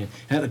 $60 million.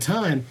 And at the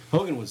time,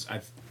 Hogan was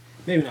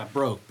maybe not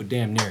broke, but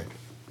damn near it.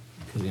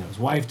 Because his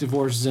wife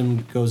divorces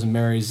him, goes and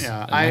marries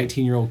Yeah, a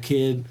 19-year-old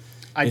kid.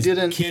 His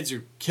kids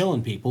are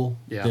killing people.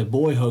 Yeah. The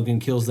boy Hogan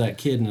kills that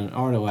kid in an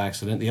auto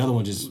accident. The other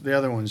one just The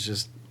other one's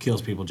just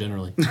kills people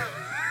generally.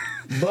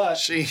 But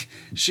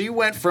she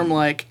went from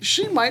like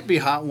she might be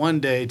hot one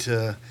day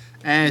to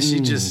she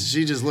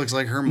just looks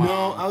like her mom.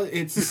 no,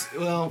 it's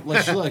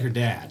like she looked like her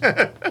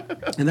dad,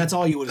 and that's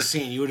all you would have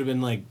seen. You would have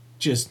been like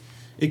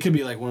it could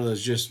be like one of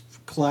those just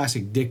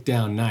classic dick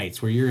down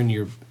nights where you're in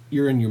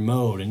your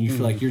mode and you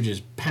feel like you're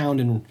just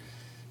pounding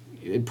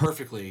it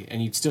perfectly,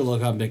 and you'd still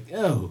look up and be like,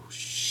 oh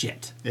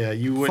shit, Yeah,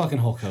 you would fucking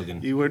Hulk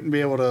Hogan. You wouldn't be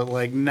able to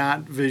like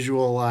not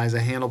visualize a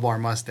handlebar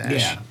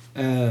mustache.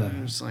 Yeah.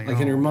 Just Like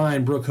in your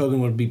mind, Brooke Hogan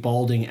would be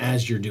balding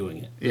as you're doing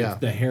it. Yeah. Like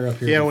the hair up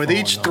here. Yeah, would with be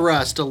each falling off.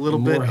 thrust, a little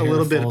The more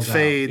hair bit falls out.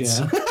 fades,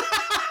 Yeah.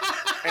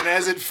 and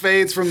as it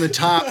fades from the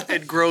top,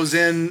 it grows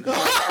in around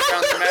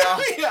the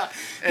mouth. Yeah.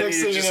 And Next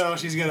you thing just- you know,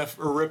 she's got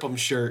a Rip 'em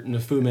shirt and a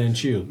Fu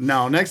Manchu.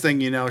 No, next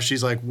thing you know,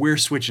 she's like, we're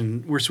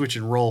switching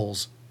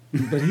roles.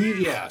 But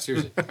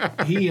seriously,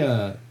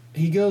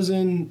 he goes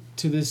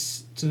into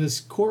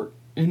this court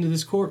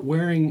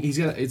wearing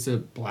it's a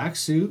black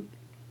suit.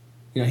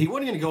 He wasn't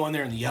going to go in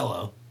there in the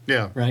yellow,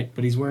 Yeah, right?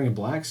 But he's wearing a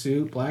black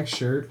suit, black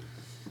shirt,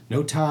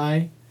 no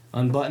tie,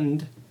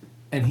 unbuttoned,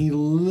 and he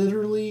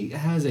literally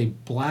has a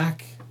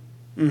black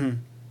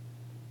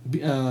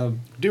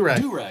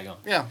do-rag. do-rag on.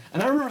 Yeah.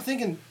 And I remember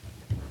thinking,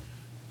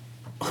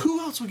 who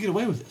else would get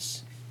away with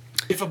this?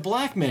 If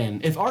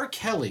R.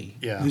 Kelly,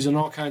 Yeah. who's in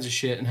all kinds of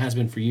shit and has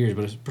been for years,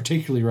 but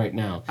particularly right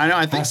now. I know.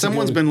 I think has to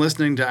someone's go- been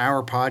listening to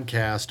our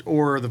podcast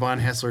or the Von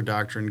Hessler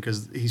Doctrine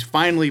because he's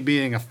finally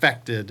being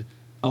affected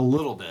a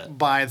little bit.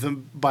 by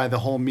the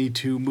whole Me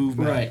Too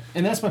movement. Right.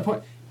 And that's my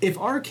point. If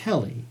R.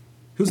 Kelly,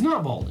 who's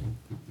not balding,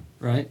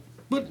 right?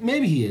 But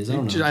maybe he is, I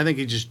don't know. I think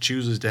he just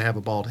chooses to have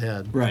a bald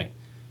head. Right.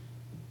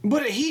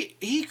 But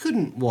he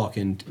couldn't walk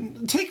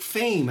in. Take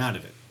fame out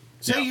of it.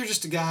 Say Yeah. you're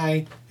just a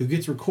guy who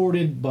gets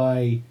recorded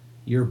by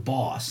your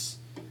boss,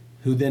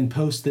 who then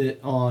posts it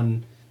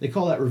on. They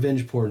call that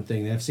revenge porn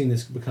thing. I've seen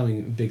this becoming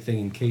a big thing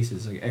in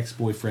cases. Like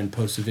ex-boyfriend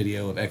posts a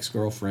video of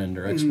ex-girlfriend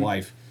or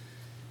ex-wife,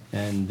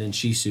 and then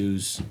she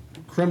sues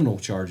criminal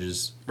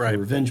charges Right. for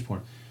revenge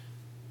porn.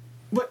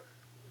 But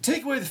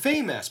take away the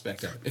fame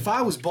aspect of it. If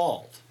I was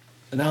bald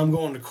and now I'm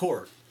going to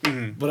court,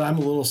 but I'm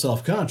a little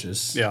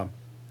self-conscious, Yeah.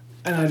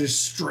 and I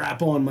just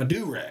strap on my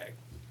do-rag.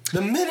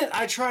 The minute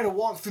I try to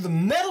walk through the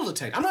metal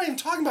detector, I'm not even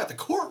talking about the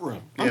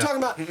courtroom. I'm Yeah. talking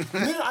about the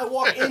minute I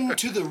walk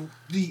into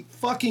the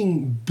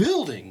fucking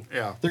building.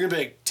 Yeah. They're gonna be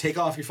like, take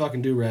off your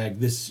fucking do-rag.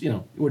 This,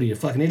 what are you, a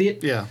fucking idiot?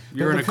 Yeah,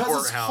 you're But in a because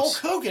it's courthouse.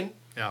 Hulk Hogan,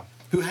 Yeah.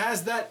 who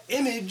has that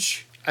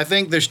image. I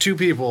think there's two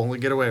people that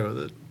get away with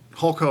it.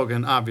 Hulk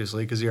Hogan,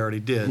 obviously, because he already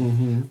did.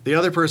 Mm-hmm. The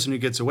other person who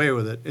gets away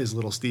with it is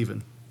Little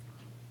Steven.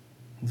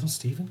 Little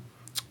Steven?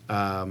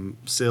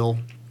 Sil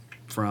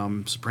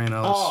from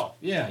Sopranos. Oh,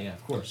 yeah,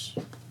 of course.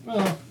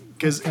 Well,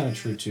 'Cause that's kind of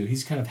true too.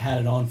 He's kind of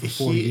had it on for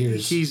 40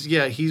 years. He's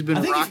been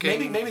I think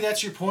rocking. maybe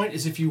that's your point,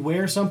 is if you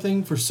wear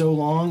something for so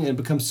long and it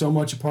becomes so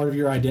much a part of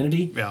your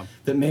identity, Yeah.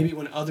 that maybe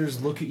when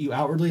others look at you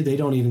outwardly, they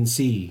don't even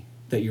see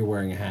that you're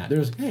wearing a hat.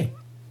 There's, hey,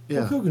 Yeah.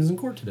 Hulk Hogan's in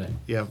court today.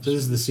 Yeah. So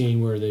this is the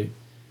scene where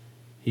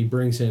he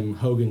brings him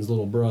Hogan's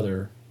little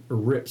brother, or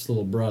Rip's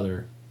little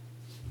brother,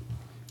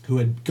 who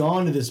had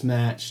gone to this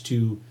match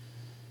to,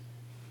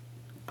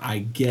 I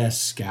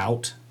guess,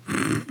 scout,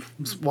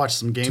 Watch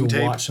some game to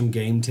tape. watch some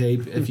game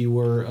tape, if you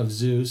were, of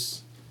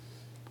Zeus.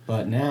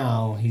 But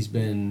now he's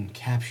been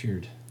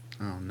captured.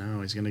 Oh no,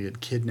 he's gonna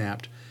get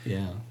kidnapped.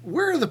 Yeah.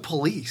 Where are the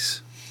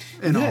police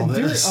in all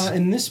there, this?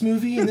 in this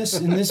movie, in this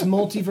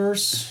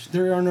multiverse,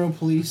 there are no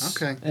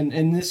police. Okay. And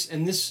in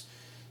this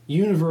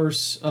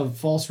universe of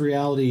false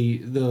reality,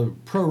 the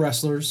pro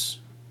wrestlers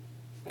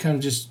kind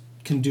of just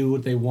can do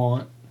what they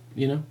want,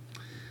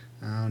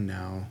 Oh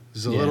no,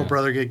 does the Yeah. little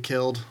brother get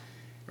killed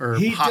or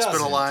He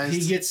hospitalized?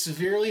 doesn't. He gets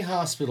severely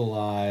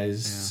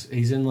hospitalized. Yeah.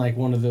 He's in like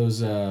one of those.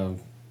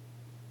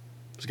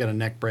 He's got a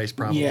neck brace,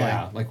 probably.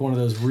 Yeah, like one of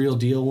those real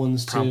deal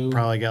ones too.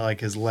 Probably got like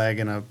his leg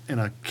in a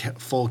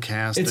full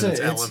cast and it's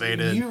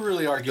elevated. You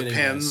really are getting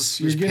pins. this.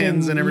 There's You're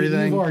pins and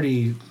everything. You've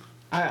already.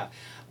 I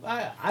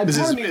part Is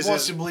of me his-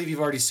 wants to believe you've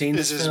already seen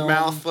Is this his film.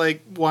 mouth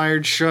like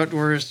wired shut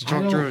where he's I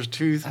talking don't- through his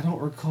tooth? I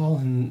don't recall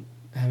him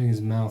having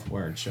his mouth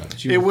wired shut.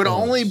 but you It would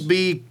recall only this.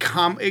 be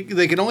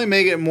they could only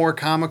make it more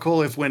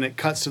comical if when it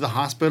cuts to the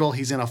hospital,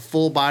 he's in a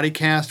full body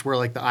cast where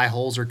like the eye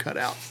holes are cut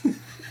out.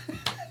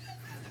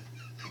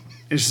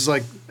 It's just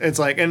like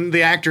and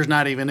the actor's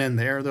not even in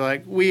there. They're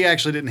like, we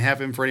actually didn't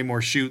have him for any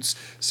more shoots,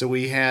 so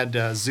we had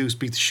Zeus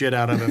beat the shit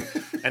out of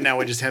him. And now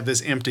we just have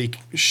this empty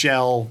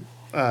shell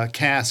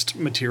cast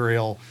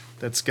material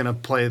that's going to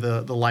play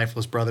the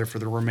lifeless brother for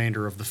the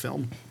remainder of the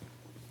film.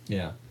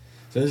 Yeah.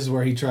 So this is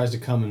where he tries to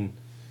come and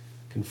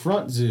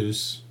confront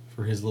Zeus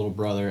for his little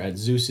brother at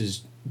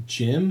Zeus's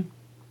gym,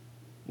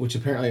 which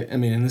apparently, I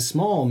mean, in this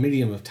small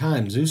medium of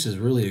time, Zeus has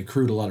really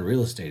accrued a lot of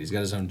real estate. He's got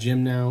his own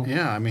gym now.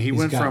 Yeah, I mean, He's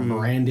went got from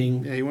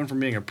branding. Yeah, he went from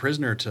being a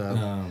prisoner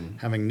to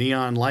having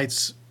neon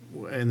lights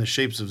in the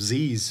shapes of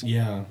Z's.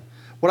 Yeah.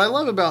 What I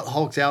love about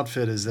Hulk's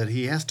outfit is that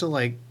he has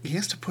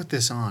to put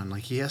this on.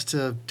 Like, he has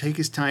to take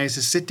his time, he has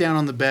to sit down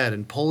on the bed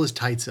and pull his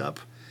tights up,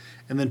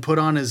 and then put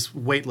on his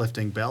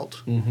weightlifting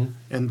belt,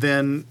 and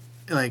then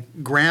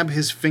like grab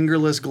his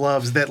fingerless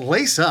gloves that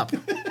lace up.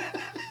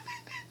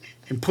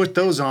 And put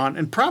those on,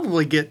 and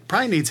probably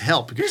needs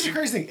help. Here's the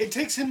crazy thing: it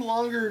takes him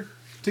longer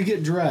to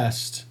get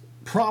dressed,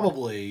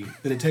 probably,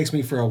 than it takes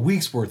me for a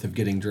week's worth of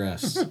getting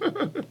dressed.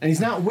 And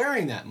he's not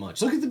wearing that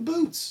much. Look at the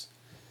boots.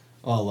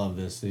 Oh, I love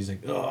this. He's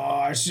like, "Oh,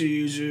 I see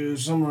you,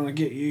 Zeus. I'm gonna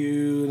get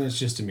you," and it's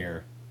just a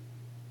mirror.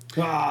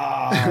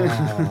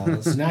 Ah,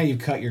 so now you've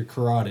cut your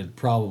carotid,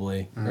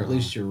 probably, or at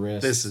least your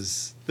wrist. This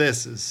is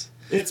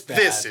It's bad.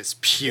 This is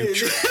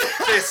putrid.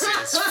 This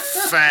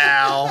is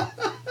foul.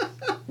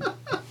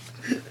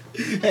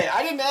 Hey,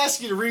 I didn't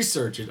ask you to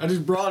research it. I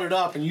just brought it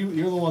up, and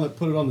you're the one that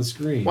put it on the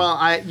screen.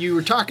 Well, you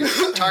were talking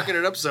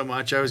it up so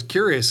much, I was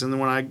curious, and then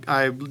when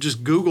I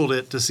just Googled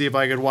it to see if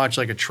I could watch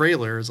like a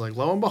trailer, it's like,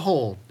 lo and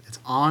behold, it's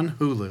on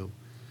Hulu.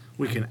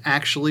 We can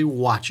actually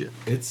watch it.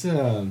 It's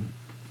a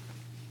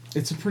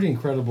pretty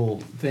incredible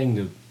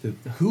thing to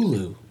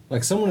Hulu,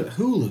 like someone at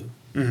Hulu.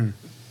 Mm-hmm.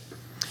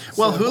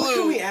 Well, so what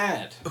can we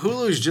add?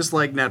 Hulu's just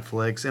like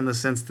Netflix in the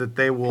sense that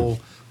they will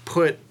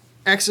put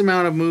X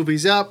amount of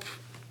movies up,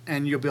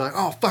 and you'll be like,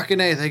 oh, fucking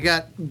A, they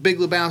got Big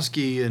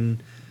Lebowski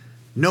and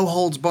No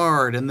Holds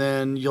Barred, and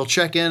then you'll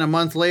check in a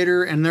month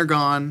later and they're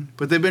gone,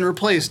 but they've been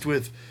replaced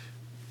with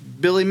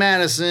Billy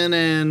Madison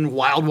and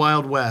Wild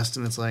Wild West,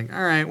 and it's like,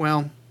 all right,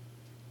 well,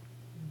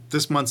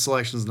 this month's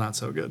selection's not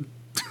so good.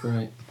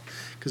 Right.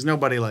 Because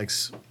nobody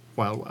likes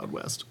Wild Wild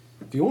West.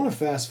 If you want to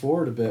fast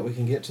forward a bit, we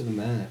can get to the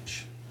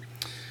match.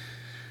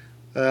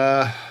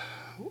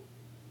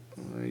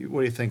 What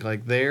do you think?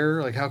 Like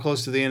there? Like how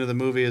close to the end of the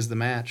movie is the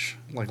match?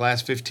 Like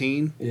last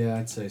 15? Yeah,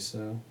 I'd say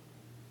so.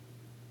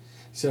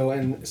 So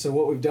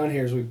what we've done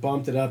here is we've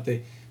bumped it up.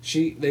 They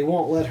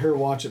won't let her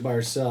watch it by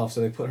herself,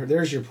 so they put her.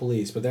 There's your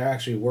police, but they're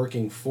actually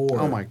working for.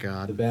 Oh my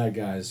God. The bad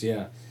guys.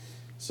 Yeah.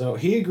 So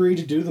he agreed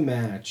to do the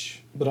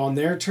match, but on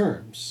their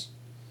terms.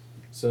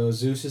 So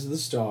Zeus is the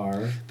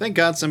star. Thank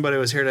God somebody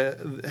was here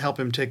to help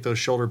him take those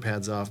shoulder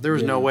pads off. There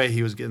was no way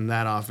he was getting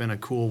that off in a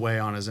cool way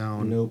on his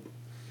own. Nope.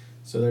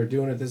 So they're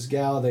doing it. This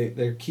gal,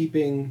 they're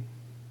keeping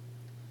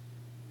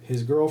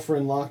his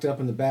girlfriend locked up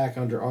in the back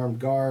under armed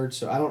guard.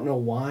 So I don't know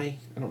why.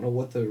 I don't know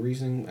what the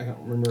reason. I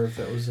don't remember if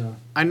that was.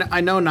 I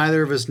know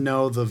neither of us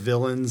know the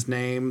villain's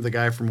name, the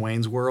guy from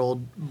Wayne's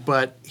World,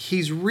 but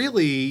he's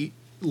really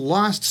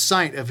lost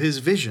sight of his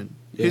vision.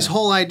 Yeah. His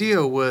whole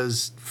idea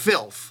was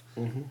filth.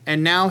 Mm-hmm.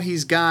 And now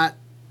he's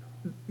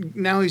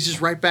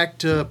just right back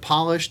to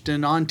polished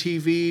and on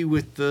TV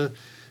with the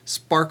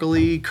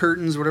sparkly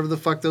curtains, whatever the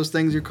fuck those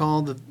things are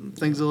called, the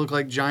things that look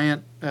like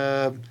giant,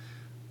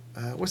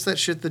 what's that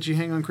shit that you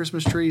hang on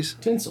Christmas trees?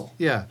 Tinsel.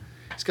 Yeah.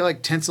 He's got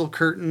like tinsel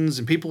curtains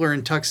and people are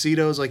in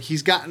tuxedos. Like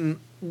he's gotten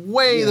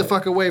way the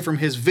fuck away from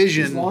his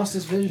vision. He's lost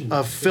his vision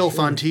of filth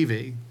on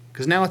TV.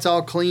 Because now it's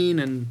all clean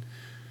and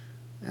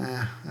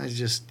I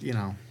just,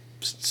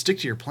 stick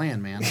to your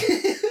plan, man.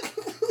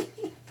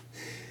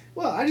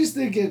 Well, I just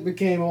think it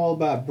became all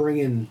about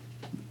bringing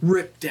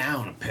Rip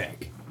down a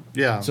peg.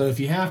 Yeah. So if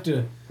you have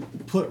to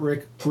put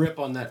Rip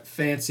on that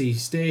fancy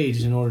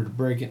stage in order to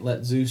break it,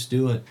 let Zeus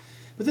do it.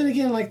 But then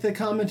again, like the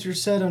commenter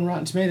said on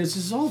Rotten Tomatoes,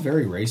 this is all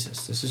very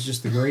racist. This is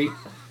just the great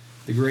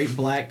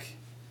black,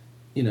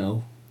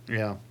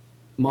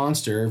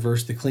 monster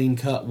versus the clean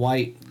cut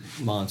white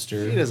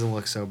monster. He doesn't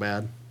look so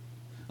bad.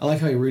 I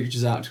like how he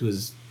reaches out to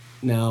his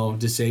now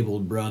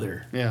disabled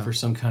brother for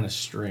some kind of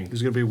strength.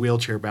 He's going to be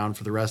wheelchair bound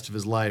for the rest of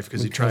his life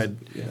because he tried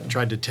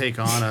to take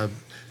on a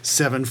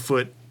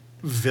 7-foot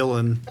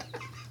villain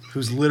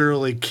who's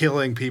literally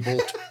killing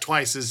people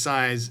twice his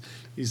size.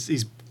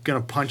 He's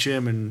going to punch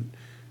him, and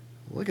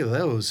look at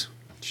those.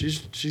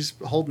 She's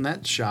holding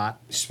that shot.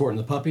 She's sporting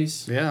the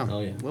puppies? Yeah.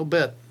 Oh, yeah. A little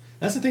bit.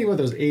 That's the thing about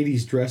those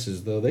 80s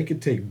dresses, though. They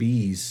could take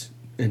B's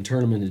and turn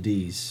them into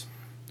D's.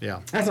 Yeah.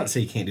 That's not to say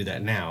you can't do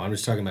that now. I'm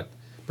just talking about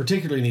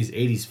particularly in these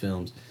 80s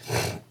films.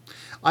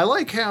 I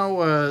like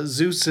how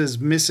Zeus is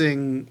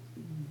missing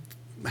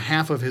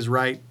half of his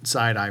right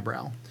side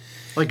eyebrow.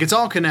 Like, it's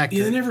all connected.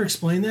 Yeah, they never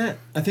explain that.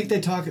 I think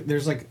they talk...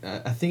 There's like...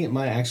 I think it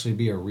might actually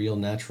be a real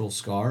natural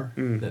scar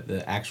that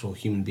the actual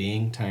human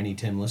being, Tiny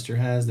Tim Lister,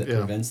 has that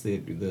prevents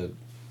the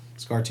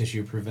scar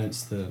tissue,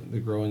 prevents the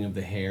growing of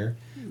the hair.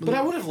 But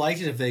I would have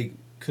liked it if they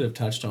could have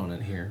touched on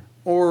it here.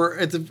 Or,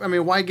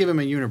 why give him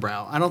a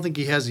unibrow? I don't think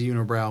he has a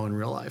unibrow in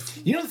real life.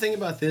 You know the thing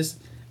about this...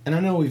 And I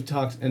know we've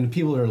talked... And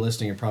people that are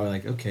listening are probably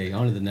like, okay,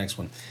 on to the next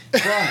one.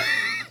 But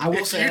I will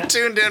If say you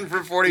tuned in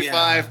for 45,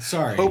 Yeah,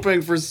 sorry.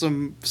 hoping for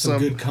some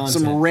good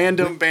content.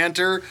 random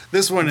banter,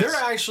 this one is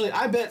they're actually.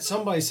 I bet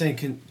somebody's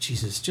saying,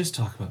 "Jesus, just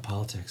talk about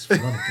politics for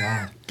the love of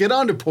God." get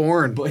on to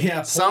porn. But yeah,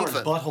 porn,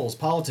 something. buttholes,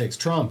 politics,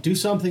 Trump, do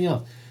something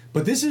else.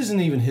 But this isn't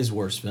even his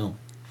worst film.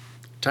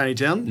 Tiny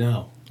Tim?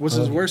 No. What's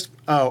his worst?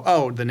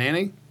 Oh, The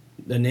Nanny?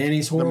 The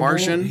Nanny's horrible.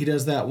 Martian? He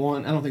does that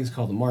one. I don't think it's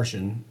called The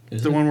Martian.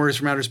 Is The it? one where he's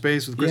from outer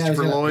space with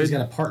Christopher he's Lloyd? He's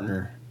got a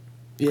partner.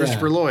 Yeah.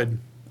 Christopher Lloyd.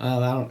 I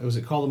don't. Was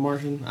it called The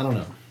Martian? I don't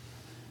know.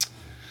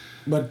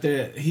 But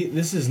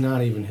this is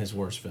not even his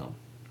worst film,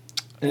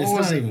 and it's What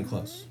was not it? even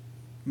close.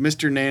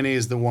 Mr. Nanny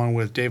is the one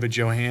with David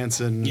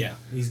Johansen. Yeah,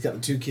 he's got the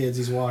two kids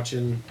he's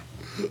watching.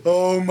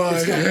 Oh my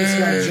It's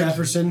got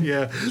Jefferson.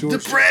 Yeah.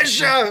 George The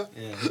pressure!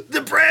 Yeah.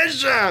 The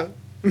pressure!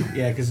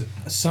 Yeah, because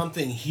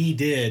something he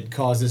did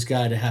caused this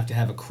guy to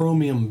have a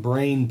chromium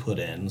brain put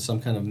in, some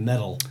kind of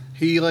metal.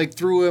 He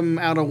threw him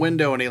out a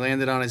window and he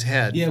landed on his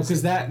head. Yeah,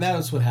 because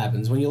that's what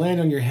happens when you land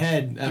on your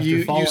head after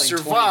You falling 20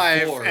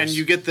 survive floors and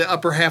you get the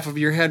upper half of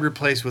your head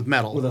replaced with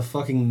metal. with a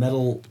fucking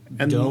metal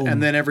dome.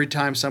 And then every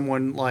time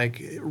someone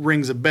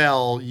rings a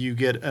bell, you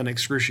get an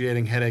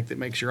excruciating headache that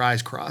makes your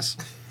eyes cross.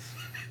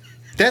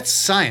 That's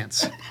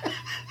science.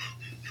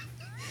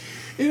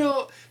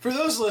 For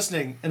those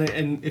listening,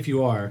 and if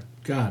you are,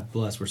 God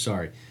bless, we're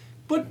sorry.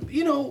 But,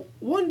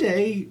 one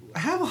day,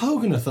 have a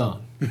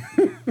Hogan-a-thon.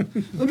 I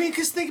mean,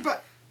 because think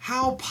about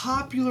how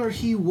popular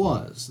he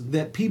was,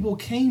 that people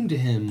came to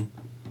him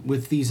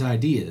with these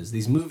ideas,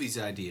 these movies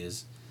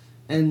ideas.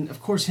 And, of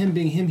course, him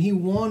being him, he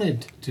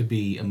wanted to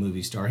be a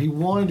movie star. He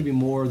wanted to be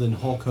more than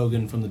Hulk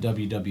Hogan from the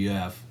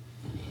WWF.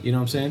 You know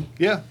what I'm saying?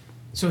 Yeah.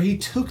 So he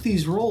took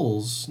these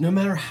roles, no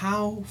matter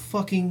how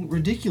fucking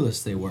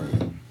ridiculous they were,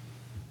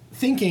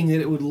 thinking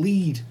that it would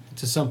lead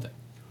to something.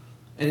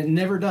 And it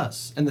never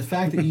does. And the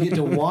fact that you get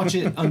to watch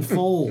it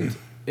unfold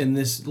in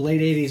this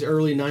late 80s,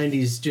 early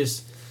 90s,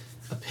 just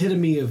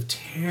epitome of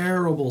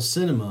terrible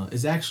cinema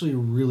is actually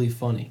really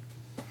funny.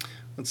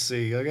 Let's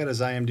see. I got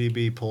his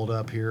IMDb pulled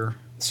up here.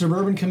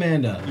 Suburban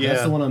Commando. That's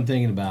Yeah. the one I'm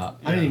thinking about.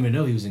 I didn't Yeah. even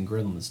know he was in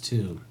Gremlins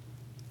 2.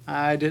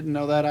 I didn't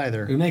know that It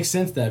either. makes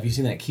sense that if you've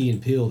seen that Key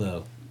and Peele,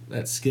 though.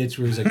 That sketch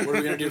where he's like, what are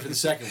we going to do for the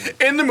second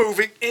one? In the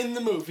movie. In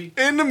the movie.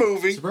 In the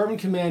movie. Suburban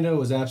Commando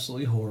was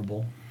absolutely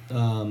horrible.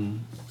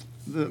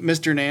 The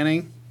Mr.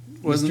 Nanny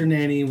wasn't. Mr.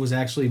 Nanny was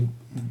actually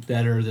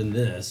better than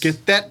this.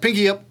 Get that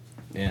pinky up.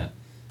 Yeah.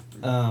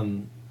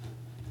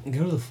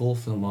 Go to the full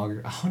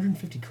filmography.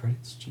 150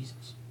 credits?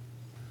 Jesus.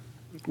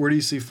 Where do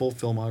you see full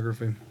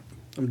filmography?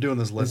 I'm doing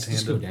this Let's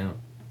just go left-handed.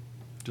 down.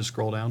 Just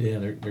scroll down. Yeah,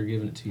 they're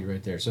giving it to you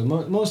right there. So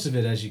most of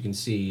it, as you can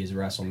see, is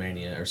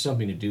WrestleMania or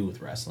something to do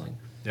with wrestling.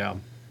 Yeah.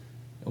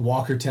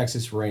 Walker,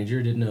 Texas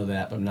Ranger. Didn't know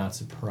that, but I'm not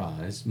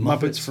surprised.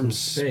 Muppets from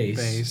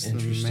Space. The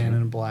Interesting. Man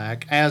in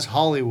Black. As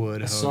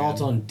Hollywood. Assault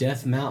Hogan. on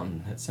Death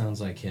Mountain. That sounds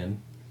like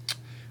him.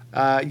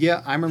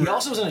 Yeah, I remember. He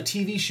also was on a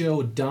TV show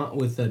with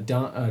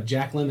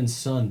Jack Lemmon's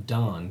son,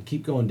 Don.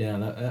 Keep going down.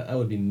 That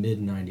would be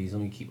mid-90s.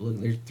 Let me keep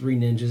looking. There's Three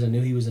Ninjas. I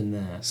knew he was in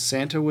that.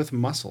 Santa with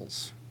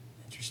Muscles.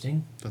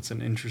 Interesting. That's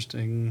an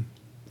interesting.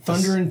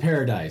 Thunder in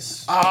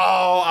Paradise.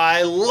 Oh,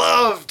 I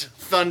loved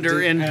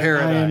Thunder in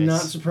Paradise. I am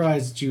not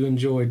surprised that you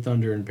enjoyed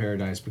Thunder in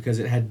Paradise because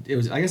it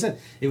was like I said,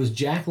 it was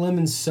Jack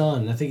Lemmon's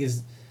son. I think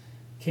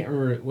can't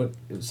remember what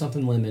it was,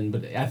 something Lemon,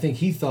 but I think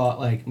he thought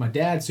like my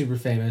dad's super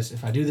famous.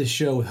 If I do this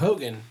show with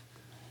Hogan,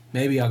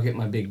 maybe I'll get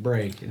my big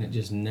break, and it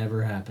just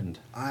never happened.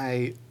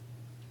 I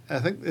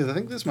think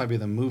this might be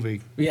the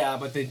movie. Yeah,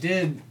 but they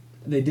did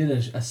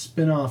a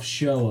spin-off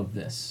show of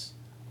this.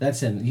 That's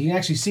him. You can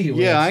actually see it.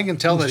 Yeah, I can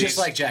tell that just he's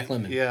like Jack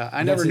Lemmon. Yeah, I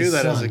And never that's knew his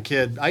that as son. a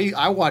kid.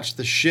 I watched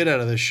the shit out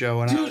of this show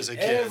when I was a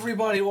Dude, kid.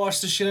 everybody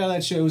watched the shit out of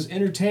that show. It was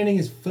entertaining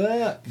as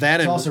fuck. That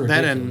It's and also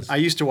that ridiculous. and I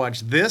used to watch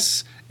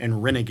this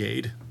and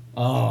Renegade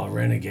Oh,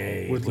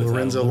 Renegade with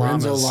Lorenzo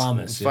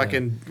Lamas. yeah.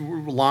 Fucking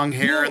long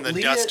hair and the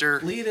Leah,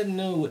 duster. Leah didn't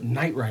know what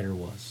Knight Rider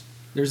was.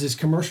 There's this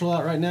commercial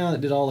out right now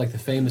that did all like the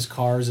famous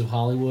cars of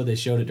Hollywood. They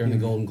showed it during the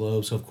Golden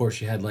Globes. So of course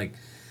you had like,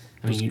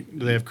 Do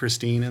they have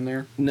Christine in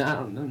there?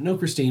 no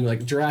Christine, but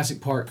like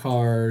Jurassic Park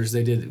cars.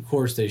 They did. Of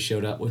course they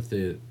showed up with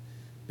the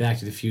Back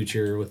to the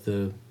Future with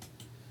the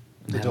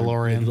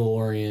DeLorean. The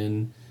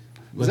DeLorean.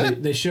 But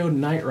that- they showed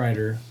Knight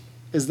Rider.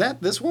 Is that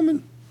this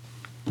woman?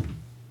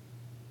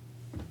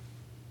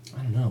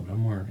 I don't know, but I'm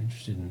more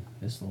interested in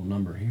this little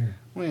number here.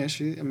 Well, yeah,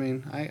 she. I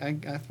mean,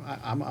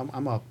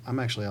 I'm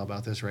actually all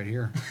about this right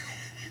here.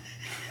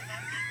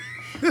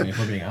 I mean, if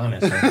we're being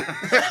honest.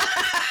 Right?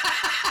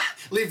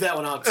 Leave that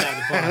one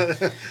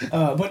outside the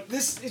pod. But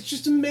it's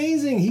just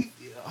amazing.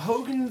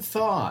 Hogan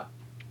thought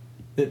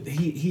that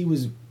he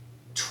was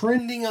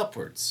trending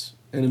upwards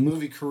in a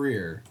movie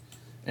career.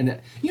 And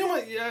you know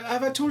what?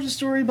 Have I told you a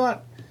story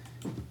about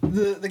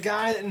the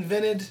guy that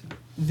invented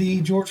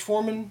the George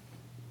Foreman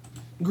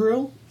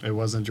grill? It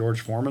wasn't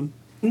George Foreman.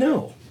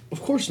 No,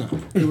 of course not.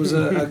 It was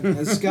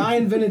this guy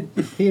invented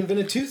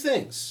two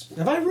things.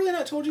 Have I really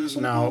not told you this?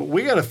 No,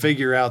 we got to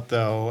figure out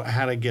though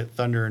how to get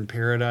Thunder in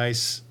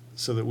Paradise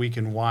so that we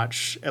can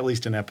watch at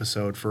least an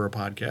episode for a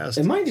podcast.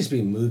 It might just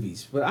be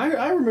movies, but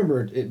I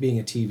remember it being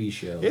a TV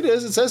show. It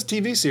is. It says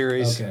TV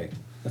series. Okay,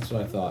 that's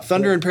what I thought.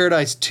 Thunder in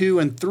Paradise 2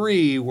 and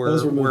 3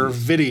 were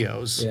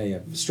videos. Yeah,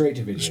 straight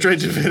to video.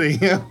 Straight to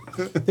video.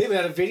 They even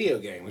had a video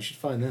game. We should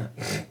find that.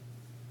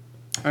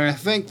 I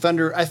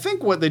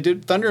think what they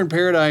did, Thunder in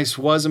Paradise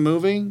was a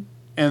movie,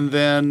 and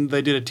then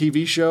they did a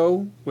TV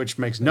show, which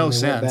makes no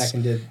sense.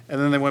 And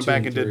then they went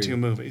back and did 2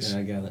 movies. Yeah,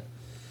 I got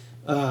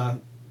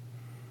it.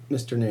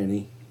 Mr.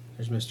 Nanny.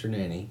 There's Mr.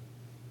 Nanny.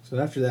 So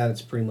after that,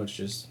 it's pretty much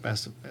just... And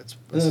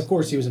then, of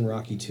course, he was in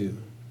Rocky 2.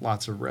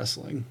 Lots of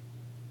wrestling.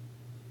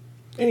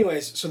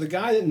 Anyways, so the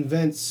guy that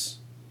invents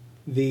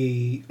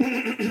the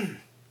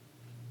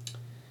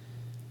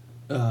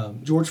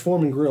George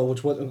Foreman grill,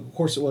 which was, of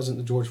course, it wasn't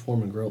the George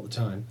Foreman grill at the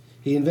time.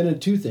 He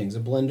invented 2 things: a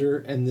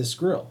blender and this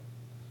grill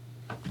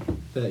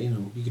that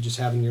you could just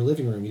have in your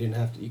living room. You didn't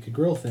have to. You could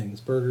grill things,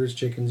 burgers,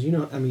 chickens.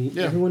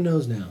 Everyone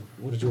knows now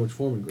what a George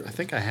Foreman grill. I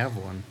think I have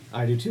one.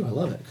 I do too. I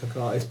love it.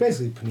 It's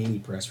basically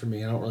panini press for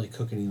me. I don't really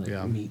cook any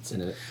meats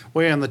in it.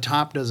 Well, yeah, and the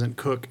top doesn't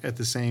cook at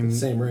the same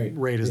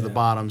rate as the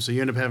bottom, so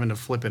you end up having to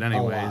flip it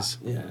anyways.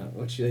 Yeah,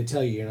 which they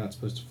tell you you're not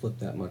supposed to flip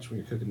that much when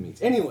you're cooking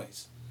meats.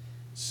 Anyways,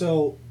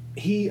 so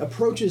he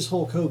approaches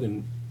Hulk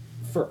Hogan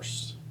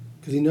first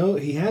because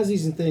he has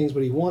these things,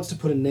 but he wants to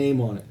put a name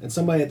on it, and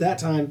somebody at that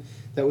time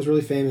that was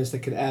really famous that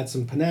could add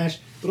some panache,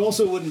 but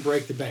also wouldn't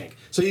break the bank.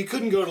 So you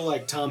couldn't go to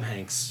like Tom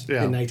Hanks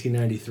in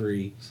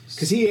 1993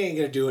 because he ain't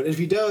gonna do it. If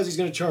he does, he's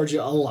gonna charge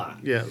you a lot.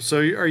 Yeah. So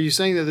are you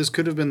saying that this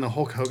could have been the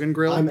Hulk Hogan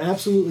grill? I'm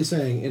absolutely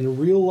saying, in a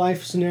real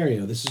life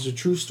scenario, this is a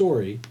true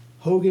story.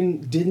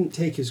 Hogan didn't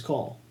take his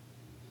call,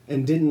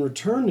 and didn't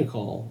return the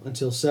call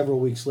until several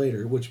weeks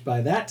later. Which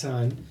by that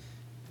time,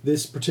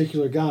 this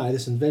particular guy,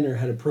 this inventor,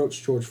 had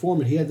approached George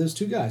Foreman. He had those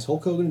 2 guys,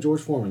 Hulk Hogan and George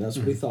Foreman. That's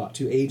what we thought.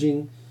 2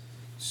 aging,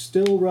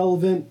 still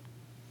relevant,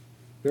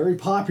 very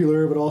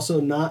popular, but also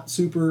not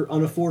super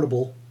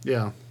unaffordable.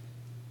 Yeah.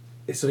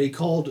 So he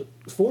called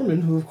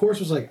Foreman, who of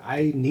course was like,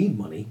 I need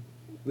money.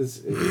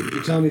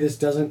 You're telling me this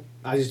doesn't,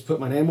 I just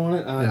put my name on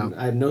it?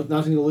 I have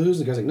nothing to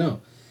lose? And the guy's like,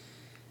 no.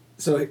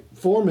 So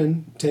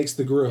Foreman takes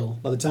the grill.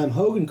 By the time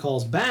Hogan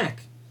calls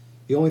back,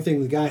 the only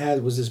thing the guy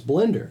had was this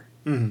blender.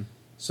 Mm-hmm.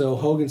 So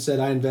Hogan said,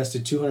 I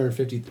invested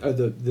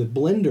the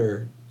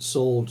blender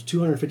sold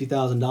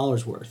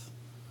 $250,000 worth.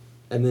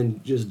 And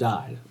then just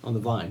died on the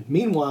vine.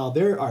 Meanwhile,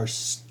 there are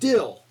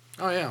still...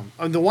 Oh, yeah.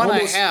 The one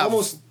I have...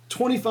 Almost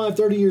 25,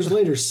 30 years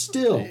later,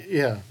 still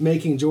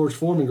making George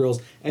Foreman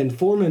grills. And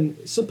Foreman,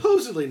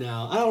 supposedly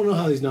now, I don't know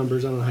how these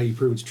numbers, I don't know how you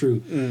prove it's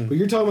true, but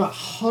you're talking about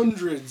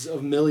hundreds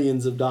of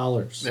millions of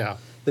dollars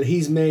that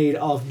he's made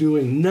off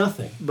doing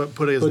nothing. But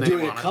putting his name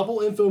doing on a couple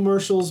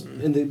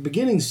infomercials in the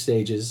beginning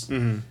stages,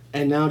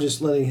 and now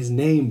just letting his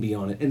name be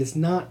on it. And it's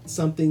not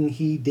something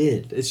he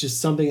did. It's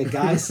just something a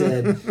guy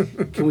said,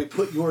 can we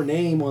put your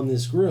name on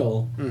this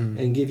grill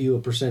and give you a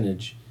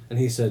percentage? And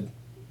he said,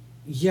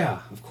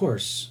 yeah, of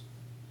course.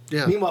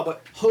 Yeah. Meanwhile,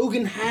 but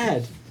Hogan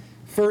had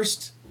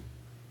first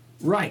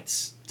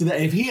rights to that.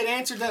 If he had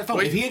answered that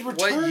phone, if he had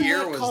returned what year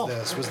that was call,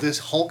 this? Was this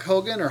Hulk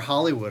Hogan or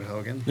Hollywood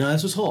Hogan? No,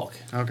 this was Hulk.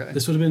 Okay.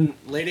 This would have been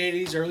late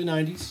 80s, early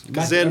 90s.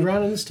 Back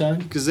around in this time.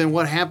 Because then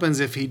what happens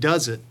if he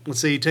does it? Let's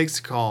say he takes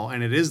the call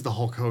and it is the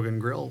Hulk Hogan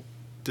grill.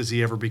 Does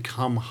he ever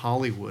become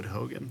Hollywood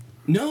Hogan?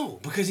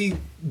 No, because he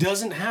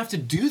doesn't have to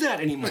do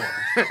that anymore.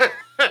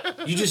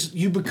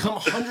 You become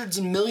hundreds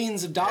of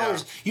millions of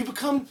dollars. Yeah. You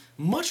become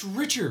much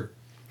richer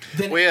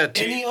than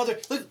any other.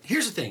 Look,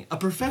 here's the thing: a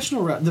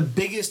professional, the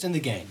biggest in the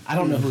game. I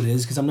don't know who it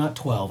is because I'm not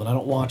 12 and I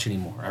don't watch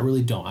anymore. I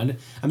really don't.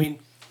 I mean,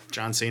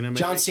 John Cena. Maybe?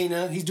 John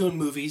Cena. He's doing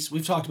movies.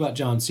 We've talked about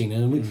John Cena,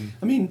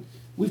 and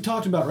we've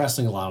talked about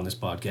wrestling a lot on this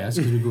podcast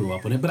because we grew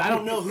up with it. But I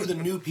don't know who the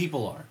new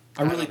people are.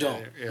 I really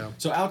don't. Yeah.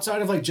 So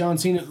outside of like John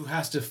Cena, who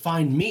has to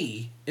find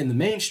me in the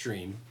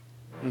mainstream,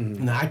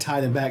 and I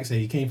tie them back and say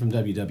he came from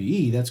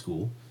WWE. That's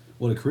cool.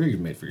 What a career you've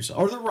made for yourself.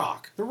 Or The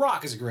Rock. The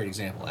Rock is a great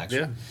example,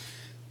 actually. Yeah.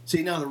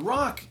 See, now The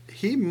Rock...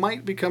 He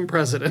might become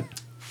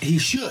president. He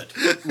should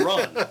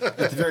run, at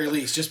the very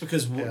least, just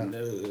because,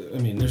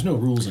 there's no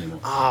rules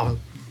anymore. Oh,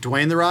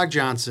 Dwayne The Rock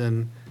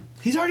Johnson.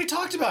 He's already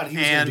talked about it. He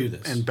was going to do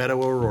this. And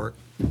Beto O'Rourke.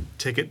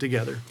 Ticket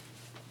together.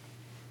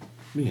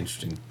 Be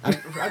interesting. I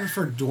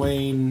prefer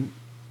Dwayne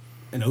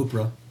and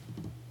Oprah.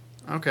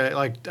 Okay,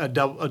 like a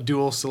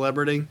dual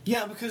celebrity?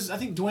 Yeah, because I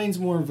think Dwayne's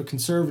more of a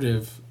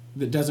conservative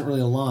that doesn't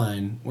really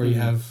align, where you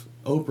have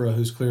Oprah,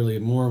 who's clearly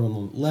more on the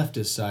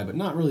leftist side, but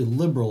not really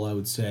liberal, I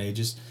would say. I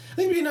think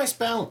it'd be a nice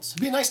balance.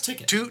 It'd be a nice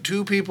ticket.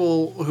 Two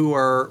people who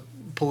are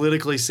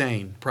politically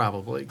sane,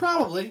 probably.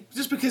 Probably.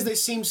 Just because they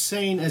seem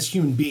sane as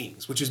human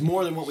beings, which is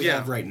more than what we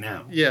have right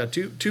now. Yeah,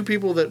 two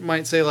people that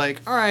might say, like,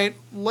 all right,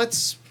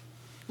 let's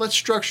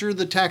structure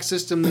the tax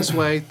system this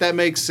way. That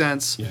makes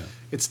sense. Yeah.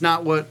 It's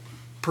not what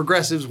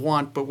progressives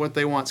want, but what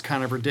they want is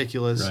kind of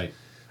ridiculous. Right.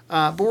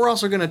 But we're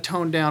also going to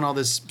tone down all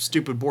this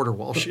stupid border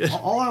wall shit.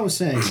 All I was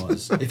saying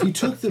was, if you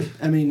took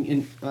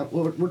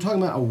we're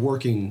talking about a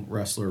working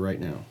wrestler right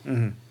now.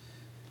 Mm-hmm.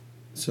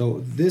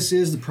 So this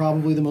is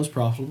probably the most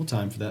profitable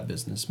time for that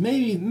business.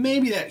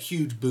 Maybe that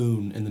huge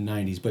boom in the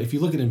 90s, but if you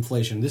look at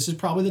inflation, this is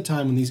probably the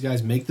time when these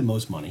guys make the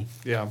most money.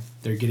 Yeah.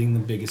 They're getting the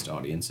biggest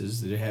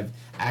audiences. They have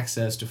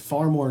access to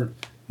far more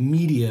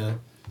media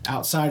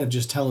outside of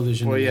just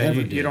television. Well, than they yeah,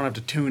 ever you did. don't have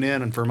to tune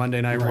in and for Monday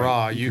Night Right.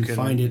 Raw. You can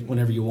find it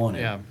whenever you want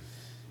it.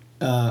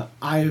 Yeah.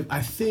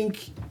 I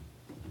think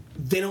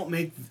they don't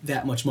make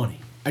that much money.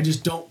 I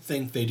just don't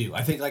think they do.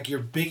 I think like your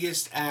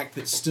biggest act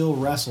that still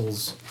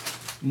wrestles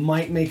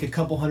might make a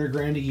couple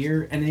 $100,000 a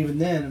year, and even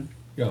then,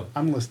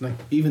 I'm listening.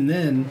 even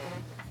then,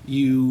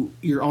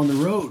 you're on the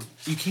road.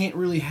 You can't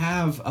really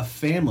have a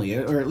family,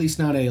 or at least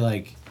not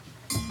a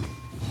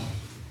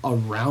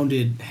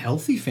rounded,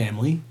 healthy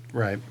family,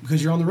 Right.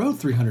 because you're on the road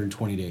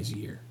 320 days a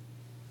year,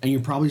 and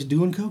you're probably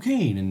doing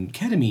cocaine and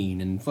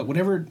ketamine and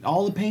whatever,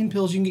 all the pain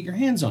pills you can get your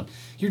hands on.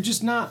 You're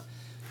just not.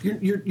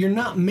 You're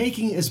not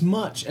making as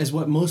much as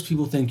what most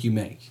people think you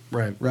make.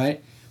 Right.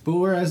 Right. But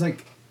whereas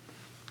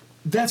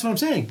that's what I'm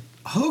saying.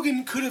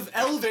 Hogan could have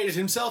elevated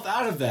himself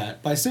out of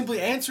that by simply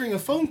answering a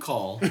phone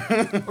call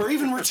or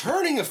even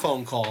returning a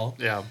phone call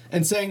Yeah.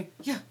 and saying,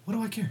 yeah, what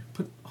do I care?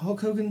 Put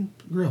Hulk Hogan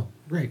grill.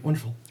 Great,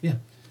 wonderful. Yeah.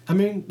 I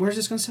mean, where's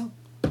this going to sell?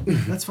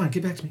 That's fine.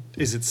 Get back to me.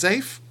 Is it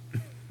safe?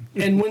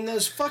 And when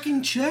those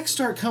fucking checks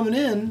start coming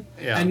in,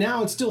 Yeah. and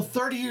now it's still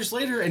 30 years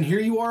later, and here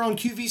you are on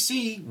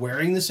QVC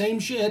wearing the same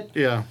shit.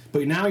 Yeah.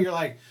 But now you're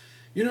like,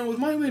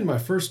 with my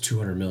first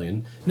 $200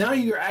 million, now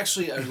you're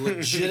actually a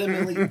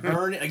legitimately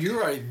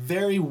you're a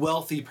very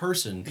wealthy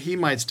person. He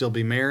might still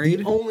be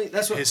married.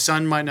 That's what His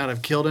son might not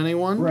have killed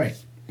anyone. right.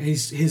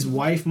 His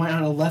wife might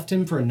not have left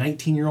him for a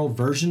 19-year-old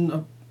version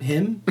of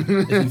him.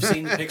 If you've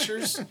seen the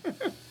pictures.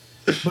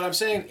 But I'm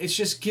saying it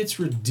just gets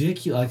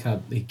ridiculous. I like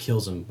how he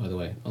kills him, by the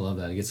way. I love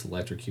that. He gets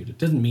electrocuted.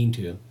 Doesn't mean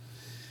to.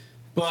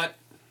 But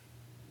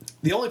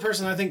the only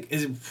person I think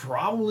is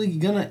probably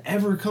going to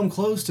ever come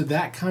close to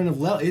that kind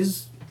of level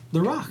is The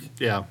Rock.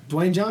 Yeah.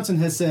 Dwayne Johnson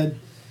has said,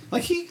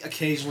 he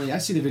occasionally, I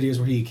see the videos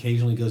where he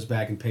occasionally goes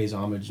back and pays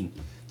homage and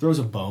throws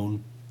a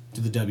bone to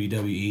the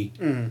WWE.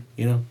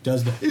 Mm.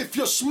 Does the, if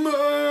you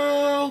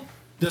smell,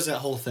 does that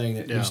whole thing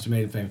that used to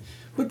make him famous.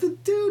 But the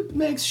dude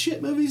makes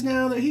shit movies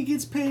now that he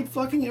gets paid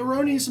fucking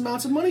erroneous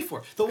amounts of money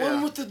for. The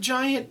one with the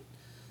giant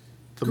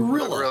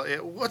gorilla.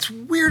 What's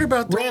weird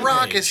about The Rampage.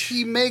 Rock is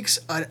he makes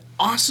an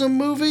awesome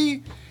movie,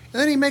 and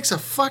then he makes a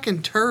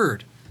fucking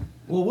turd.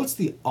 Well, what's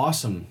the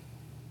awesome?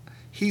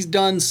 He's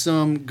done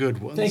some good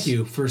ones. Thank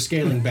you for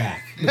scaling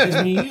back. Because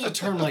when you use a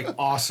term like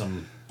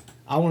awesome,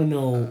 I want to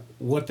know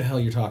what the hell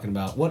you're talking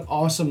about. What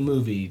awesome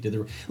movie did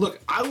the... Look,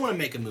 I want to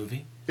make a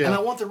movie, and I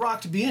want The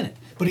Rock to be in it.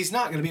 But he's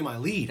not going to be my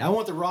lead. I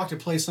want The Rock to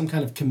play some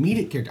kind of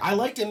comedic character. I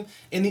liked him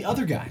in The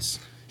Other Guys.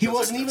 He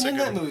wasn't even in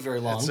that movie very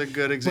long. That's a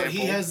good example. But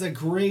he has a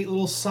great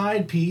little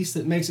side piece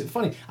that makes it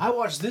funny. I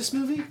watched this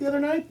movie the other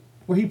night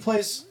where he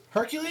plays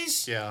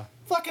Hercules. Yeah.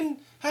 Fucking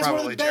has one of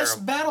Probably the best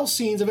terrible. battle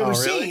scenes I've ever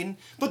really? seen.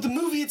 But the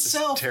movie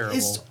itself terrible.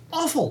 is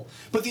awful.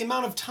 But the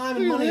amount of time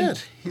and Look at money...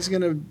 that. He's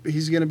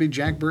gonna be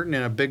Jack Burton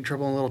in a Big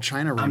Trouble in Little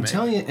China remake. I'm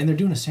telling you, and they're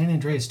doing a San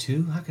Andreas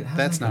too. How's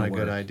That's that not a gonna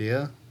good work?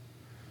 idea.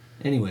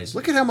 Anyways,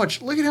 Look at how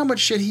much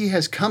shit he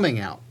has coming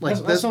out.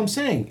 that's what I'm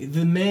saying.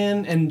 The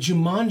Man and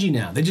Jumanji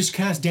now. They just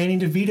cast Danny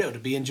DeVito to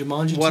be in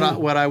Jumanji 2.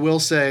 What I will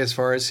say as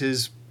far as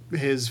his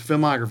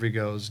filmography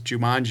goes,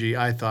 Jumanji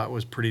I thought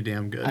was pretty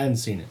damn good. I hadn't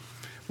seen it.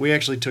 We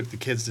actually took the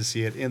kids to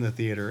see it in the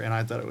theater, and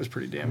I thought it was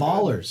pretty damn good.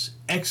 Ballers,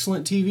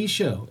 excellent TV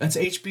show. That's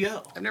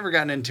HBO. I've never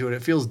gotten into it.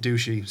 It feels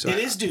douchey. So It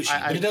is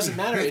douchey, but it doesn't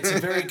matter. It's a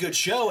very good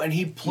show, and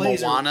he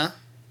plays Moana.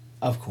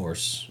 Of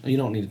course, you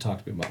don't need to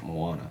talk to me about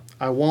Moana.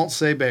 I won't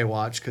say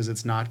Baywatch because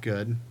it's not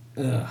good.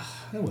 Ugh,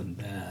 that wasn't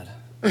bad.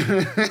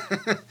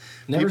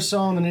 Never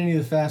saw him in any of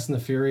the Fast and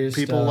the Furious.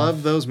 People stuff.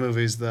 love those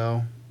movies,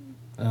 though.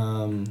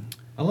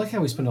 I like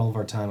how we spend all of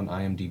our time on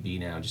IMDb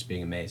now, just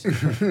being amazing.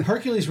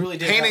 Hercules really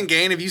did. Pain and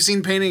Gain. Have you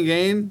seen Pain and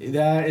Gain?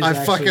 That is I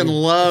actually, fucking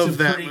love it's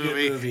a that pretty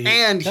good movie.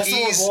 And that's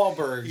he's the one with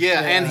Wahlberg.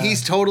 Yeah, and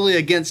he's totally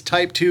against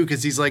Type 2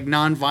 because he's like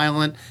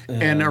non-violent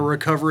and a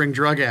recovering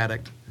drug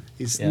addict.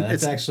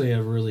 That's actually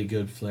a really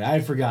good flick. I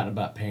had forgotten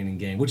about Pain and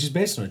Gain, which is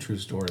based on a true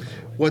story, by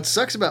the way. What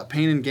sucks about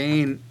Pain and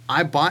Gain,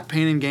 I bought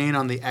Pain and Gain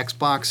on the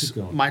Xbox Keep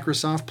going.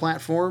 Microsoft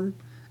platform,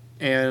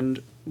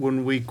 and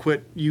when we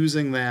quit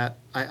using that,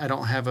 I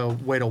don't have a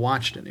way to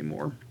watch it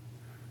anymore.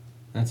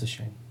 That's a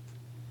shame.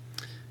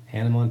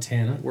 Hannah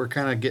Montana. We're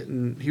kind of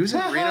getting... He was in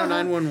Reno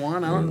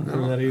 911. I don't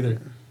remember that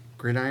either.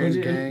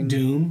 Gridiron Gang.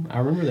 Doom. I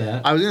remember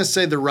that. I was going to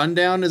say The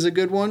Rundown is a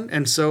good one,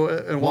 and so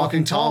and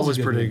Walking Tall was Tall's a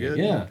good pretty movie, good.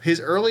 yeah.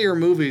 His earlier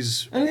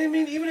movies, And I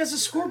mean, even as a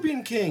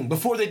Scorpion King,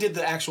 before they did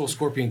the actual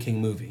Scorpion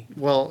King movie.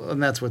 well,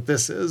 and that's what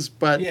this is,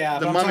 but Yeah,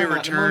 The but I'm Mummy talking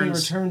about The Mummy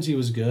Returns, Returns, he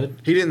was good.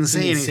 he didn't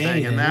say He didn't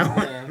anything in that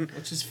one. yeah,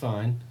 which is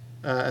fine.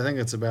 I think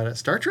that's about it.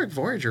 Star Trek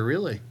Voyager,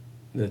 really?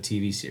 The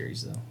TV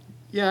series, though.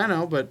 Yeah, I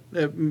know, but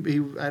I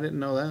didn't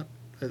know that.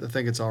 I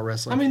think it's all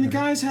wrestling. I mean, the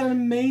guy's had an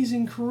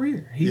amazing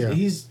career.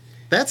 He's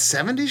That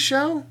 70s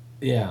show?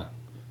 yeah.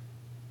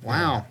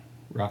 Wow.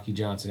 Rocky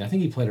Johnson. I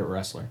think he played a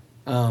wrestler.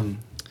 But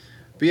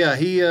yeah,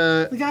 he...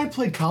 The guy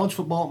played college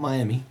football at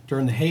Miami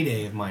during the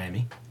heyday of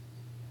Miami.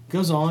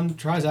 Goes on,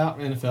 tries out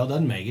NFL,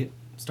 doesn't make it.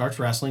 Starts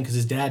wrestling because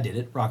his dad did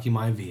it, Rocky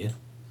Maivia.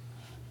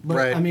 But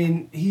Right. I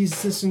mean,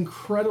 he's this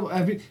incredible.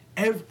 I mean,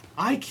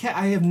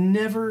 I have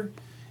never,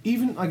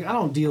 even like I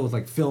don't deal with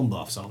like film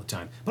buffs all the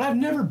time, but I've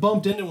never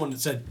bumped into one that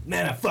said,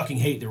 "Man, I fucking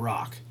hate The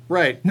Rock."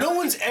 Right. No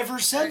one's ever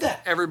said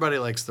that. Everybody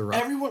likes The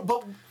Rock. Everyone,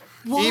 but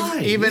why?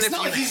 Even It's if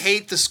not you like he's-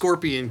 hate The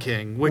Scorpion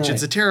King, which Right.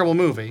 is a terrible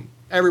movie,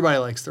 everybody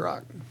likes The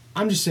Rock.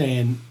 I'm just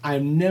saying,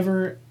 I've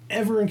never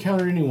ever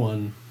encountered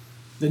anyone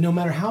that no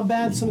matter how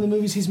bad some of the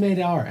movies he's made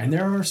are, and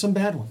there are some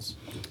bad ones,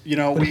 You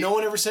know, but no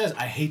one ever says,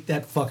 "I hate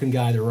that fucking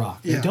guy, The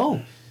Rock." They Yeah.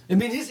 don't. I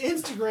mean, his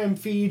Instagram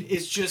feed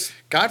is just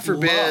God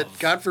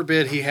love.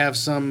 forbid he have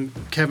some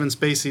Kevin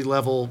Spacey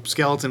level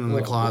skeleton in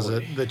the Oh,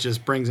 closet boy. that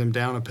just brings him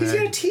down a He's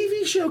got a peg.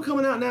 TV show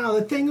coming out now,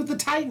 the thing with the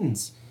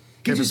Titans.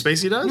 He Kevin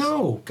Spacey does?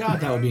 No,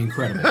 God, that would be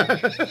incredible.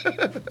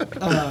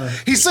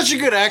 He's such a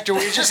good actor.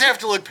 We just have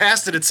to look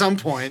past it at some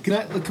point.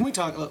 Can we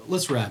talk?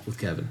 Let's wrap with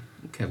Kevin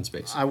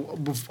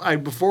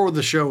Spacey. Before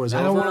the show was I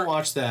over, don't want to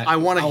watch that. I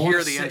want to wanna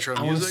hear the sa- intro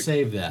I want to music.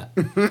 save that.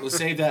 We'll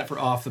save that for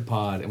off the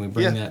pod, and we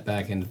bring Yeah. that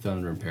back into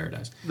Thunder in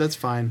Paradise. That's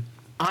fine.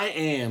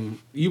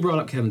 You brought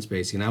up Kevin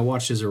Spacey, and I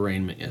watched his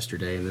arraignment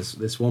yesterday, and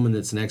this woman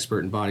that's an expert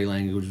in body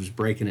language was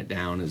breaking it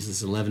down. It's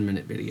this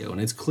 11-minute video, and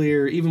it's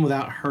clear, even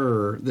without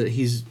her, that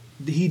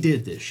he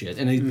did this shit.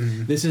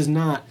 And this is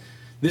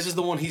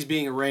the one he's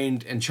being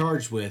arraigned and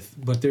charged with,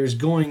 but there's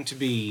going to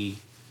be,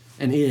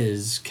 and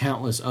is,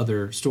 countless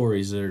other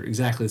stories that are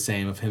exactly the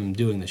same of him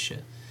doing this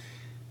shit.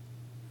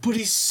 But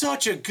he's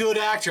such a good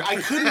actor. I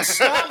couldn't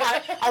stop.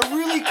 I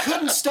really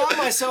couldn't stop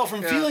myself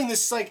from feeling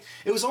this. Like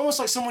it was almost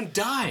like someone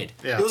died.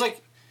 Yeah. It was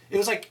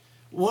like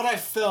what I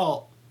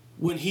felt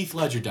when Heath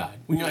Ledger died.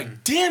 When you're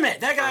like, damn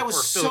it, that guy was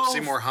Or so. Philip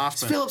Seymour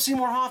Hoffman. Philip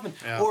Seymour Hoffman.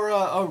 Yeah.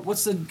 Or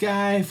what's the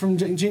guy from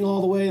Jingle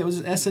All the Way that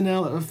was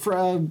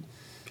SNL?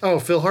 Oh,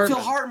 Phil Hartman.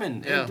 Phil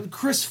Hartman. Yeah.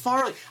 Chris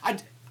Farley.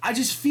 I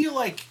just feel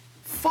like.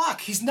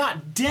 Fuck, he's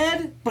not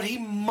dead, but he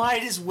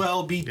might as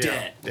well be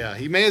dead. Yeah,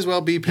 he may as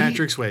well be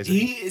Patrick Swayze.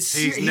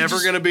 He's never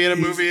going to be in a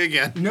movie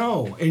again.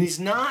 No, and he's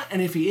not.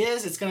 And if he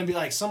is, it's going to be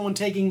like someone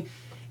taking.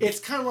 It's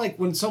kind of like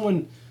when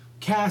someone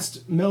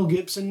cast Mel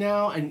Gibson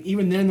now, and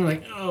even then they're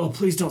like, "Oh,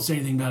 please don't say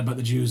anything bad about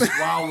the Jews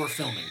while we're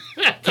filming.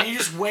 Can you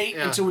just wait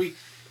until we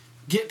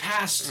get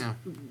past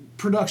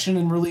production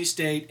and release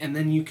date, and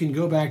then you can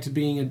go back to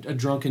being a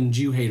drunken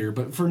Jew hater?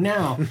 But for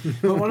now,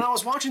 but when I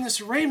was watching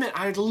this arraignment,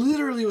 I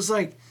literally was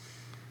like."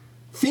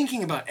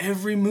 Thinking about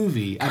every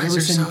movie I've Guys ever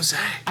are seen. so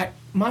sad.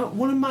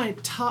 One of my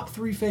top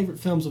 3 favorite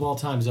films of all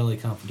time is L.A.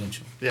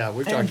 Confidential. Yeah,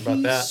 we've And talked about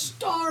he that.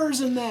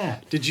 stars in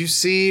that. Did you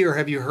see or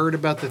have you heard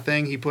about the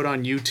thing he put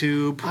on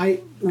YouTube?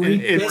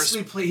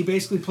 He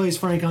basically plays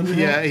Frank Underwood.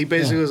 Yeah, he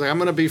basically was like, I'm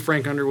going to be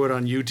Frank Underwood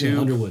on YouTube.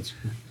 Underwoods.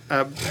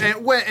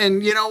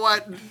 And you know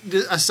what?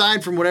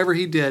 Aside from whatever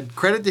he did,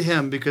 credit to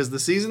him because the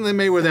season they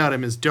made without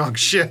him is dog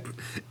shit.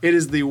 It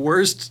is the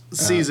worst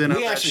season of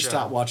We that actually show.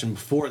 stopped watching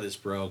before this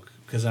broke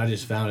because I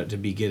just found it to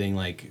be getting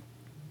like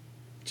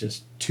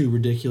just too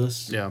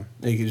ridiculous. Yeah.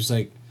 Like, it was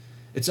like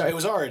it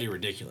was already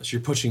ridiculous.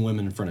 You're pushing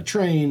women in front of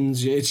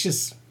trains. It's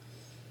just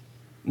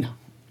no.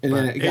 And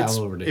then it got a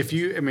little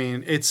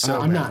ridiculous. It's so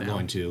I'm bad not now.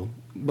 going to,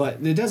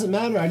 but it doesn't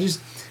matter.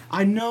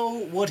 I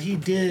know what he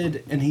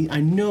did, and I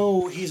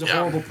know he's a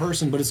horrible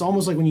person. But it's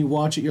almost like when you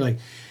watch it, you're like,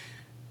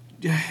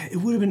 it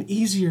would have been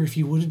easier if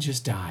you would have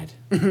just died,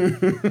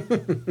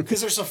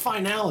 because there's a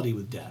finality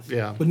with death.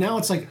 Yeah. But now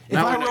it's like if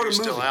Now I we know wrote a you're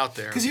movie, still out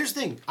there. Because here's the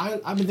thing,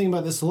 I've been thinking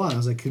about this a lot. I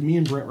was like, could me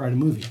and Brent write a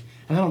movie?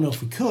 And I don't know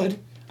if we could.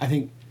 I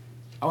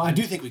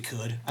do think we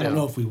could. I don't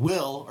know if we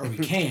will or we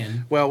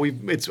can. Well,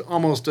 it's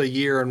almost a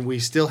year and we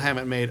still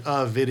haven't made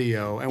a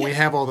video, and we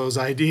have all those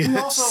ideas. We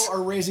also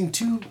are raising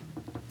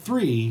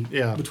 3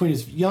 Yeah. between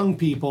us young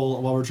people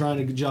while we're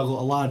trying to juggle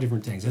a lot of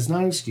different things. It's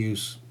not an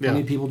excuse. Yeah.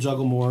 Many people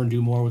juggle more and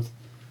do more with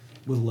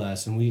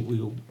less, and we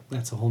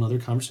that's a whole nother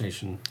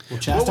conversation. We'll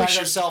chastise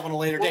ourselves on a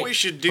later date. What we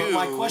should But do-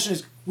 my question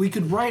is, we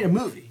could write a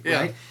movie, Yeah.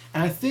 right?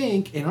 And I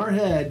think in our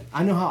head,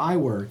 I know how I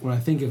work when I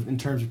think of in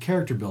terms of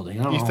character building.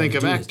 I don't You know think how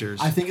of to do this. actors.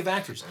 I think of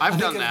actors. I've I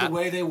done think of that. the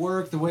way they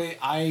work, the way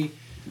I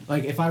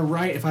like. If I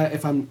write, if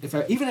I'm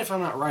even if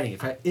I'm not writing,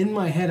 if I in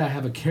my head I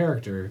have a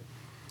character.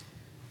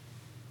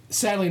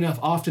 Sadly enough,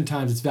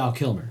 oftentimes it's Val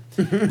Kilmer.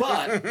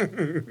 But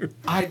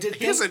I did.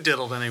 He hasn't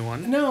diddled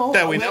anyone. No,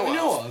 that we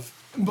know of.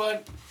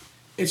 But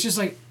it's just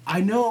like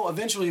I know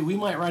eventually we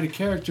might write a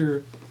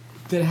character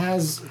that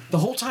has the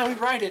whole time we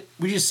write it,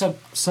 we just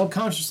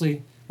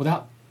subconsciously,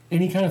 without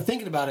any kind of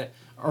thinking about it,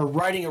 are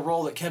writing a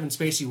role that Kevin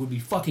Spacey would be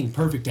fucking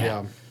perfect at.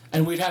 Yeah.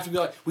 And we'd have to be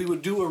like, we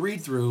would do a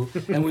read through,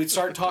 and we'd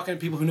start talking to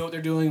people who know what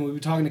they're doing. We'd be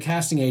talking to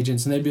casting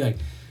agents, and they'd be like,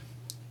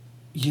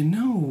 you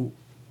know,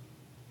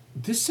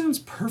 this sounds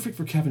perfect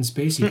for Kevin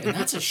Spacey, and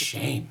that's a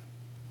shame,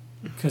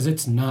 because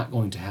it's not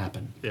going to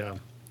happen. Yeah.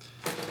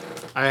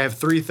 I have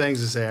 3 things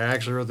to say. I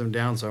actually wrote them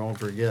down so I won't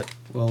forget.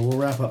 Well, we'll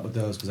wrap up with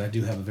those because I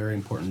do have a very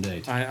important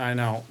date. I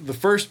know. The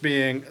first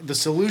being the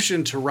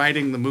solution to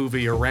writing the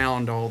movie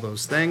around all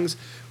those things.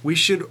 We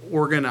should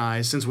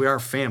organize, since we are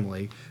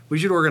family, we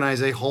should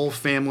organize a whole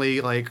family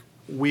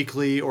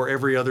weekly or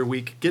every other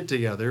week get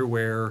together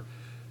where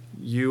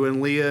you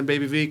and Leah and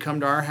Baby V come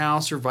to our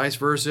house or vice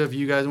versa if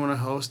you guys want to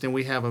host, and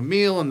we have a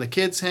meal and the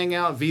kids hang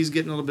out. V's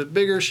getting a little bit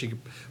bigger. She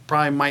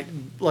probably might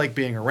like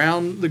being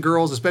around the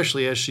girls,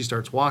 especially as she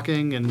starts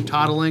walking and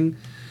toddling.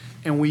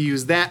 And we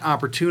use that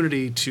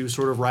opportunity to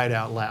sort of write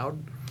out loud,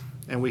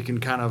 and we can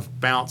kind of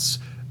bounce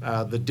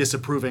the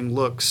disapproving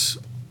looks.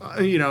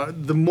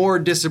 The more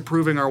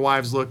disapproving our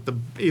wives look,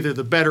 either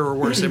the better or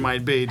worse it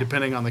might be,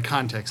 depending on the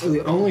context.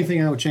 The only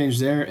thing I would change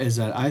there is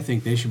that I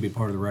think they should be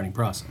part of the writing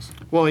process.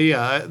 Well,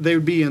 yeah, they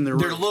would be in the...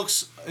 Their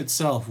looks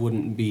itself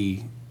wouldn't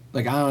be...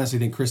 Like, I honestly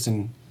think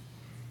Kristen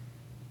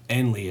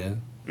and Leah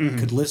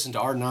could listen to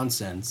our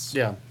nonsense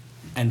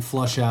and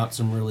flush out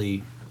some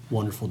really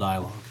wonderful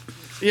dialogue.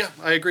 Yeah,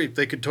 I agree.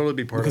 They could totally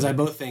be part Because of I it.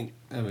 both think...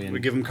 We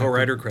give them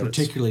co-writer credits.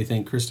 Particularly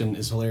think Kristen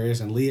is hilarious,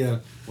 and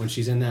Leah, when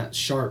she's in that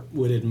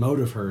sharp-witted mode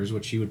of hers,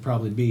 which she would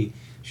probably be,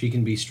 she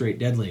can be straight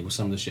deadly with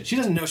some of the shit. She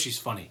doesn't know she's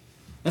funny.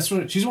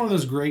 She's one of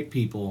those great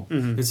people.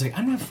 It's like,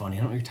 I'm not funny. I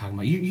don't know what you're talking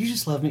about. You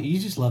just love me. You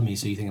just love me,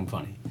 so you think I'm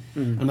funny.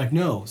 I'm like,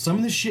 no. Some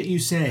of the shit you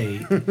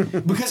say,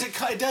 because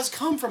it does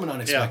come from an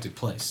unexpected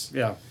place.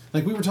 Yeah.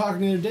 Like, we were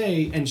talking the other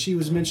day, and she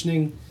was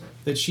mentioning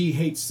that she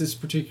hates this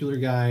particular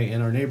guy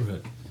in our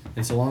neighborhood.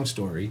 It's a long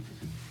story.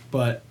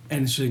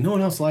 And she's like, no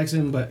one else likes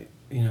him, but,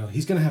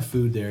 he's going to have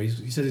food there.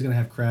 He said he's going to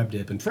have crab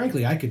dip. And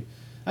frankly, I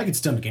could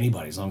stomach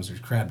anybody as long as there's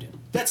crab dip.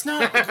 That's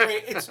not a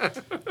great...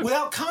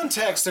 Without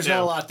context, there's not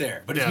a lot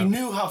there. But if you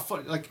knew how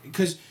funny...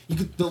 Because you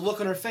could, the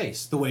look on her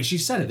face, the way she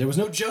said it, there was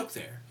no joke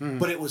there.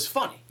 But it was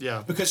funny.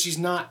 Yeah. Because she's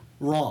not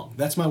wrong.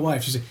 That's my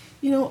wife. She's like,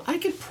 I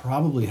could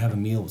probably have a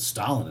meal with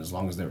Stalin as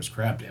long as there was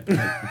crab dip.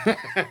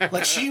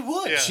 Like she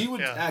would. Yeah, she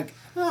would... yeah.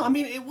 No, I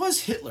mean, it was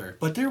Hitler,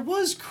 but there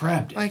was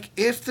crab dip. Like,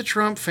 if the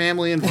Trump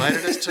family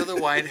invited us to the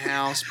White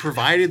House,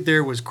 provided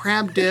there was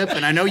crab dip,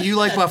 and I know you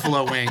like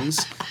buffalo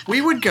wings,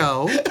 we would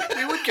go.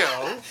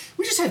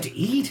 We just have to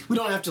eat. We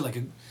don't have to,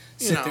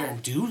 sit there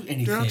and do anything.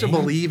 You don't have to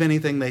believe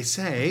anything they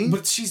say.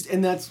 But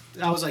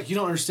I was like, you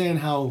don't understand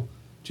how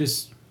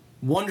just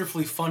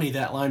wonderfully funny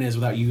that line is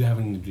without you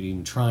having to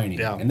even try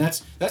anything. Yeah. And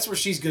that's where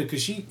she's good,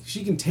 because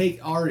she can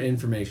take our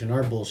information,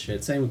 our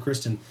bullshit, same with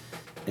Kristen,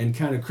 and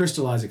kind of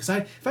crystallize it. Because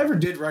if I ever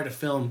did write a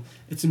film,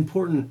 it's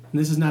important, and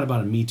this is not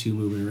about a Me Too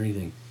movement or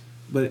anything,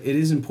 but it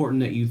is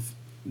important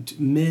that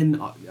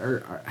men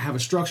have a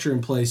structure in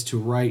place to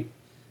write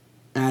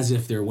as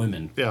if they're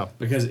women. Yeah.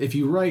 Because if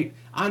you write...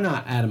 I'm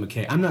not Adam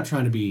McKay. I'm not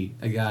trying to be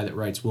a guy that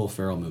writes Will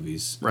Ferrell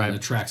movies. Right. And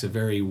attracts a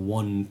very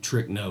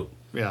one-trick note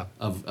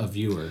of a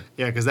viewer.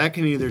 Yeah, because that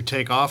can either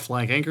take off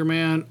like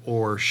Anchorman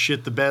or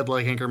shit the bed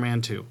like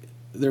Anchorman 2.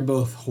 They're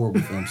both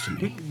horrible films to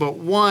me. But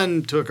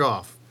one took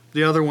off.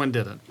 The other one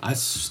didn't.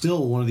 It's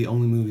still one of the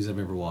only movies I've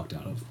ever walked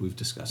out of. We've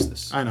discussed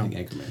this. I know. think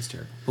Anchorman's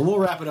terrible. But we'll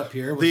wrap it up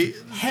here with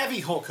the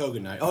heavy Hulk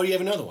Hogan night. Oh, you have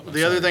another one.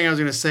 The other thing I was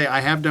going to say, I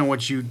have done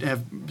what you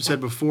have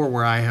said before,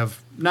 where I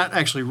have not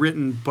actually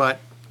written, but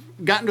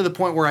gotten to the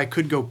point where I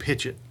could go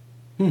pitch it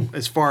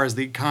as far as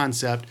the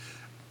concept,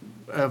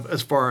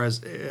 as far as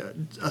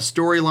a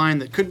storyline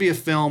that could be a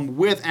film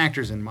with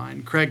actors in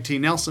mind. Craig T.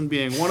 Nelson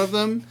being one of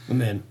them,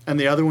 and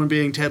the other one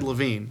being Ted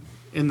Levine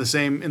in the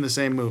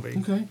same movie.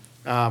 Okay.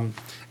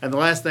 And the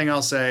last thing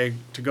I'll say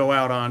to go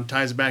out on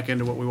ties back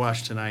into what we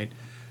watched tonight.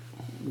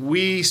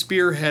 We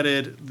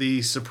spearheaded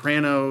the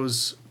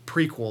Sopranos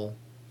prequel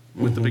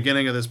with the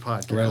beginning of this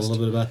podcast. I read a little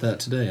bit about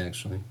that today,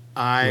 actually.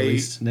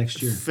 Released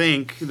next year.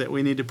 Think that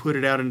we need to put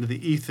it out into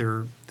the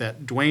ether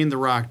that Dwayne "The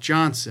Rock"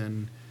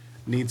 Johnson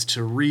needs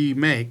to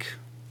remake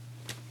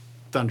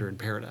Thunder in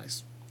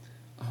Paradise.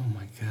 Oh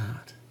my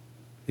God.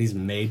 He's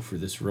made for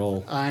this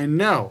role. I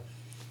know.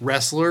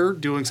 Wrestler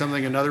doing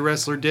something another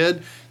wrestler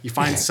did. You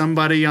find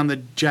somebody on the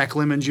Jack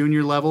Lemmon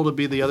Jr. level to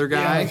be the other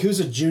guy. Yeah, who's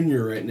a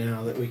junior right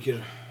now that we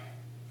could...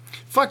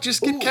 Fuck,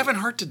 just get Kevin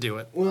Hart to do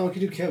it. Well, we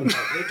could do Kevin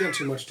Hart. They've done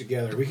too much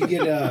together. We could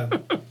get,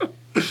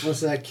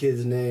 what's that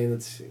kid's name?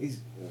 He's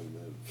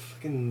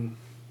fucking...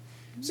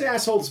 Who's the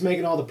asshole that's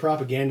making all the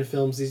propaganda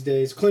films these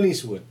days? Clint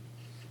Eastwood.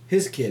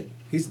 His kid.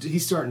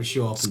 He's starting to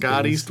show up.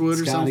 Scott Eastwood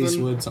or something? Scott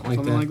Eastwood,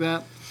 something like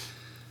that.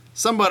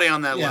 Somebody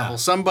on that level.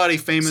 Somebody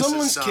famous.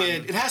 Someone's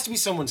kid. It has to be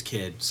someo's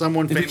kid.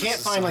 Someone if famous. You can't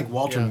find like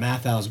Walter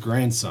Matthau's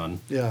grandson.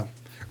 Yeah.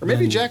 Or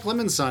maybe Jack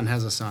Lemmon's son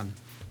has a son.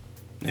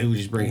 Maybe we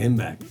just bring him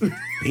back.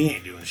 He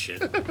ain't doing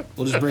shit.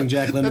 We'll just bring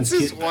Jack Lemmon's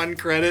That's kid his one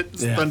credit,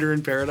 Thunder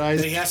in Paradise.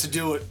 And he has to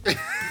do it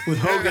with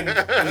Hogan in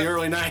the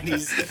early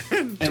 90s.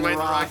 And Dwayne The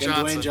Rock and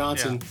Dwayne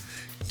Johnson.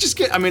 Yeah. Just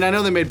get, I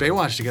know they made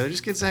Baywatch together.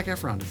 Just get Zac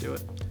Efron to do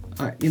it.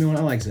 All right, you know what?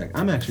 I like Zac.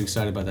 I'm actually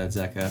excited about that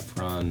Zac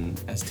Efron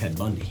as Ted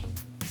Bundy.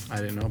 I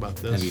didn't know about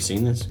this. Have you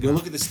seen this? Go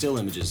look at the still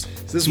images.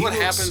 This is what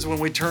happens when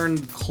we turn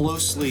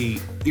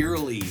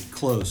eerily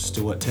close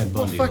to what Ted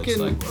Bundy looks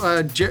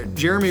like.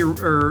 Jeremy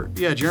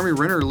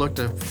Renner looked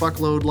a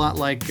fuckload lot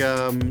like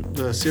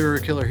the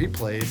serial killer he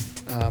played.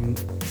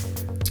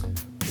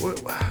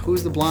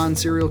 Who's the blonde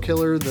serial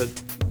killer that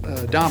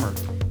Dahmer?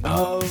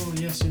 Oh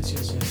yes.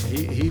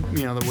 He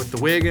with the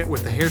wig,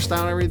 with the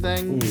hairstyle and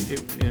everything.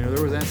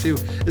 There was that too.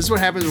 This is what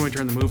happens when we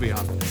turn the movie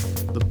off.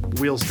 The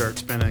wheels start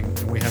spinning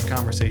and we have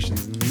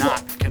conversations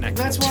not connected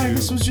That's why to.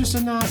 this was just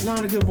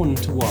not a good one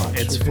to watch.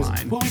 It's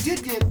fine. Well, we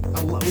did get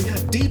we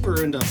got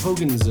deeper into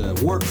Hogan's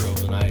wardrobe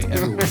than I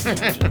ever would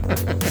imagine.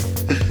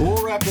 But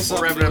we'll wrap this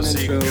up. Wrap it up so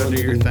you can go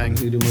do your thing.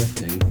 Do my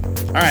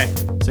thing. All right.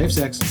 Safe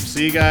sex.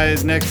 See you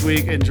guys next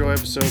week. Enjoy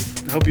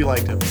episode. Hope you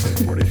liked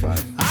episode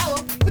 45.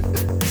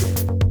 Holla.